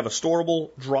 and now you have a storable,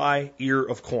 dry ear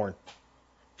of corn.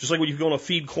 Just like when you go to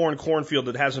feed cornfield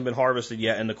that hasn't been harvested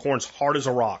yet, and the corn's hard as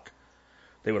a rock.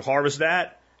 They would harvest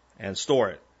that and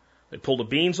store it. They'd pull the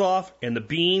beans off, and the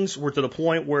beans were to the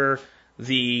point where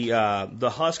the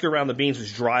husk around the beans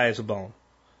was dry as a bone.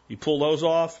 You pull those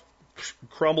off,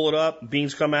 crumble it up,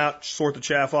 beans come out, sort the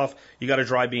chaff off, you got a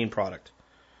dry bean product.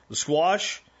 The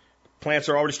squash, plants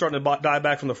are already starting to die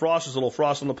back from the frost. There's a little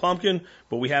frost on the pumpkin,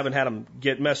 but we haven't had them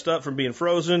get messed up from being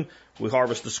frozen. We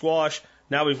harvest the squash.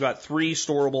 Now we've got 3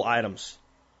 storable items.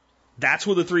 That's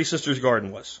what the Three Sisters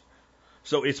garden was.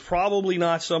 So it's probably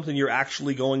not something you're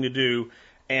actually going to do,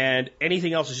 and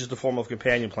anything else is just a form of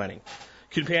companion planting.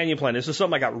 Companion planting. This is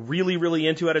something I got really, really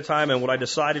into at a time, and what I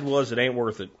decided was it ain't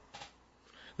worth it.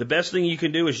 The best thing you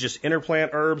can do is just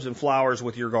interplant herbs and flowers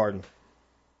with your garden.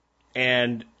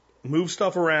 And move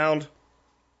stuff around,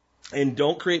 and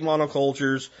don't create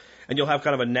monocultures, and you'll have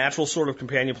kind of a natural sort of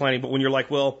companion planting. But when you're like,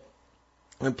 well,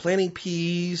 I'm planting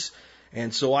peas,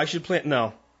 and so I should plant,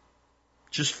 no.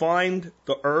 Just find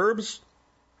the herbs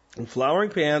and flowering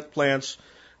plants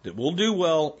that will do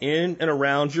well in and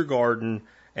around your garden,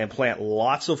 and plant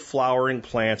lots of flowering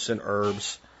plants and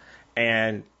herbs.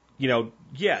 And,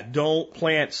 don't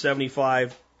plant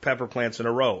 75 pepper plants in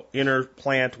a row.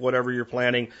 Interplant whatever you're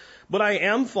planting. But I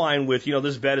am fine with,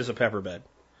 this bed is a pepper bed.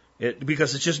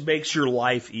 Because it just makes your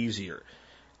life easier.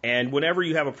 And whenever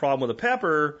you have a problem with a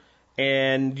pepper,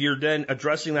 and you're then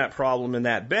addressing that problem in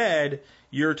that bed,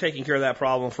 you're taking care of that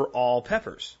problem for all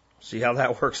peppers. See how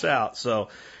that works out. So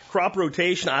crop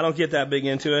rotation, I don't get that big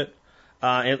into it.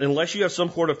 And unless you have some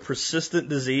sort of persistent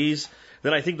disease,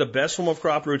 then I think the best form of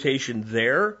crop rotation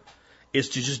there is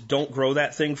to just don't grow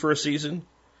that thing for a season,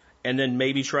 and then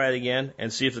maybe try it again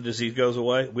and see if the disease goes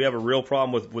away. We have a real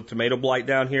problem with tomato blight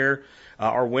down here.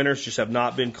 Our winters just have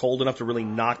not been cold enough to really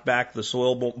knock back the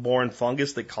soil-borne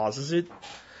fungus that causes it.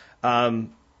 So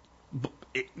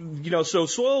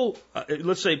soil,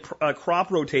 let's say crop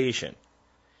rotation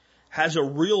has a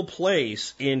real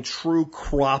place in true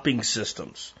cropping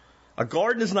systems. A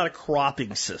garden is not a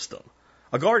cropping system.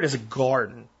 A garden is a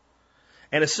garden.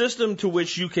 And a system to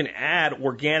which you can add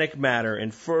organic matter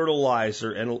and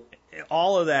fertilizer and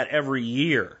all of that every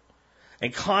year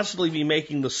and constantly be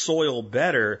making the soil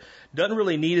better doesn't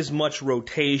really need as much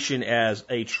rotation as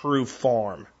a true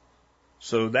farm.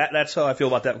 So that's how I feel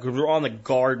about that, because we're on the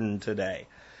garden today.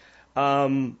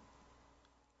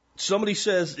 Somebody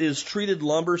says, is treated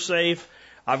lumber safe?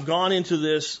 I've gone into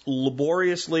this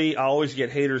laboriously. I always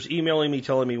get haters emailing me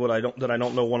telling me that I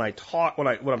don't know what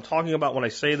I'm talking about when I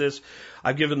say this.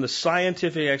 I've given the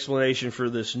scientific explanation for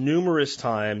this numerous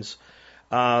times.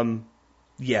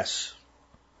 Yes.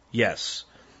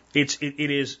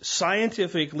 It is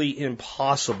scientifically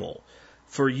impossible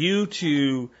for you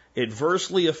to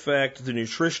adversely affect the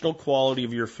nutritional quality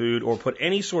of your food or put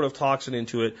any sort of toxin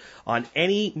into it on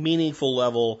any meaningful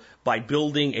level by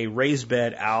building a raised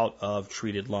bed out of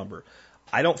treated lumber.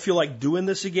 I don't feel like doing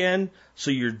this again,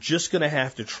 so you're just going to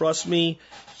have to trust me.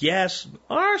 Yes,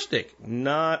 arsenic,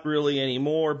 not really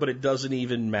anymore, but it doesn't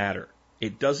even matter.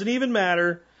 It doesn't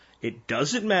matter.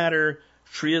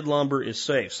 Treated lumber is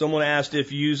safe. Someone asked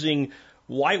if using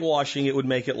whitewashing it would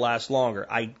make it last longer.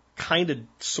 I kind of,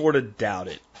 sort of doubt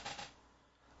it.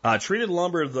 Treated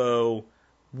lumber, though,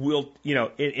 will,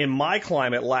 in my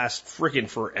climate, last frickin'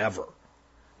 forever.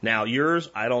 Now, yours,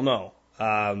 I don't know.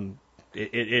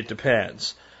 It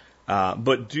depends.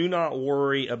 But do not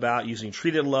worry about using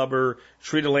treated lumber,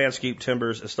 treated landscape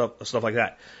timbers, and stuff like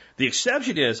that. The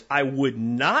exception is I would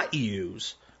not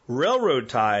use railroad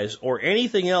ties or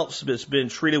anything else that's been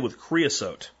treated with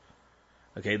creosote.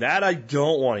 Okay, that I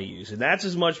don't want to use. And that's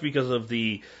as much because of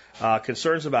the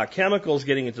concerns about chemicals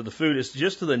getting into the food. It's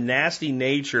just to the nasty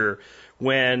nature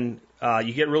when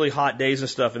you get really hot days and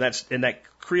stuff, and that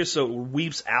creosote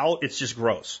weeps out. It's just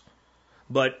gross.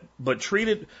 But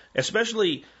treated,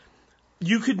 especially,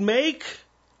 you could make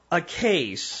a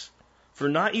case for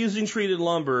not using treated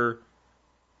lumber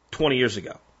 20 years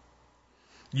ago.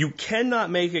 You cannot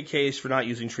make a case for not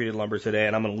using treated lumber today,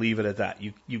 and I'm going to leave it at that.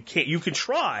 You can't. You can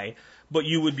try, but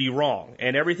you would be wrong,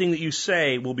 and everything that you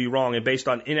say will be wrong and based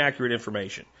on inaccurate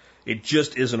information. It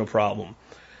just isn't a problem.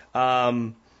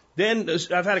 Then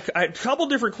I've had a couple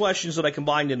different questions that I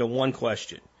combined into one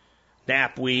question: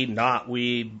 knapweed,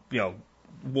 knotweed,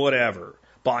 whatever,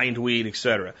 bindweed,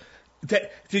 etc.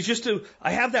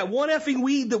 I have that one effing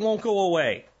weed that won't go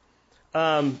away.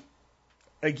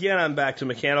 Again, I'm back to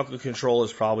mechanical control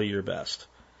is probably your best.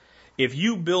 If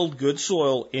you build good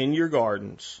soil in your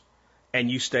gardens and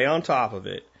you stay on top of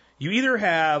it, you either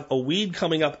have a weed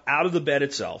coming up out of the bed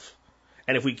itself,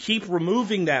 and if we keep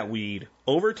removing that weed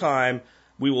over time,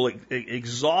 we will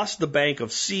exhaust the bank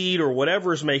of seed or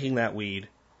whatever is making that weed.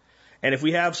 And if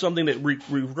we have something that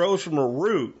regrows from a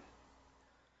root,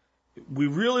 we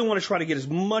really want to try to get as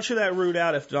much of that root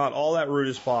out, if not all that root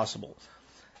as possible.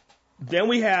 Then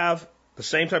we have the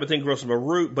same type of thing grows from a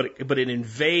root, but it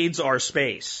invades our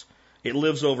space. It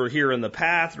lives over here in the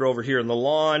path or over here in the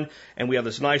lawn, and we have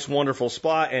this nice, wonderful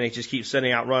spot, and it just keeps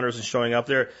sending out runners and showing up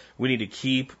there. We need to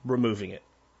keep removing it.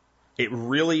 It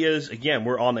really is, again,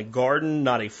 we're on the garden,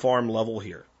 not a farm level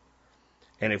here.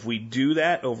 And if we do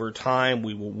that over time,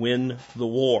 we will win the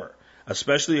war.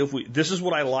 Especially this is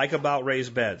what I like about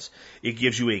raised beds. It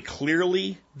gives you a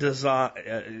clearly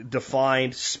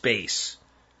defined space.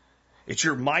 It's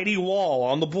your mighty wall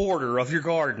on the border of your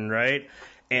garden, right?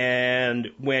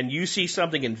 And when you see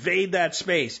something invade that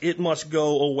space, it must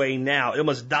go away now. It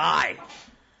must die.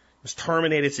 It must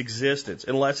terminate its existence,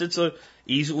 unless it's a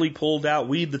easily pulled out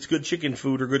weed that's good chicken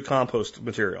food or good compost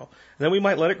material. And then we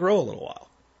might let it grow a little while.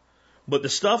 But the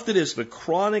stuff that is the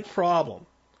chronic problem,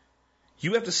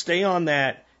 you have to stay on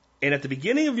that. And at the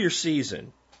beginning of your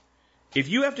season, if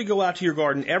you have to go out to your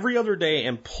garden every other day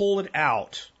and pull it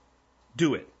out,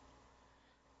 do it.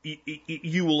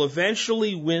 You will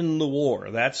eventually win the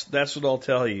war. That's what I'll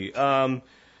tell you.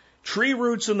 Tree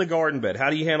roots in the garden bed.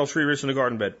 How do you handle tree roots in the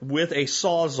garden bed? With a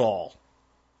sawzall.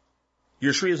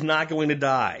 Your tree is not going to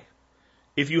die.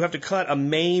 If you have to cut a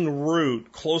main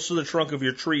root close to the trunk of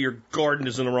your tree, your garden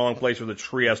is in the wrong place where the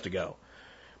tree has to go.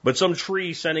 But some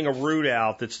tree sending a root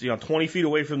out that's 20 feet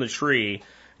away from the tree, and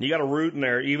you got a root in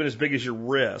there even as big as your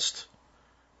wrist.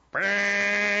 Pull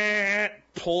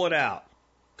it out.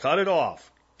 Cut it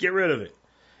off. Get rid of it.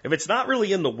 If it's not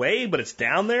really in the way, but it's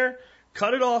down there,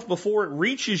 cut it off before it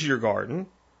reaches your garden.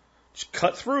 Just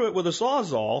cut through it with a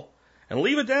sawzall and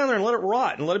leave it down there and let it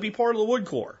rot and let it be part of the wood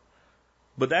core.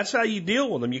 But that's how you deal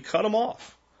with them. You cut them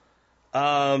off.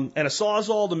 And a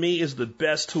sawzall to me is the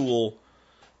best tool.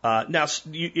 Now,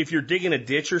 if you're digging a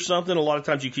ditch or something, a lot of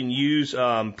times you can use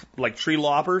like tree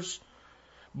loppers.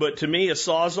 But to me, a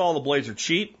sawzall, the blades are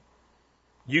cheap.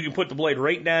 You can put the blade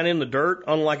right down in the dirt,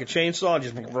 unlike a chainsaw,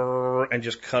 and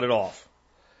just cut it off.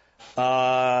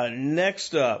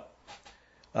 Next up,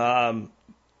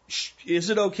 is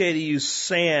it okay to use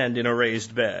sand in a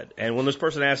raised bed? And when this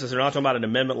person asks us, they're not talking about an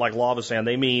amendment like lava sand.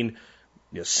 They mean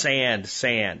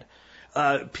sand.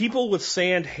 People with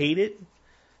sand hate it.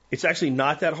 It's actually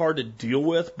not that hard to deal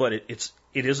with, but it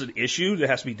is an issue that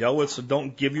has to be dealt with, so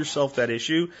don't give yourself that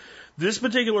issue. This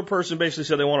particular person basically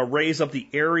said they want to raise up the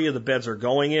area the beds are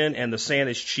going in, and the sand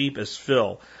is cheap as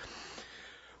fill.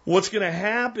 What's going to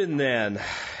happen then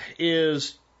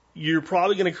is you're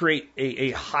probably going to create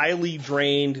a highly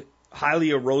drained,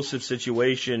 highly erosive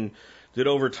situation that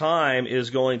over time is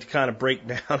going to kind of break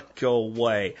down and go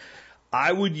away. I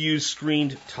would use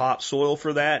screened topsoil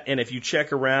for that, and if you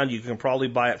check around, you can probably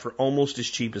buy it for almost as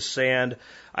cheap as sand.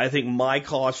 I think my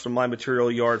cost from my material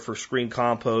yard for screened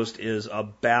compost is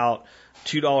about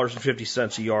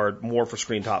 $2.50 a yard more for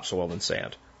screened topsoil than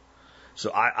sand.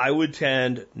 So I would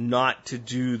tend not to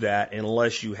do that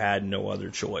unless you had no other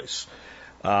choice.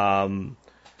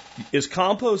 Is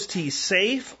compost tea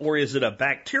safe, or is it a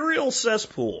bacterial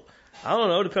cesspool? I don't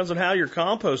know. It depends on how your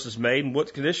compost is made and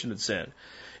what condition it's in.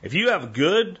 If you have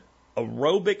good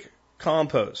aerobic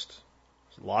compost,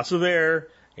 lots of air,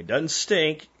 it doesn't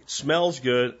stink, it smells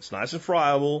good, it's nice and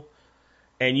friable,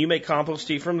 and you make compost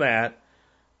tea from that,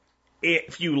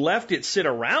 If you left it sit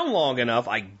around long enough,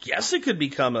 I guess it could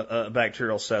become a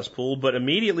bacterial cesspool, but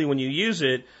immediately when you use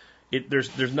it,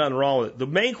 there's nothing wrong with it. The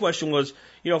main question was,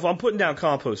 if I'm putting down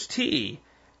compost tea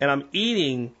and I'm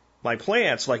eating my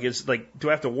plants, do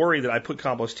I have to worry that I put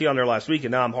compost tea on there last week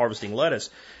and now I'm harvesting lettuce?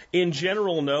 In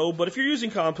general, no, but if you're using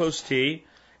compost tea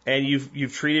and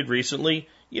you've treated recently,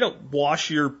 wash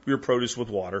your produce with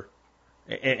water.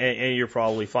 And you're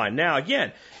probably fine. Now,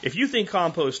 again, if you think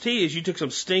compost tea is you took some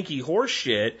stinky horse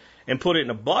shit and put it in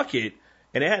a bucket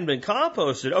and it hadn't been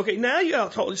composted, okay, now you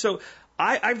got totally. So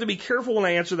I have to be careful when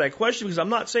I answer that question because I'm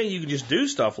not saying you can just do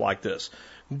stuff like this.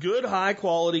 Good, high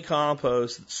quality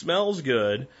compost that smells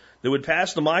good, that would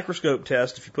pass the microscope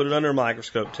test if you put it under a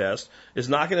microscope test, is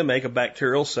not going to make a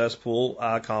bacterial cesspool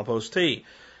compost tea.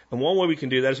 And one way we can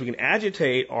do that is we can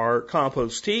agitate our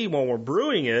compost tea when we're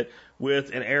brewing it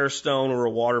with an air stone or a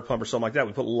water pump or something like that.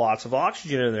 We put lots of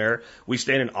oxygen in there. We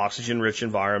stay in an oxygen-rich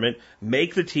environment,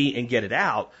 make the tea and get it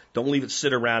out. Don't leave it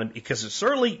sit around because it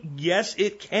certainly, yes,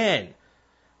 it can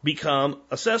become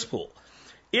a cesspool.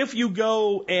 If you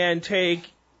go and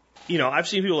take, I've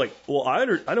seen people like, well, I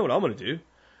know what I'm going to do.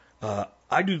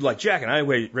 I do like Jack and I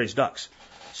raise ducks.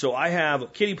 So I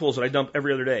have kiddie pools that I dump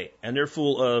every other day, and they're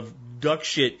full of duck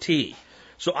shit tea.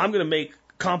 So I'm going to make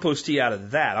compost tea out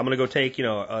of that. I'm going to go take,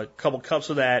 a couple cups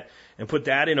of that and put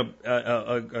that in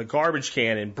a garbage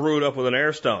can and brew it up with an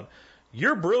air stone.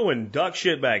 You're brewing duck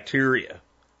shit bacteria.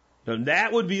 Now,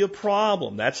 that would be a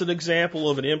problem. That's an example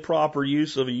of an improper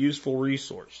use of a useful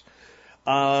resource.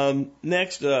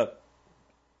 Next up,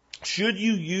 should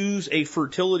you use a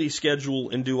fertility schedule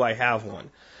and do I have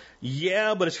one?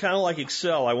 Yeah, but it's kind of like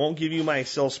Excel. I won't give you my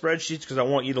Excel spreadsheets because I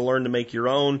want you to learn to make your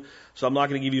own. So I'm not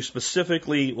going to give you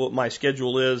specifically what my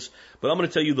schedule is, but I'm going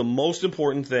to tell you the most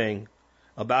important thing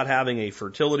about having a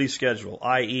fertility schedule,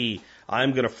 i.e.,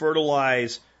 I'm going to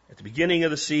fertilize at the beginning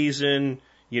of the season,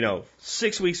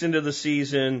 6 weeks into the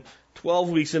season,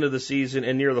 12 weeks into the season,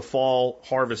 and near the fall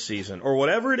harvest season, or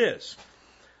whatever it is,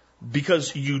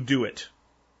 because you do it.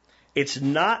 It's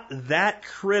not that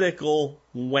critical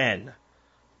when.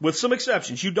 With some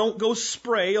exceptions, you don't go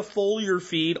spray a foliar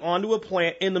feed onto a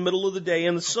plant in the middle of the day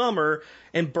in the summer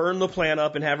and burn the plant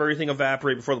up and have everything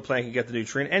evaporate before the plant can get the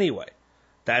nutrient anyway.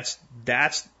 That's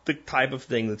the type of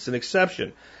thing that's an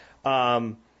exception.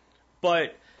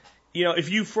 But, if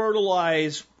you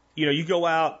fertilize, you go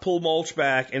out, pull mulch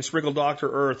back, and sprinkle Dr.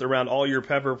 Earth around all your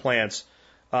pepper plants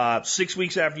 6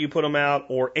 weeks after you put them out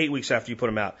or 8 weeks after you put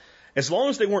them out. As long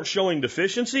as they weren't showing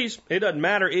deficiencies, it doesn't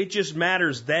matter. It just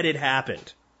matters that it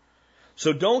happened.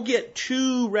 So don't get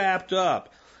too wrapped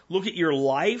up. Look at your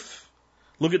life.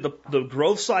 Look at the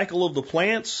growth cycle of the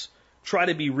plants. Try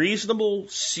to be reasonable.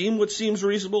 See what seems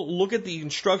reasonable. Look at the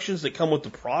instructions that come with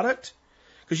the product.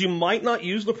 Because you might not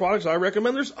use the products I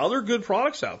recommend. There's other good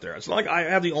products out there. It's not like I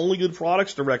have the only good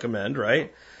products to recommend,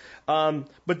 right?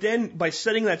 But then by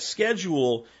setting that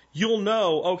schedule, you'll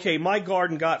know, okay, my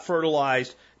garden got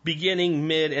fertilized beginning,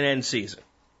 mid, and end season.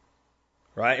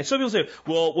 Right? And some people say,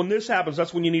 well, when this happens,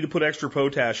 that's when you need to put extra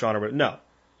potash on it. But no.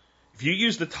 If you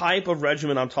use the type of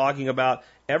regimen I'm talking about,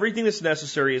 everything that's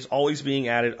necessary is always being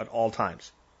added at all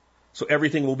times. So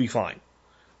everything will be fine.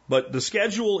 But the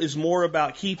schedule is more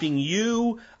about keeping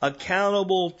you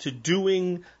accountable to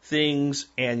doing things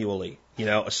annually,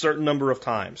 a certain number of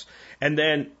times. And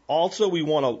then also we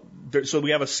so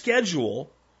we have a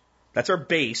schedule. That's our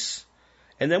base.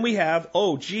 And then we have,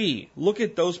 look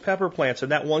at those pepper plants in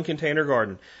that one container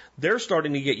garden. They're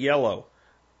starting to get yellow.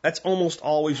 That's almost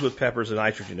always with peppers and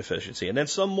nitrogen deficiency. And then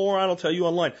some moron will tell you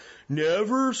online,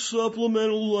 never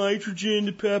supplemental nitrogen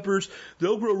to peppers.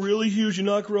 They'll grow really huge and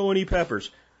not grow any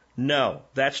peppers. No,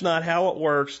 that's not how it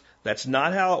works. That's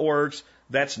not how it works.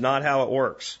 That's not how it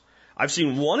works. I've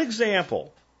seen one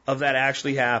example of that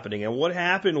actually happening. And what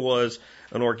happened was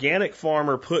an organic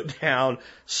farmer put down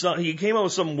he came up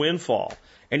with some windfall.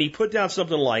 And he put down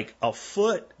something like a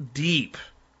foot deep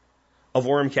of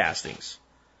worm castings.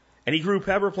 And he grew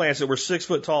pepper plants that were 6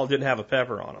 foot tall and didn't have a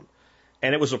pepper on them.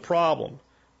 And it was a problem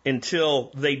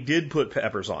until they did put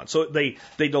peppers on. So they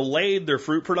delayed their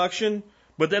fruit production,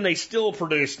 but then they still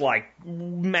produced like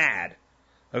mad.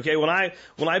 Okay, when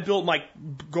I built my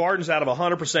gardens out of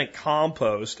 100%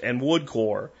 compost and wood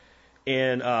core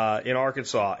in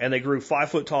Arkansas, and they grew 5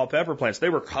 foot tall pepper plants, they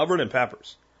were covered in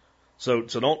peppers. So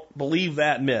don't believe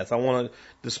that myth. I want to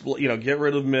display, get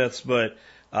rid of myths, but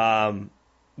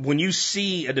when you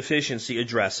see a deficiency,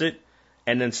 address it,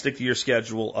 and then stick to your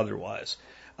schedule otherwise.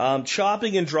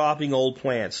 Chopping and dropping old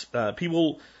plants,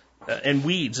 and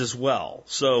weeds as well.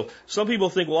 So some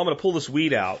people think, well, I'm going to pull this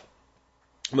weed out,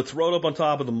 I'm going to throw it up on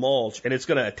top of the mulch, and it's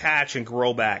going to attach and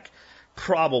grow back.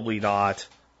 Probably not.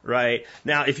 right?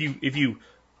 Now, if you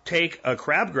take a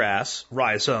crabgrass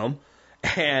rhizome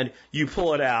and you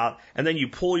pull it out, and then you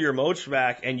pull your mulch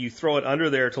back and you throw it under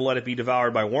there to let it be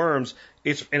devoured by worms,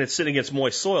 and it's sitting against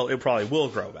moist soil, it probably will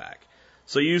grow back.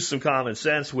 So use some common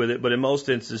sense with it, but in most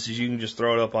instances, you can just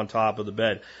throw it up on top of the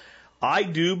bed. I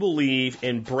do believe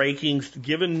in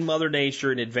giving Mother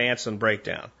Nature an advance on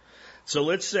breakdown. So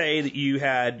let's say that you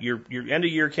had your end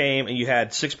of year came and you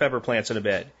had 6 pepper plants in a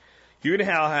bed. You're going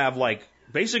to have like,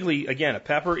 basically, again, a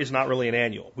pepper is not really an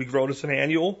annual. We grow it as an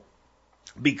annual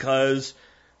because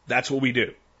that's what we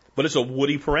do. But it's a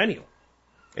woody perennial.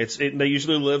 They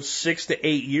usually live 6 to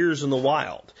 8 years in the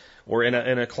wild or in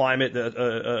a climate,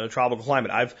 a tropical climate.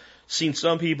 I've seen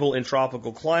some people in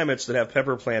tropical climates that have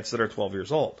pepper plants that are 12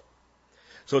 years old.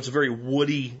 So it's a very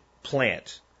woody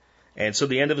plant. And so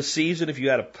the end of the season, if you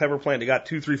had a pepper plant that got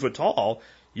 2-3 foot tall,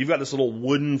 you've got this little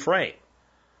wooden frame.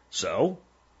 So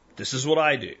this is what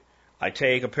I do. I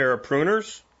take a pair of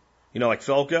pruners, like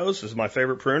Felco's, this is my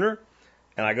favorite pruner,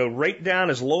 and I go right down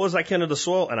as low as I can to the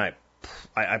soil, and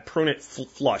I prune it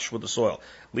flush with the soil.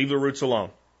 Leave the roots alone.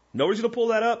 No reason to pull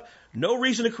that up. No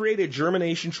reason to create a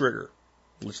germination trigger.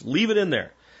 Let's leave it in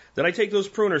there. Then I take those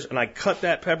pruners and I cut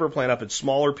that pepper plant up in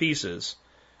smaller pieces,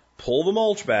 pull the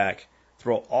mulch back,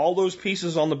 throw all those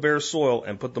pieces on the bare soil,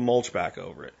 and put the mulch back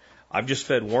over it. I've just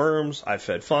fed worms, I've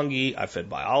fed fungi, I've fed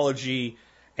biology,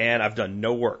 and I've done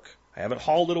no work. I haven't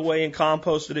hauled it away and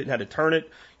composted it and had to turn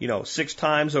it, 6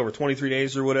 times over 23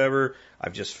 days or whatever.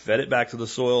 I've just fed it back to the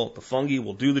soil. The fungi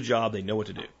will do the job. They know what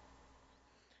to do.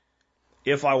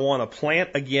 If I want to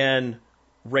plant again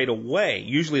right away,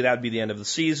 usually that would be the end of the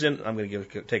season. I'm going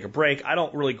to take a break. I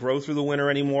don't really grow through the winter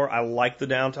anymore. I like the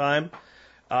downtime.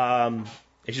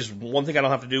 It's just one thing I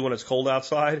don't have to do when it's cold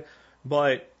outside.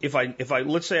 But if I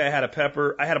let's say I had a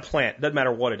plant, doesn't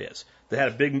matter what it is, that had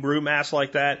a big root mass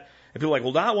like that, and people are like,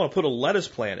 well, now I want to put a lettuce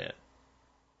plant in.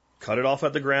 Cut it off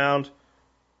at the ground,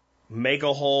 make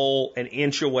a hole an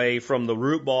inch away from the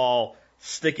root ball,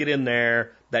 stick it in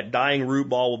there. That dying root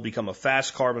ball will become a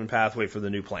fast carbon pathway for the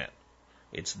new plant.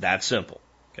 It's that simple.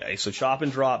 Okay, so chop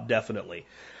and drop, definitely.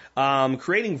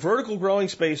 Creating vertical growing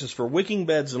spaces for wicking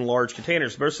beds in large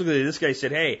containers. Basically, this guy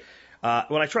said, hey,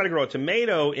 when I try to grow a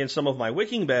tomato in some of my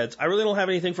wicking beds, I really don't have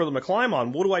anything for them to climb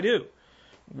on. What do I do?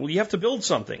 Well, you have to build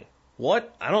something.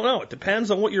 What? I don't know. It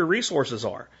depends on what your resources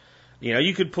are.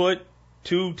 You could put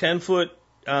 2 10-foot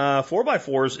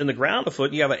 4x4s in the ground a foot,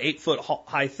 and you have an 8-foot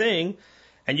high thing,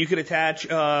 and you could attach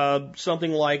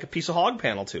something like a piece of hog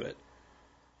panel to it,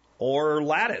 or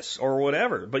lattice, or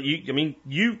whatever. But you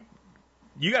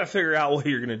got to figure out what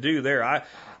you're going to do there.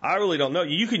 I really don't know.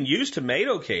 You can use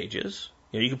tomato cages.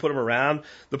 You can put them around.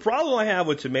 The problem I have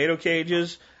with tomato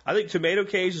cages, I think tomato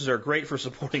cages are great for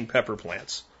supporting pepper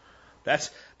plants.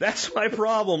 That's my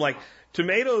problem. Like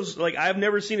tomatoes, I've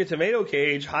never seen a tomato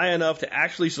cage high enough to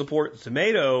actually support the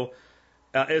tomato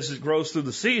as it grows through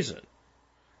the season.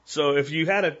 So if you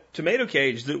had a tomato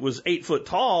cage that was 8 foot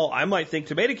tall, I might think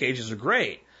tomato cages are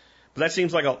great. But that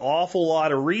seems like an awful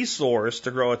lot of resource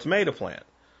to grow a tomato plant.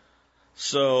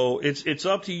 So it's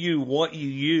up to you what you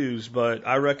use, but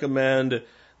I recommend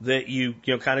that you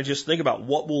kind of just think about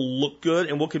what will look good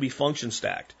and what could be function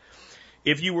stacked.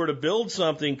 If you were to build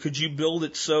something, could you build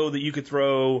it so that you could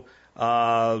throw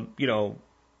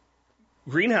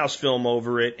greenhouse film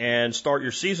over it and start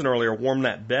your season earlier, warm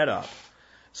that bed up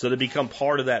so to become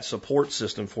part of that support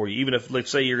system for you? Even if,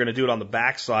 let's say, you're going to do it on the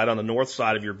back side, on the north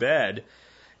side of your bed,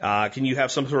 can you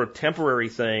have some sort of temporary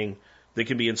thing that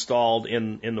can be installed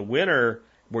in the winter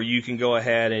where you can go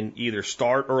ahead and either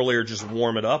start early or just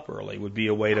warm it up early would be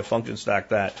a way to function stack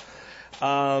that.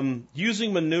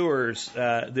 Using manures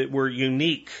that were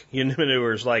unique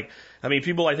manures,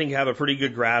 people I think have a pretty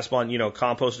good grasp on,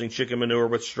 composting chicken manure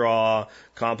with straw,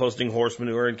 composting horse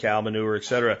manure and cow manure,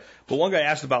 etc. But one guy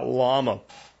asked about llama.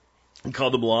 He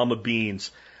called them llama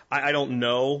beans. I don't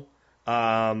know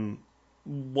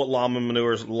what llama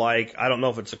manure is like. I don't know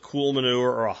if it's a cool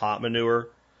manure or a hot manure,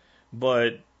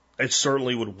 but it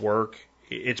certainly would work.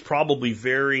 It's probably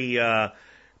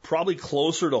probably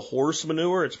closer to horse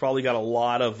manure. It's probably got a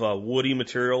lot of woody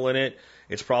material in it.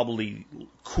 It's probably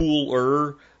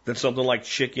cooler than something like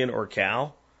chicken or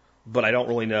cow, but I don't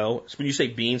really know. So when you say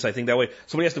beans, I think that way.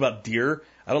 Somebody asked about deer.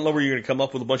 I don't know where you're going to come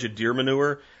up with a bunch of deer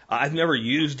manure. I've never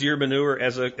used deer manure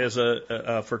as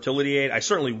a fertility aid. I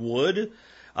certainly would.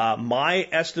 My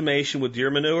estimation with deer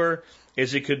manure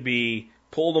is it could be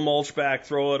pull the mulch back,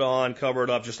 throw it on, cover it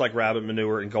up just like rabbit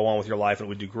manure, and go on with your life, and it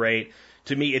would do great.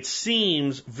 To me, it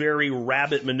seems very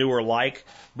rabbit manure-like,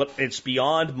 but it's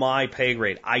beyond my pay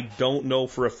grade. I don't know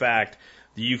for a fact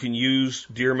that you can use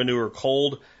deer manure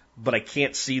cold, but I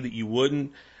can't see that you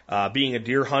wouldn't. Being a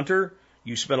deer hunter,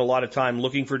 you spend a lot of time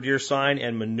looking for deer sign,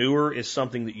 and manure is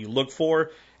something that you look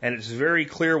for. And it's very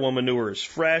clear when manure is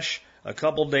fresh, a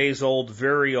couple days old,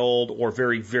 very old, or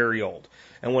very, very old.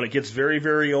 And when it gets very,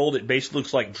 very old, it basically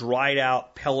looks like dried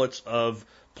out pellets of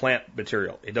plant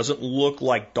material. It doesn't look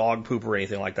like dog poop or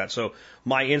anything like that. So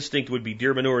my instinct would be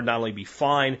deer manure would not only be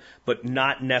fine, but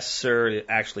not necessary to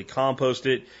actually compost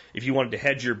it. If you wanted to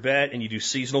hedge your bet and you do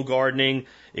seasonal gardening,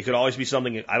 it could always be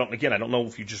something. I don't know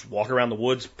if you just walk around the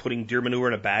woods putting deer manure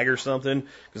in a bag or something.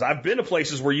 Because I've been to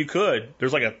places where you could.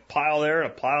 There's like a pile there,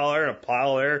 and a pile there, and a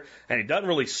pile there, and it doesn't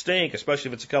really stink, especially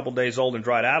if it's a couple days old and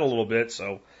dried out a little bit.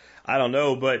 So I don't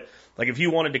know, but like if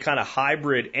you wanted to kind of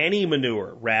hybrid any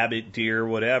manure, rabbit, deer,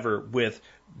 whatever, with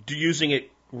using it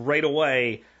right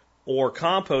away or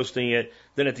composting it,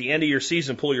 then at the end of your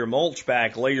season, pull your mulch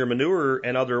back, lay your manure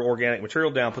and other organic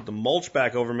material down, put the mulch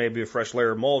back over maybe a fresh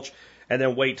layer of mulch, and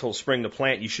then wait till spring to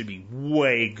plant. You should be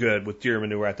way good with deer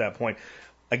manure at that point.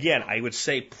 Again, I would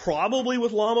say probably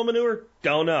with llama manure,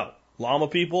 don't know. Llama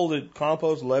people that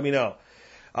compost, let me know.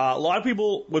 A lot of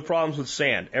people with problems with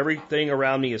sand. Everything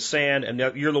around me is sand, and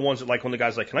you're the ones that like when the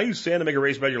guy's like, can I use sand to make a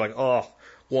raised bed? You're like, oh,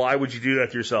 why would you do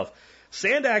that to yourself?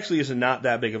 Sand actually is not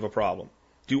that big of a problem.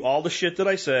 Do all the shit that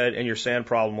I said, and your sand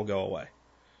problem will go away.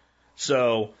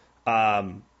 So,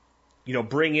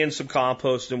 bring in some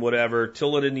compost and whatever,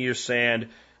 till it into your sand,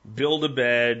 build a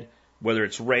bed, whether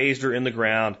it's raised or in the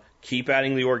ground, keep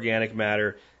adding the organic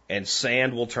matter, and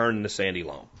sand will turn into sandy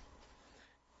loam.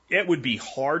 It would be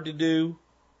hard to do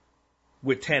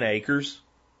with 10 acres,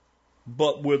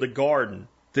 but with a garden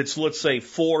that's, let's say,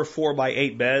 4 by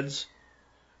 8 beds,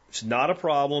 it's not a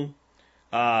problem.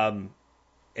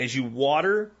 As you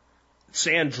water,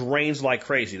 sand drains like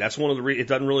crazy. That's one of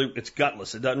the it's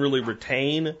gutless. It doesn't really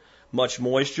retain much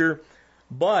moisture.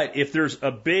 But if there's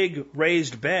a big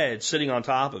raised bed sitting on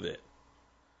top of it,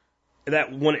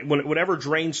 that whatever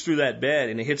drains through that bed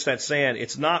and it hits that sand,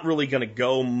 it's not really going to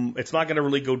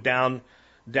go down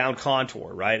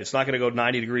contour, right? It's not going to go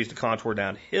 90 degrees to contour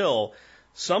downhill.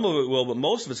 Some of it will, but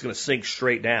most of it's going to sink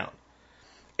straight down.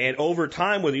 And over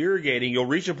time with irrigating, you'll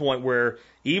reach a point where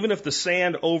even if the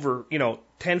sand over,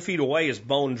 10 feet away is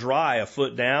bone dry a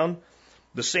foot down,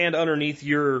 the sand underneath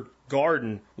your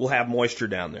garden will have moisture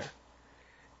down there.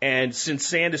 And since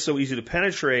sand is so easy to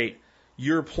penetrate,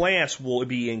 your plants will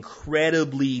be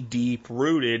incredibly deep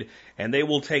rooted and they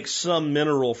will take some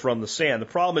mineral from the sand. The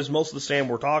problem is most of the sand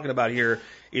we're talking about here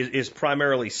is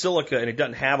primarily silica and it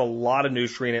doesn't have a lot of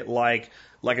nutrient like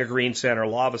a green sand or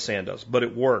lava sand does, but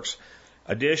it works.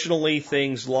 Additionally,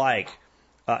 things like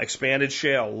expanded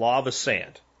shale, lava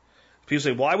sand. People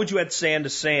say, why would you add sand to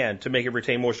sand to make it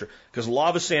retain moisture? Because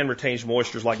lava sand retains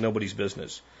moisture like nobody's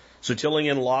business. So tilling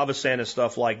in lava sand and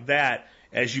stuff like that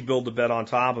as you build the bed on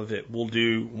top of it will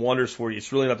do wonders for you.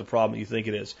 It's really not the problem you think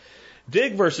it is.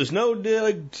 Dig versus no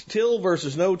dig, till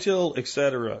versus no till,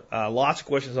 etc. Lots of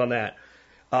questions on that.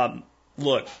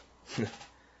 Look,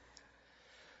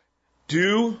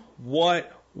 do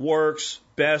what works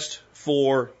best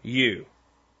for you.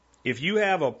 If you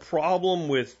have a problem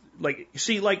with,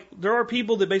 there are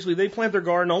people that basically, they plant their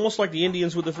garden almost like the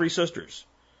Indians with the Three Sisters.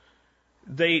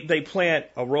 They plant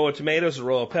a row of tomatoes, a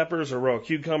row of peppers, a row of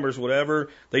cucumbers, whatever.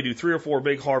 They do 3 or 4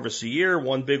 big harvests a year,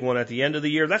 one big one at the end of the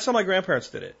year. That's how my grandparents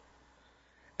did it.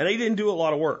 And they didn't do a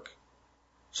lot of work.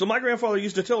 So my grandfather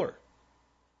used a tiller.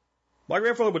 My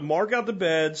grandfather would mark out the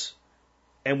beds,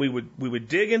 and we would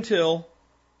dig and till,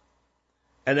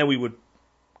 and then we would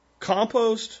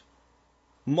compost,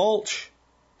 mulch,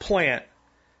 plant,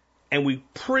 and we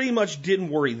pretty much didn't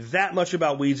worry that much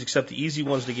about weeds except the easy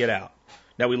ones to get out.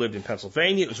 Now, we lived in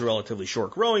Pennsylvania. It was a relatively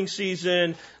short growing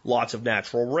season, lots of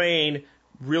natural rain,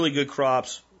 really good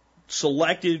crops,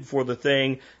 selected for the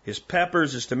thing. His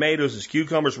peppers, his tomatoes, his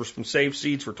cucumbers were from safe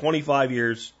seeds for 25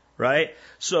 years, right?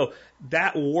 So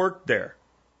that worked there.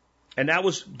 And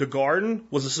the garden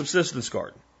was a subsistence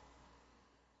garden.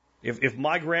 If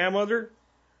my grandmother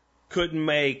couldn't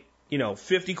make,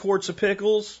 50 quarts of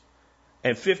pickles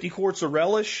and 50 quarts of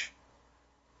relish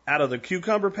out of the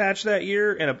cucumber patch that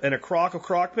year and a crock of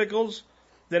crock pickles,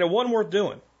 then it wasn't worth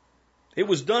doing. It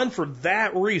was done for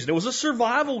that reason. It was a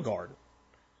survival garden.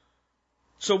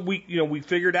 So we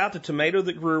figured out the tomato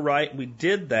that grew right. We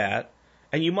did that,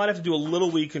 and you might have to do a little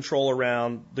weed control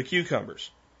around the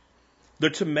cucumbers. The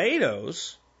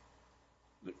tomatoes,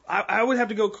 I would have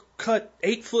to go cut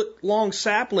 8-foot long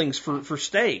saplings for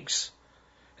stakes.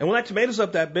 And when that tomato's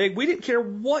up that big, we didn't care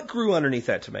what grew underneath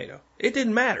that tomato. It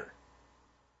didn't matter.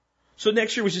 So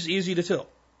next year was just easy to till.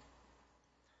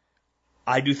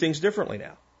 I do things differently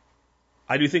now.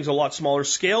 I do things a lot smaller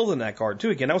scale than that garden too.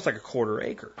 Again, that was like a 1/4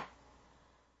 acre.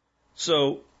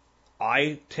 So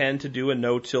I tend to do a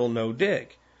no-till,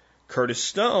 no-dig. Curtis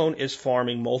Stone is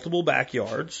farming multiple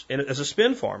backyards as a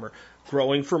spin farmer,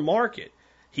 growing for market.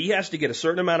 He has to get a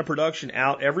certain amount of production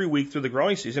out every week through the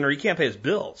growing season or he can't pay his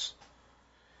bills.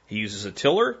 He uses a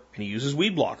tiller and he uses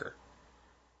weed blocker.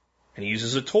 And he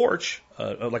uses a torch,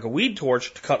 like a weed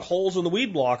torch, to cut holes in the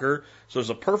weed blocker so there's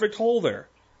a perfect hole there.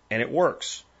 And it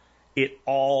works. It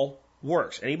all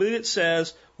works. Anybody that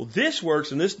says, well, this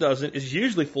works and this doesn't is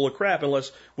usually full of crap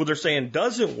unless what they're saying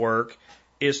doesn't work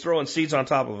is throwing seeds on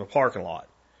top of a parking lot.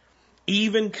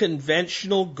 Even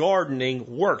conventional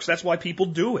gardening works. That's why people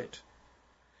do it.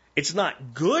 It's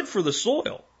not good for the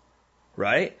soil,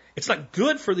 right? It's not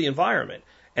good for the environment.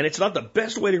 And it's not the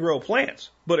best way to grow plants,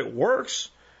 but it works.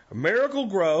 Miracle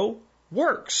Grow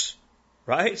works,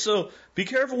 right? So be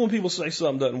careful when people say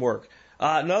something doesn't work.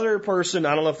 Another person,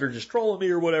 I don't know if they're just trolling me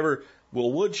or whatever,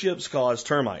 will wood chips cause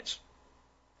termites?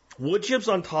 Wood chips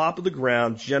on top of the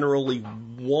ground generally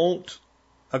won't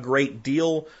a great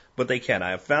deal, but they can.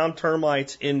 I have found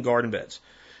termites in garden beds.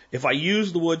 If I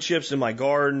use the wood chips in my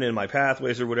garden, in my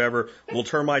pathways or whatever, will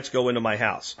termites go into my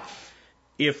house?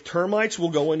 If termites will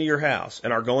go into your house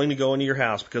and are going to go into your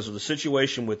house because of the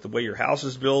situation with the way your house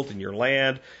is built and your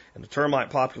land and the termite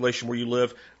population where you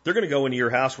live, they're going to go into your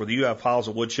house whether you have piles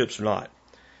of wood chips or not.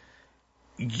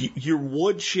 Your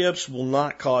wood chips will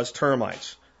not cause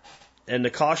termites. And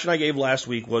the caution I gave last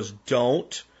week was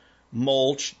don't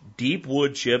mulch deep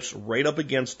wood chips right up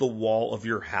against the wall of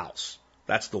your house.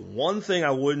 That's the one thing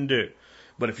I wouldn't do.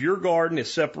 But if your garden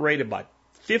is separated by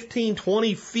 15,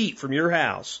 20 feet from your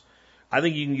house, I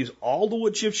think you can use all the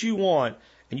wood chips you want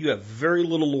and you have very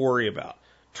little to worry about.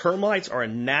 Termites are a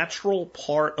natural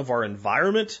part of our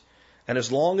environment, and as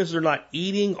long as they're not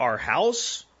eating our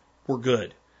house, we're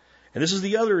good. And this is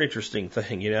the other interesting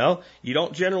thing, you know. You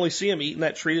don't generally see them eating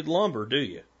that treated lumber, do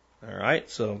you? All right,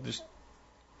 so just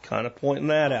kind of pointing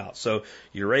that out. So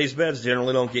your raised beds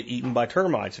generally don't get eaten by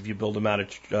termites if you build them out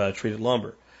of treated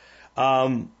lumber.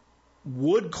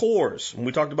 Wood cores, when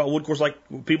we talked about wood cores like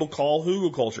people call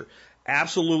hugelkultur,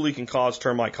 absolutely can cause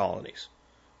termite colonies.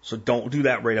 So don't do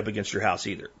that right up against your house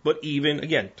either. But even,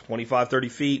 again, 25, 30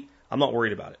 feet, I'm not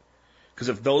worried about it. Because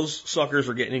if those suckers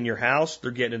are getting in your house,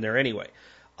 they're getting in there anyway.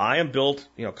 I am built,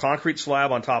 concrete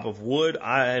slab on top of wood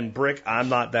and brick. I'm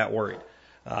not that worried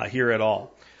here at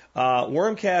all.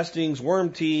 Worm castings,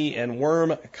 worm tea, and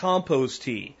worm compost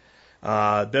tea.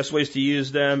 Best ways to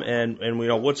use them and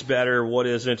what's better, what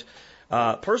isn't.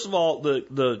 First of all,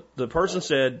 the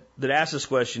person that asked this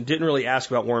question didn't really ask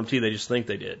about worm tea. They just think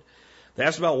they did. They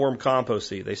asked about worm compost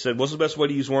tea. They said, what's the best way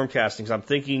to use worm castings? I'm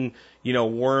thinking,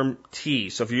 worm tea.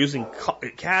 So if you're using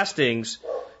castings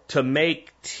to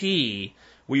make tea,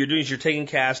 what you're doing is you're taking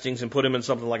castings and put them in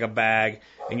something like a bag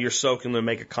and you're soaking them to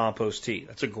make a compost tea.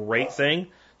 That's a great thing.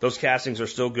 Those castings are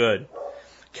still good.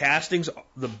 Castings,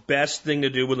 the best thing to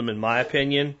do with them, in my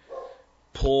opinion,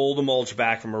 pull the mulch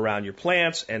back from around your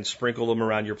plants and sprinkle them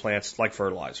around your plants like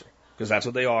fertilizer, because that's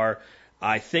what they are.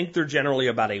 I think they're generally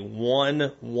about a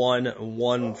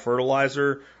 1-1-1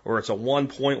 fertilizer, or it's a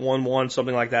 1.11,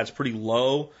 something like that. It's pretty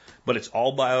low, but it's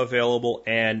all bioavailable,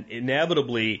 and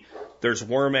inevitably there's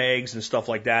worm eggs and stuff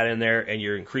like that in there, and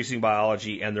you're increasing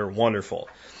biology, and they're wonderful.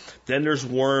 Then there's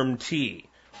worm tea.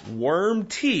 Worm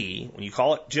tea, when you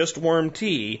call it just worm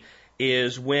tea,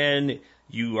 is when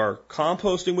you are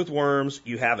composting with worms,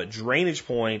 you have a drainage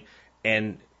point,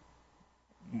 and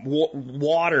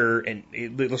water, and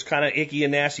it looks kind of icky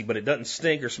and nasty, but it doesn't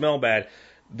stink or smell bad.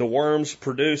 The worms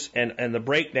produce, and the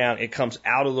breakdown, it comes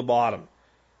out of the bottom.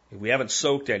 We haven't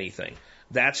soaked anything.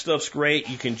 That stuff's great.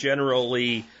 You can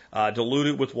generally dilute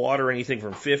it with water, anything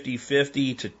from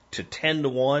 50-50 to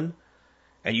 10-1.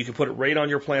 And you can put it right on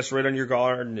your plants, right on your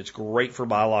garden. It's great for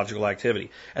biological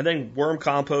activity. And then worm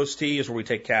compost tea is where we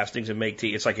take castings and make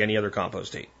tea. It's like any other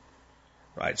compost tea.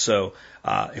 Right? So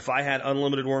if I had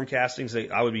unlimited worm castings,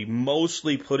 I would be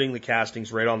mostly putting the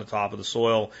castings right on the top of the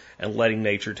soil and letting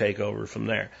nature take over from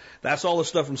there. That's all the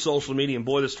stuff from social media. And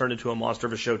boy, this turned into a monster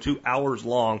of a show, 2 hours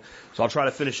long. So I'll try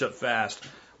to finish up fast.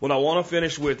 What I want to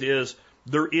finish with is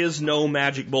there is no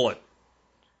magic bullet.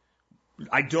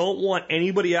 I don't want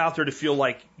anybody out there to feel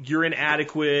like you're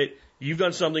inadequate, you've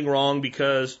done something wrong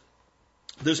because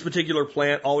this particular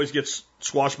plant always gets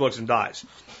squash bugs and dies.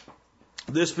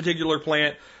 This particular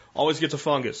plant always gets a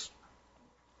fungus.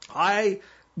 I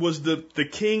was the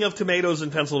king of tomatoes in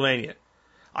Pennsylvania.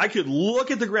 I could look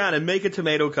at the ground and make a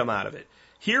tomato come out of it.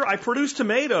 Here I produce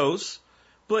tomatoes,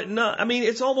 but no,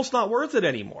 it's almost not worth it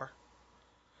anymore.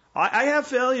 I have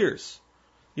failures.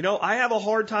 I have a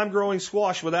hard time growing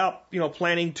squash without,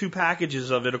 planting 2 packages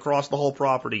of it across the whole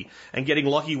property and getting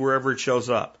lucky wherever it shows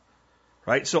up.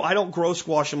 right? So I don't grow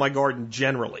squash in my garden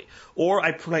generally. Or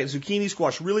I plant zucchini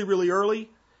squash really, really early,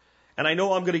 and I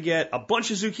know I'm going to get a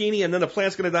bunch of zucchini, and then the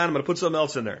plant's going to die, and I'm going to put something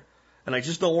else in there. And I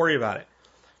just don't worry about it.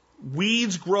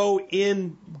 Weeds grow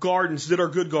in gardens that are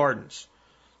good gardens.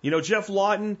 You know, Jeff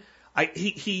Lawton,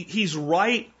 he's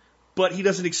right, but he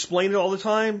doesn't explain it all the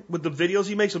time. With the videos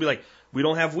he makes, he'll be like, we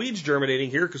don't have weeds germinating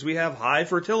here because we have high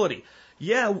fertility.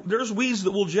 Yeah, there's weeds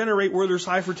that will generate where there's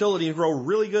high fertility and grow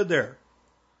really good there.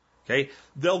 Okay?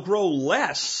 They'll grow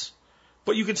less,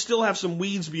 but you can still have some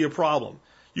weeds be a problem.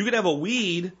 You can have a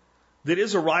weed that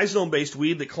is a rhizome-based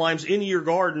weed that climbs into your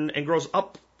garden and grows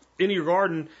up into your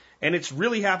garden, and it's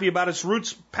really happy about its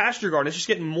roots past your garden. It's just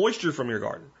getting moisture from your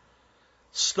garden.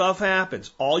 Stuff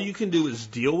happens. All you can do is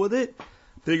deal with it,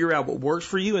 figure out what works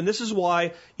for you, and this is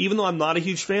why, even though I'm not a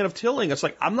huge fan of tilling, it's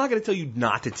like, I'm not going to tell you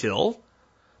not to till.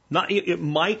 It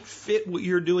might fit what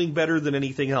you're doing better than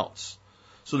anything else.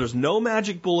 So there's no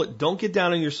magic bullet. Don't get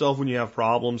down on yourself when you have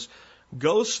problems.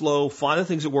 Go slow, find the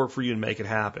things that work for you and make it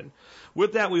happen.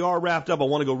 With that, we are wrapped up. I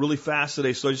want to go really fast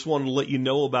today, so I just wanted to let you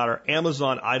know about our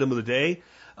Amazon item of the day.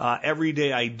 Every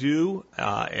day I do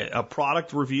a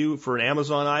product review for an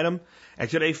Amazon item, and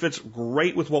today fits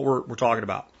great with what we're talking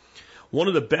about. One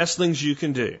of the best things you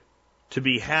can do to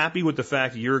be happy with the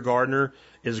fact that you're a gardener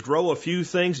is grow a few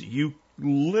things you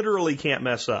literally can't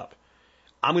mess up.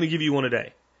 I'm going to give you one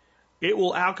today. It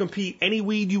will outcompete any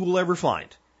weed you will ever find.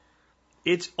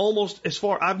 It's almost as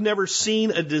far, I've never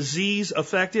seen a disease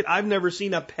affect it. I've never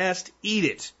seen a pest eat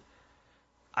it.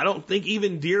 I don't think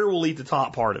even deer will eat the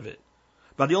top part of it.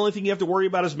 But the only thing you have to worry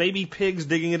about is maybe pigs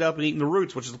digging it up and eating the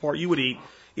roots, which is the part you would eat.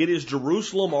 It is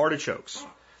Jerusalem artichokes.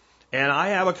 And I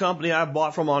have a company I've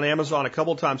bought from on Amazon a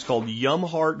couple of times called Yum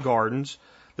Heart Gardens.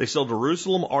 They sell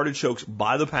Jerusalem artichokes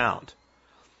by the pound.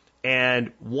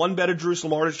 And one bed of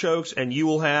Jerusalem artichokes, and you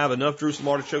will have enough Jerusalem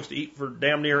artichokes to eat for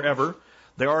damn near ever.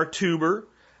 They are a tuber.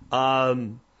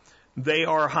 They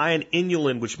are high in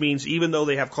inulin, which means even though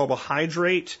they have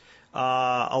carbohydrate,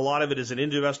 a lot of it is an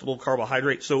indigestible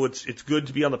carbohydrate, so it's good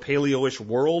to be on the paleo-ish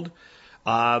world.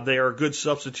 They are a good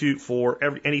substitute for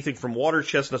anything from water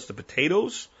chestnuts to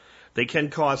potatoes. They can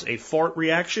cause a fart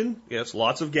reaction. Yes,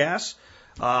 lots of gas.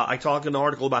 I talk in the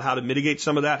article about how to mitigate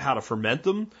some of that, how to ferment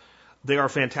them. They are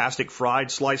fantastic fried,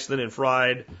 sliced thin and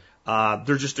fried.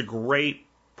 They're just a great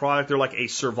product. They're like a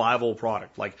survival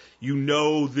product. Like, you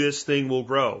know this thing will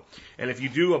grow. And if you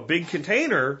do a big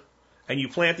container and you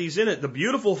plant these in it, the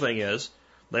beautiful thing is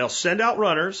they'll send out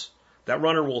runners. That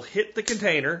runner will hit the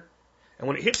container. And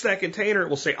when it hits that container, it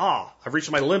will say, I've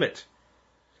reached my limit.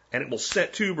 And it will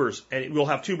set tubers. And it will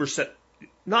have tubers set,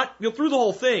 not through the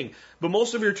whole thing, but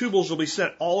most of your tubers will be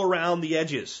set all around the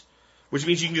edges, which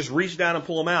means you can just reach down and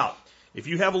pull them out. If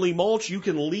you heavily mulch, you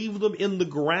can leave them in the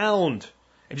ground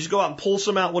and just go out and pull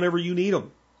some out whenever you need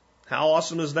them. How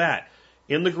awesome is that?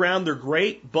 In the ground, they're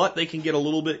great, but they can get a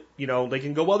little bit, they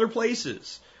can go other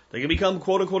places. They can become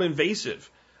quote unquote invasive.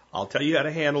 I'll tell you how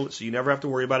to handle it so you never have to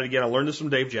worry about it again. I learned this from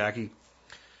Dave Jackie.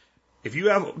 If you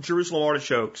have Jerusalem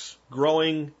artichokes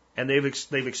growing and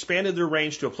they've expanded their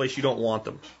range to a place you don't want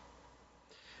them,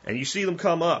 and you see them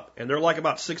come up, and they're like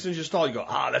about 6 inches tall, you go,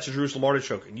 that's a Jerusalem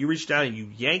artichoke. And you reach down and you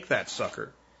yank that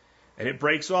sucker, and it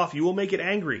breaks off. You will make it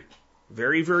angry.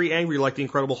 Very, very angry, like the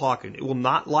Incredible Hulk. It will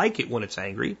not like it when it's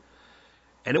angry.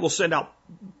 And it will send out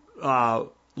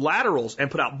laterals and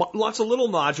put out lots of little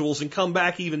nodules and come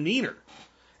back even meaner.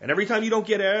 And every time you don't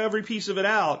get every piece of it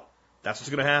out, that's what's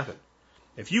going to happen.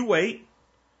 If you wait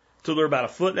till they're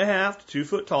about 1.5 to 2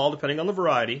 foot tall, depending on the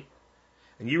variety,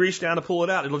 and you reach down to pull it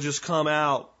out, it'll just come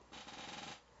out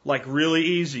like really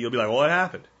easy. You'll be like, well, what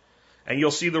happened? And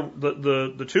you'll see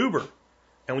the tuber.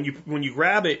 And when you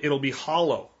grab it, it'll be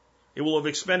hollow. It will have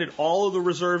expended all of the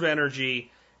reserve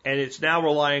energy, and it's now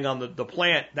relying on the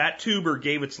plant. That tuber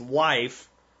gave its life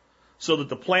so that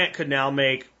the plant could now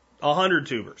make 100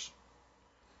 tubers.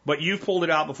 But you've pulled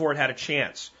it out before it had a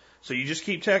chance. So you just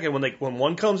keep checking. When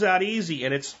one comes out easy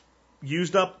and it's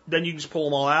used up, then you just pull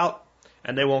them all out,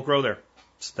 and they won't grow there.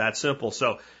 It's that simple.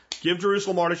 So give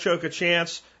Jerusalem artichoke a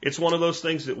chance. It's one of those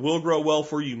things that will grow well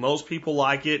for you. Most people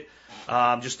like it.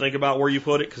 Just think about where you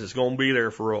put it, because it's going to be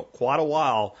there for quite a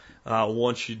while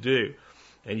once you do.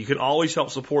 And you can always help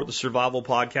support the Survival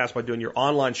Podcast by doing your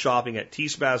online shopping at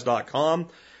tspaz.com.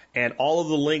 And all of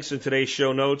the links in today's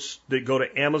show notes that go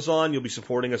to Amazon, you'll be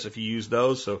supporting us if you use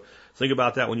those. So think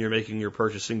about that when you're making your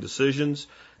purchasing decisions.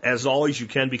 As always, you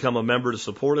can become a member to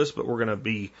support us, but we're going to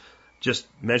be just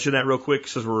mention that real quick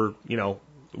because we're,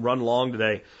 run long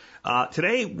today.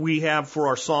 Today we have for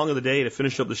our song of the day to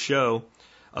finish up the show,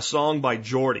 a song by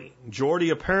Geordie.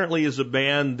 Geordie apparently is a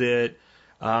band that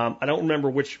I don't remember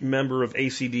which member of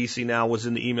AC/DC now was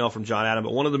in the email from John Adam,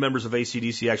 but one of the members of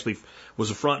AC/DC actually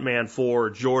was a front man for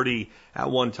Geordie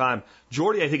at one time.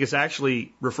 Geordie, I think, is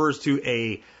actually refers to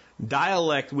a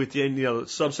dialect within, a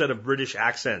subset of British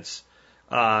accents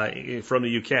from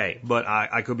the UK, but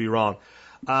I could be wrong.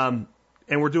 And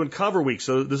we're doing cover week,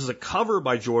 so this is a cover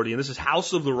by Geordie, and this is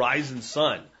House of the Rising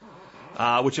Sun,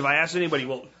 which if I ask anybody,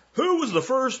 well, who was the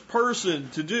first person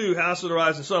to do House of the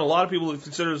Rising Sun? A lot of people would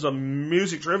consider it as a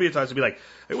music trivia type to be like,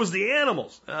 it was the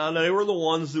Animals. They were the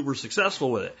ones that were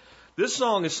successful with it. This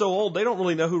song is so old, they don't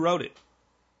really know who wrote it.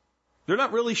 They're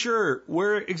not really sure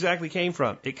where it exactly came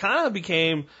from. It kind of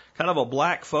became kind of a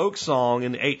black folk song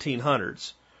in the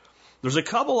 1800s. There's a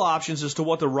couple options as to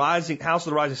what the House of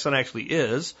the Rising Sun actually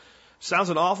is. Sounds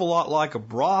an awful lot like a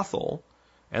brothel,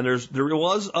 and there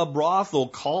was a brothel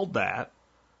called that.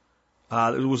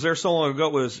 It was there so long ago.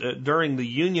 It was during the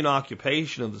Union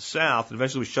occupation of the South. It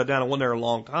eventually was shut down and went there a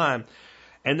long time.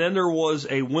 And then there was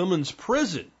a women's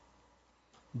prison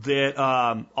that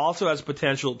also has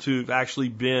potential to have actually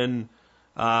been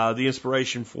the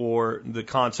inspiration for the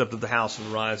concept of the House of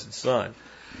the Rising Sun.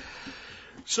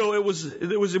 So it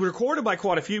was recorded by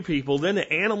quite a few people. Then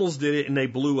the Animals did it, and they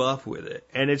blew up with it.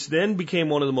 And it's then became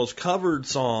one of the most covered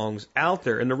songs out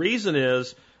there. And the reason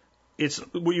is it's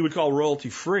what you would call royalty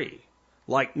free.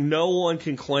 Like, no one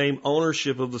can claim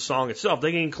ownership of the song itself.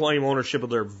 They can claim ownership of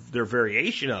their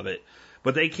variation of it,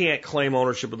 but they can't claim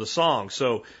ownership of the song.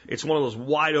 So it's one of those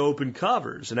wide open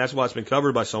covers, and that's why it's been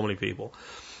covered by so many people.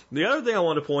 The other thing I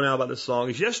want to point out about this song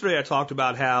is yesterday I talked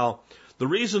about how the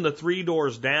reason the Three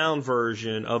Doors Down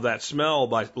version of that Smell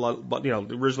by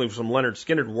originally from Leonard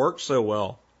Skinner worked so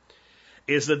well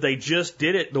is that they just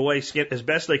did it the way as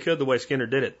best they could the way Skinner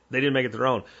did it. They didn't make it their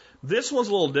own. This one's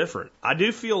a little different. I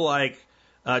do feel like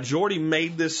Geordie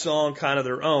made this song kind of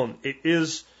their own.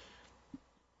 It's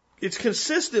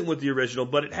consistent with the original,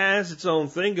 but it has its own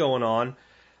thing going on,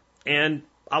 and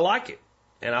I like it,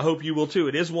 and I hope you will too.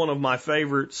 It is one of my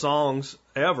favorite songs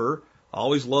ever. I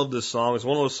always loved this song. It's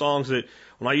one of those songs that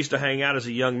when I used to hang out as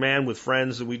a young man with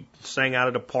friends, that we sang out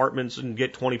at apartments and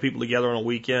get 20 people together on a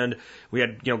weekend. We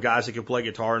had guys that could play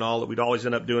guitar and all that we'd always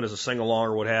end up doing as a sing-along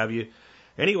or what have you.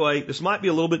 Anyway, this might be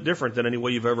a little bit different than any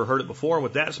way you've ever heard it before. And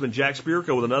with that, it's been Jack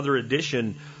Spirko with another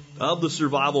edition of the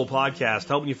Survival Podcast,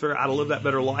 helping you figure out how to live that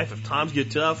better life if times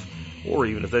get tough or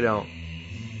even if they don't.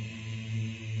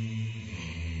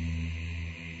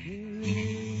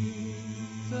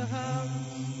 The house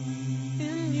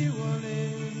in New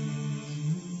Orleans,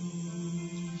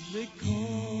 they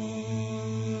call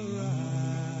the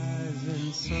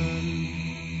rising sun.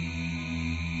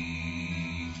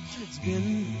 It's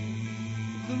been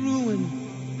the ruin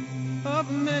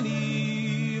of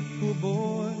many a poor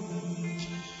boy,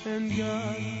 and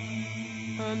God,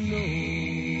 I know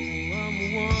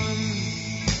I'm one.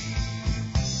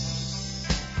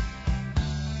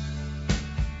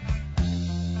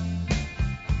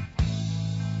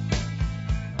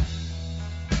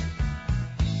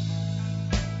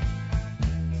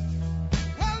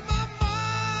 Well, my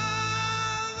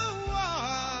mother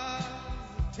was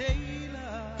a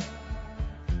tailor.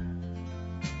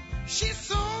 She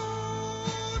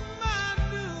sold my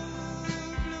new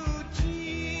blue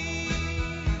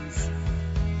jeans,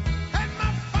 and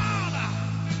my father,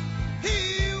 he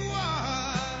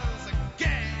was a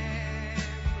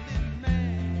gambling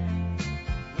man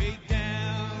way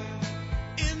down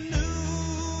in New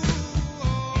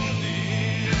Orleans.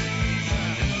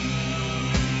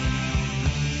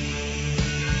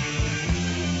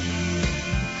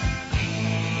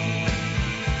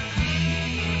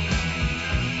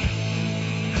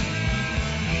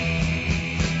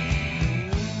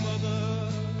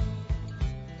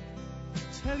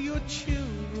 Tell your children